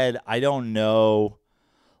head, I don't know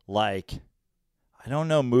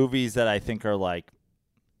movies that I think are, like,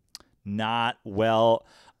 not well.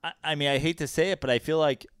 I mean, I hate to say it, but I feel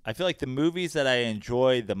like the movies that I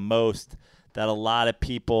enjoy the most that a lot of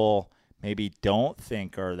people maybe don't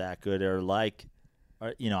think are that good or like,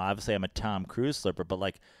 obviously I'm a Tom Cruise slipper, but,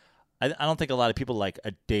 like, I don't think a lot of people like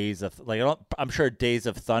I'm sure Days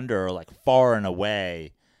of Thunder are like far and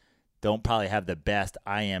away don't probably have the best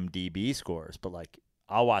IMDb scores, but like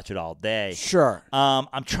I'll watch it all day. Sure.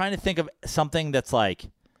 I'm trying to think of something that's like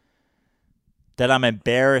that I'm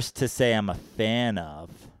embarrassed to say I'm a fan of.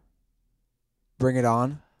 Bring It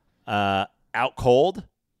On. Out Cold.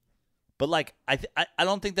 But like I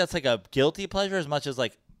don't think that's like a guilty pleasure as much as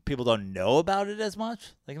like people don't know about it as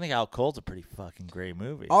much. Like, I think Out Cold's a pretty fucking great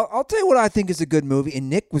movie. I'll tell you what I think is a good movie, and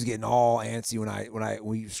Nick was getting all antsy when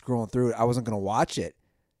we were scrolling through it. I wasn't going to watch it.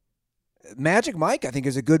 Magic Mike, I think,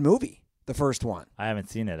 is a good movie. The first one. I haven't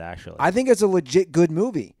seen it actually. I think it's a legit good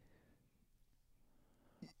movie.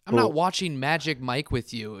 I'm not watching Magic Mike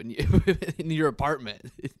with you in your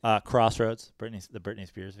apartment. Crossroads, the Britney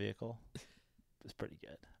Spears vehicle. It's pretty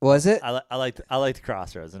good. Was it? I like the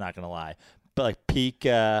Crossroads. I'm not gonna lie. But like peak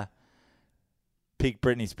Britney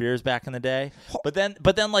Spears back in the day. But then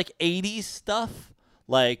like 80s stuff,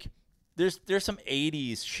 like there's some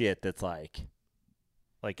 80s shit that's like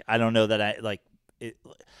I don't know that I like it.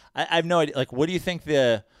 I have no idea. Like, what do you think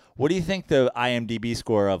the IMDb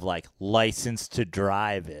score of like License to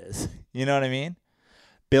Drive is? You know what I mean?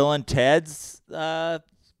 Bill and Ted's the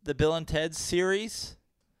Bill and Ted series.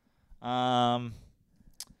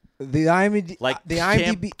 The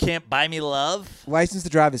IMDb Can't Buy Me Love. License to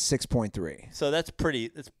Drive is 6.3. So that's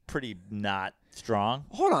pretty not strong.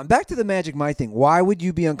 Hold on, back to the Magic Mike thing. Why would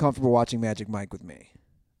you be uncomfortable watching Magic Mike with me?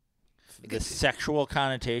 The sexual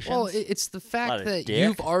connotations. Well, it's the fact that dick.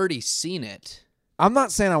 you've already seen it. I'm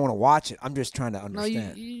not saying I want to watch it. I'm just trying to understand.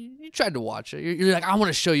 No, you tried to watch it. You're like, I want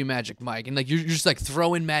to show you Magic Mike, and like you're just like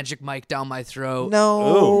throwing Magic Mike down my throat.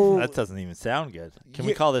 No, ooh, that doesn't even sound good. Can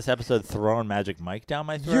we call this episode "Throwing Magic Mike Down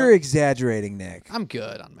My Throat"? You're exaggerating, Nick. I'm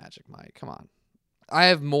good on Magic Mike. Come on. I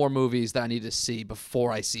have more movies that I need to see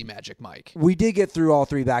before I see Magic Mike. We did get through all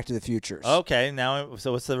 3 Back to the Futures. Okay,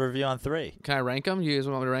 so what's the review on 3? Can I rank them? You guys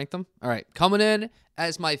want me to rank them? All right, coming in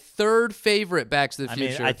as my third favorite Back to the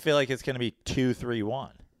Future. I feel like it's going to be 2, 3,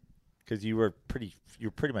 1 because you were pretty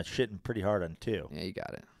much shitting pretty hard on 2. Yeah, you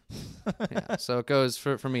got it. Yeah, so it goes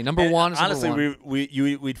for me. Number one is honestly, number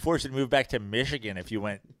one. we'd force you to move back to Michigan if you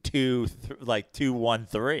went 2, 1,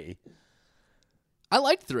 3. I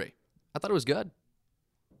liked 3. I thought it was good.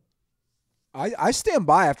 I stand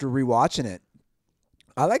by after rewatching it.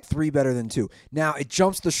 I like 3 better than 2. Now, it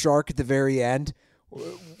jumps the shark at the very end.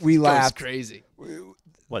 We laughed. Goes crazy.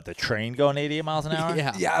 What, the train going 88 miles an hour?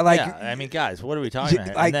 Yeah. Yeah, like I mean, guys, what are we talking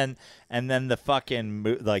about? Like, and then the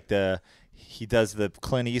fucking he does the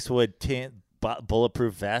Clint Eastwood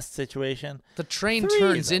bulletproof vest situation. The train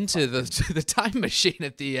turns into the time machine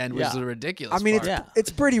at the end, was the ridiculous. I mean, part.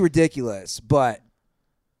 it's pretty ridiculous, but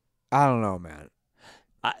I don't know, man.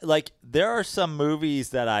 There are some movies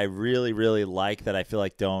that I really, really like that I feel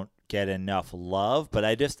like don't get enough love, but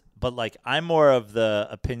I'm more of the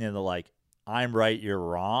opinion that like I'm right, you're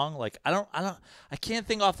wrong. Like I can't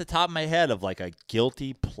think off the top of my head of like a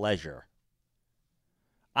guilty pleasure.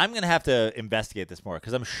 I'm gonna have to investigate this more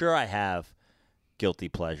because I'm sure I have guilty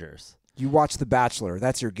pleasures. You watch The Bachelor.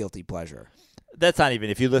 That's your guilty pleasure. That's not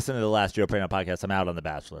even. If you listen to the last Joe Prano podcast, I'm out on The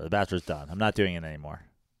Bachelor. The Bachelor's done. I'm not doing it anymore.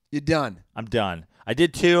 You're done. I'm done. I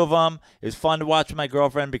did 2 of them. It was fun to watch with my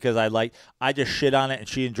girlfriend because I just shit on it and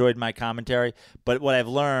she enjoyed my commentary. But what I've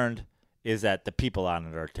learned is that the people on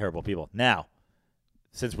it are terrible people. Now,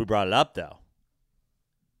 since we brought it up, though,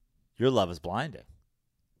 your Love is Blinding.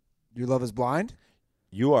 Your Love is Blind?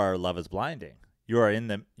 You are Love is Blinding. You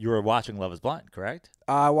are watching Love is Blind, correct?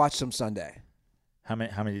 I watched some Sunday. How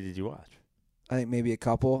many did you watch? I think maybe a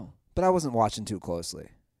couple, but I wasn't watching too closely.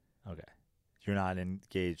 Okay. You're not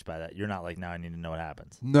engaged by that. You're not like, now I need to know what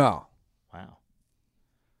happens. No. Wow.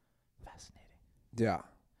 Fascinating. Yeah.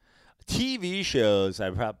 TV shows, I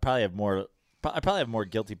probably have more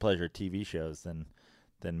guilty pleasure TV shows than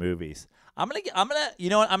movies. I'm gonna you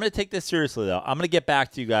know what? I'm gonna take this seriously though. I'm gonna get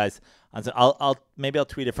back to you guys. I'll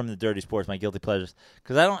tweet it from the Dirty Sports, my guilty pleasures,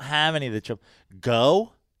 because I don't have any of the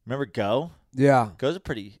Go. Remember Go? Yeah. Go's a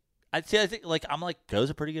pretty. I think Go's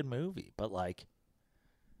a pretty good movie, but like,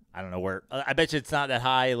 I don't know where. I bet you it's not that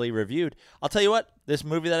highly reviewed. I'll tell you what. This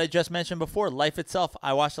movie that I just mentioned before, Life Itself.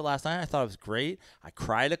 I watched it last night. I thought it was great. I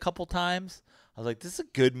cried a couple times. I was like, this is a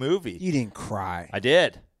good movie. You didn't cry. I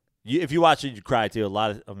did. If you watch it, you cry too.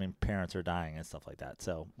 Parents are dying and stuff like that.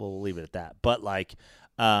 So we'll leave it at that. But like,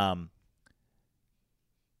 I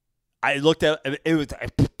looked at it was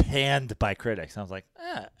panned by critics. I was like,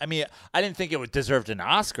 I didn't think it deserved an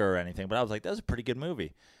Oscar or anything, but I was like, that was a pretty good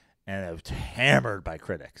movie, and it was hammered by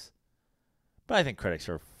critics. But I think critics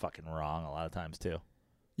are fucking wrong a lot of times too.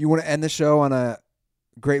 You want to end the show on a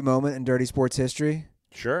great moment in Dirty Sports history?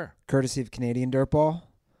 Sure. Courtesy of Canadian Dirtball.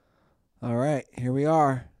 All right, here we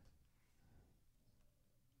are.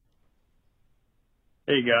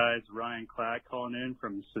 Hey guys, Ryan Clack calling in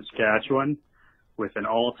from Saskatchewan with an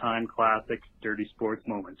all-time classic Dirty Sports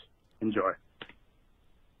moment. Enjoy.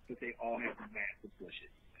 But they all have massive bushes.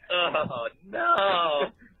 Oh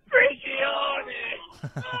no! Prigioni!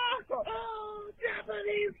 Oh,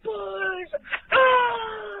 Japanese bush!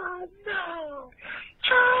 Oh no!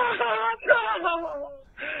 Oh no!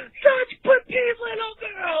 Such petite little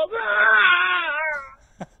girls!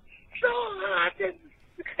 Ah! So hot and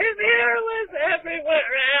hairless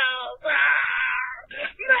everywhere else! Ah!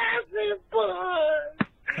 Massive bush!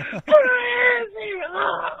 Prigioni!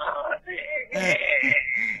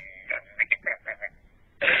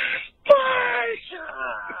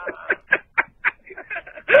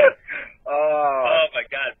 Oh my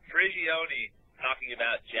God, Prigioni talking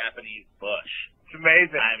about Japanese bush. It's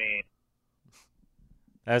amazing. I mean,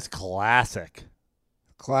 That's classic.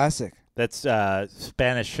 Classic. That's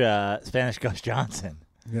Spanish Gus Johnson.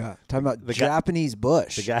 Yeah, talking about The Japanese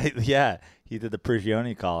bush. The guy, yeah, he did the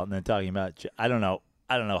Prigioni call, and then talking about I don't know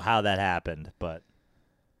how that happened, but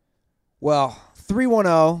Well,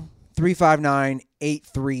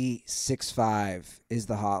 310-359-8365 is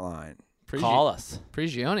the hotline. Call us.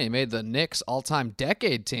 Prigioni made the Knicks all-time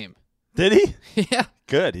decade team. Did he? Yeah.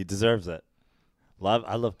 Good. He deserves it.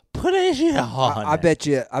 I love Prigioni.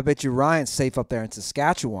 I bet you Ryan's safe up there in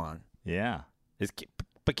Saskatchewan. Yeah.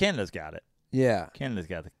 But Canada's got it. Yeah. Canada's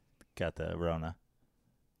got the Rona.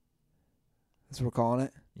 That's what we're calling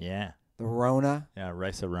it? Yeah. The Rona? Yeah,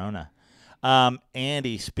 Rice Rona.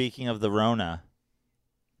 Andy, speaking of the Rona,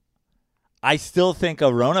 I still think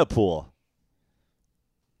a Rona pool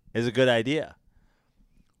is a good idea.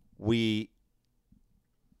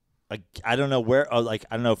 I don't know where. I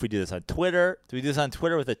don't know if we do this on Twitter. Do we do this on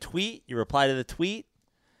Twitter with a tweet? You reply to the tweet.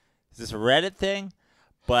 Is this a Reddit thing?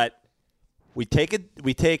 But we take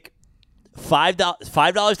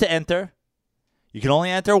 $5 to enter. You can only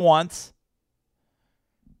enter once.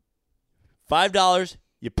 $5.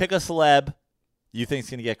 You pick a celeb you think is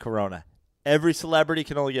going to get corona. Every celebrity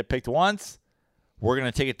can only get picked once. We're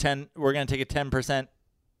going to take a 10%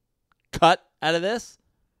 cut out of this.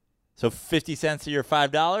 So 50 cents of your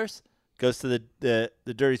 $5 goes to the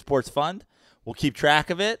Dirty Sports Fund. We'll keep track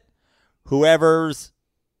of it. Whoever's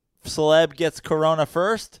celeb gets corona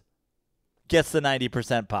first gets the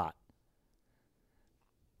 90% pot.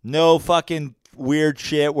 No fucking weird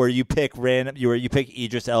shit where you pick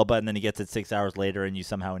Idris Elba and then he gets it 6 hours later and you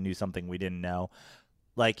somehow knew something we didn't know.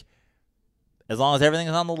 Like, as long as everything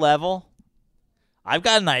is on the level. I've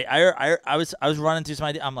got an idea. I was running through some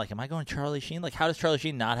idea. I'm like, am I going Charlie Sheen? Like, how does Charlie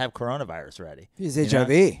Sheen not have coronavirus already? He's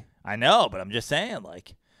HIV. I know, but I'm just saying,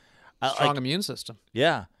 like, Strong immune system.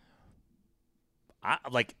 Yeah.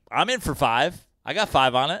 I'm in for 5. I got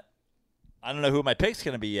 5 on it. I don't know who my pick's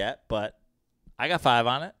going to be yet, but I got 5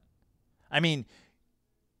 on it. I mean,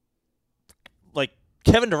 like,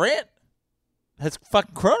 Kevin Durant has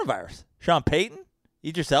fucking coronavirus. Sean Payton,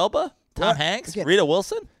 Idris Elba, Tom Hanks, Again, Rita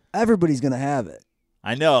Wilson. Everybody's going to have it.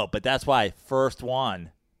 I know, but that's why first one,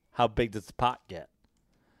 how big does the pot get?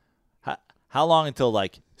 How long until,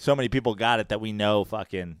 like, so many people got it that we know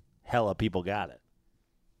fucking hella people got it?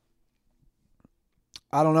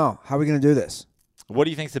 I don't know. How are we going to do this? What do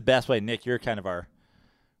you think is the best way? Nick, you're kind of our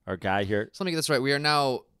guy here. So let me get this right. We are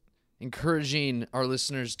now encouraging our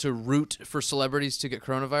listeners to root for celebrities to get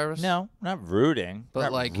coronavirus? No, we're not rooting.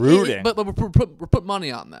 But we're not rooting. But we're putting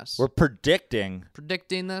money on this. We're predicting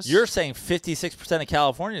this. You're saying 56% of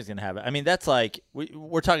California is going to have it. I mean, that's like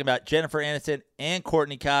we're talking about Jennifer Aniston and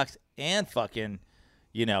Courtney Cox and fucking,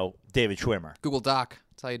 David Schwimmer. Google Doc.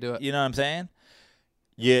 That's how you do it. You know what I'm saying?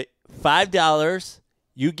 $5.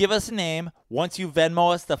 You give us a name. Once you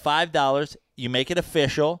Venmo us the $5, you make it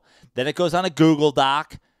official. Then it goes on a Google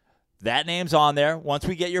Doc. That name's on there. Once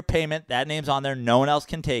we get your payment, that name's on there. No one else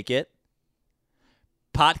can take it.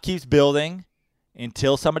 Pot keeps building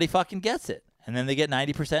until somebody fucking gets it. And then they get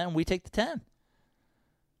 90% and we take the 10.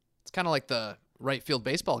 It's kind of like the right field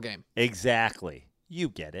baseball game. Exactly. You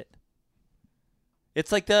get it.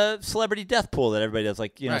 It's like the celebrity death pool that everybody does,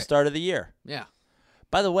 like, Right. start of the year. Yeah.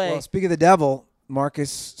 By the way, Well, speaking of the devil,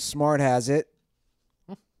 Marcus Smart has it.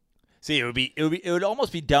 see, it would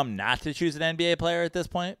almost be dumb not to choose an NBA player at this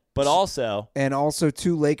point, but also And also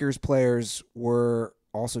 2 Lakers players were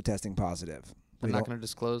also testing positive. They're not going to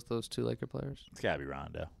disclose those 2 Laker players. it's got to be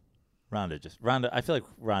Rondo. Rondo. I feel like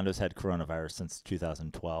Rondo's had coronavirus since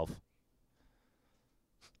 2012.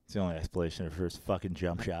 It's the only explanation for his fucking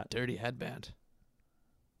jump shot. Dirty headband.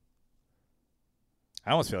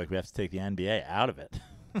 I almost feel like we have to take the NBA out of it.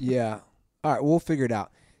 Yeah. All right, we'll figure it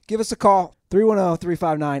out. Give us a call,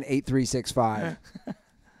 310-359-8365.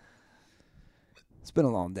 It's been a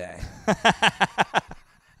long day.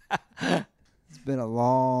 It's been a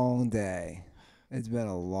long day. It's been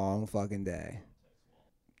a long fucking day.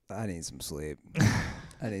 I need some sleep.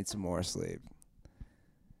 I need some more sleep.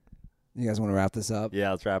 You guys want to wrap this up? Yeah,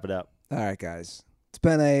 let's wrap it up. All right, guys. It's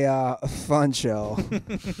been a fun show.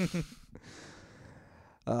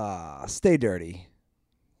 Stay dirty.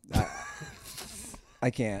 I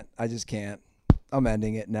can't. I just can't. I'm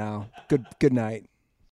ending it now. Good night.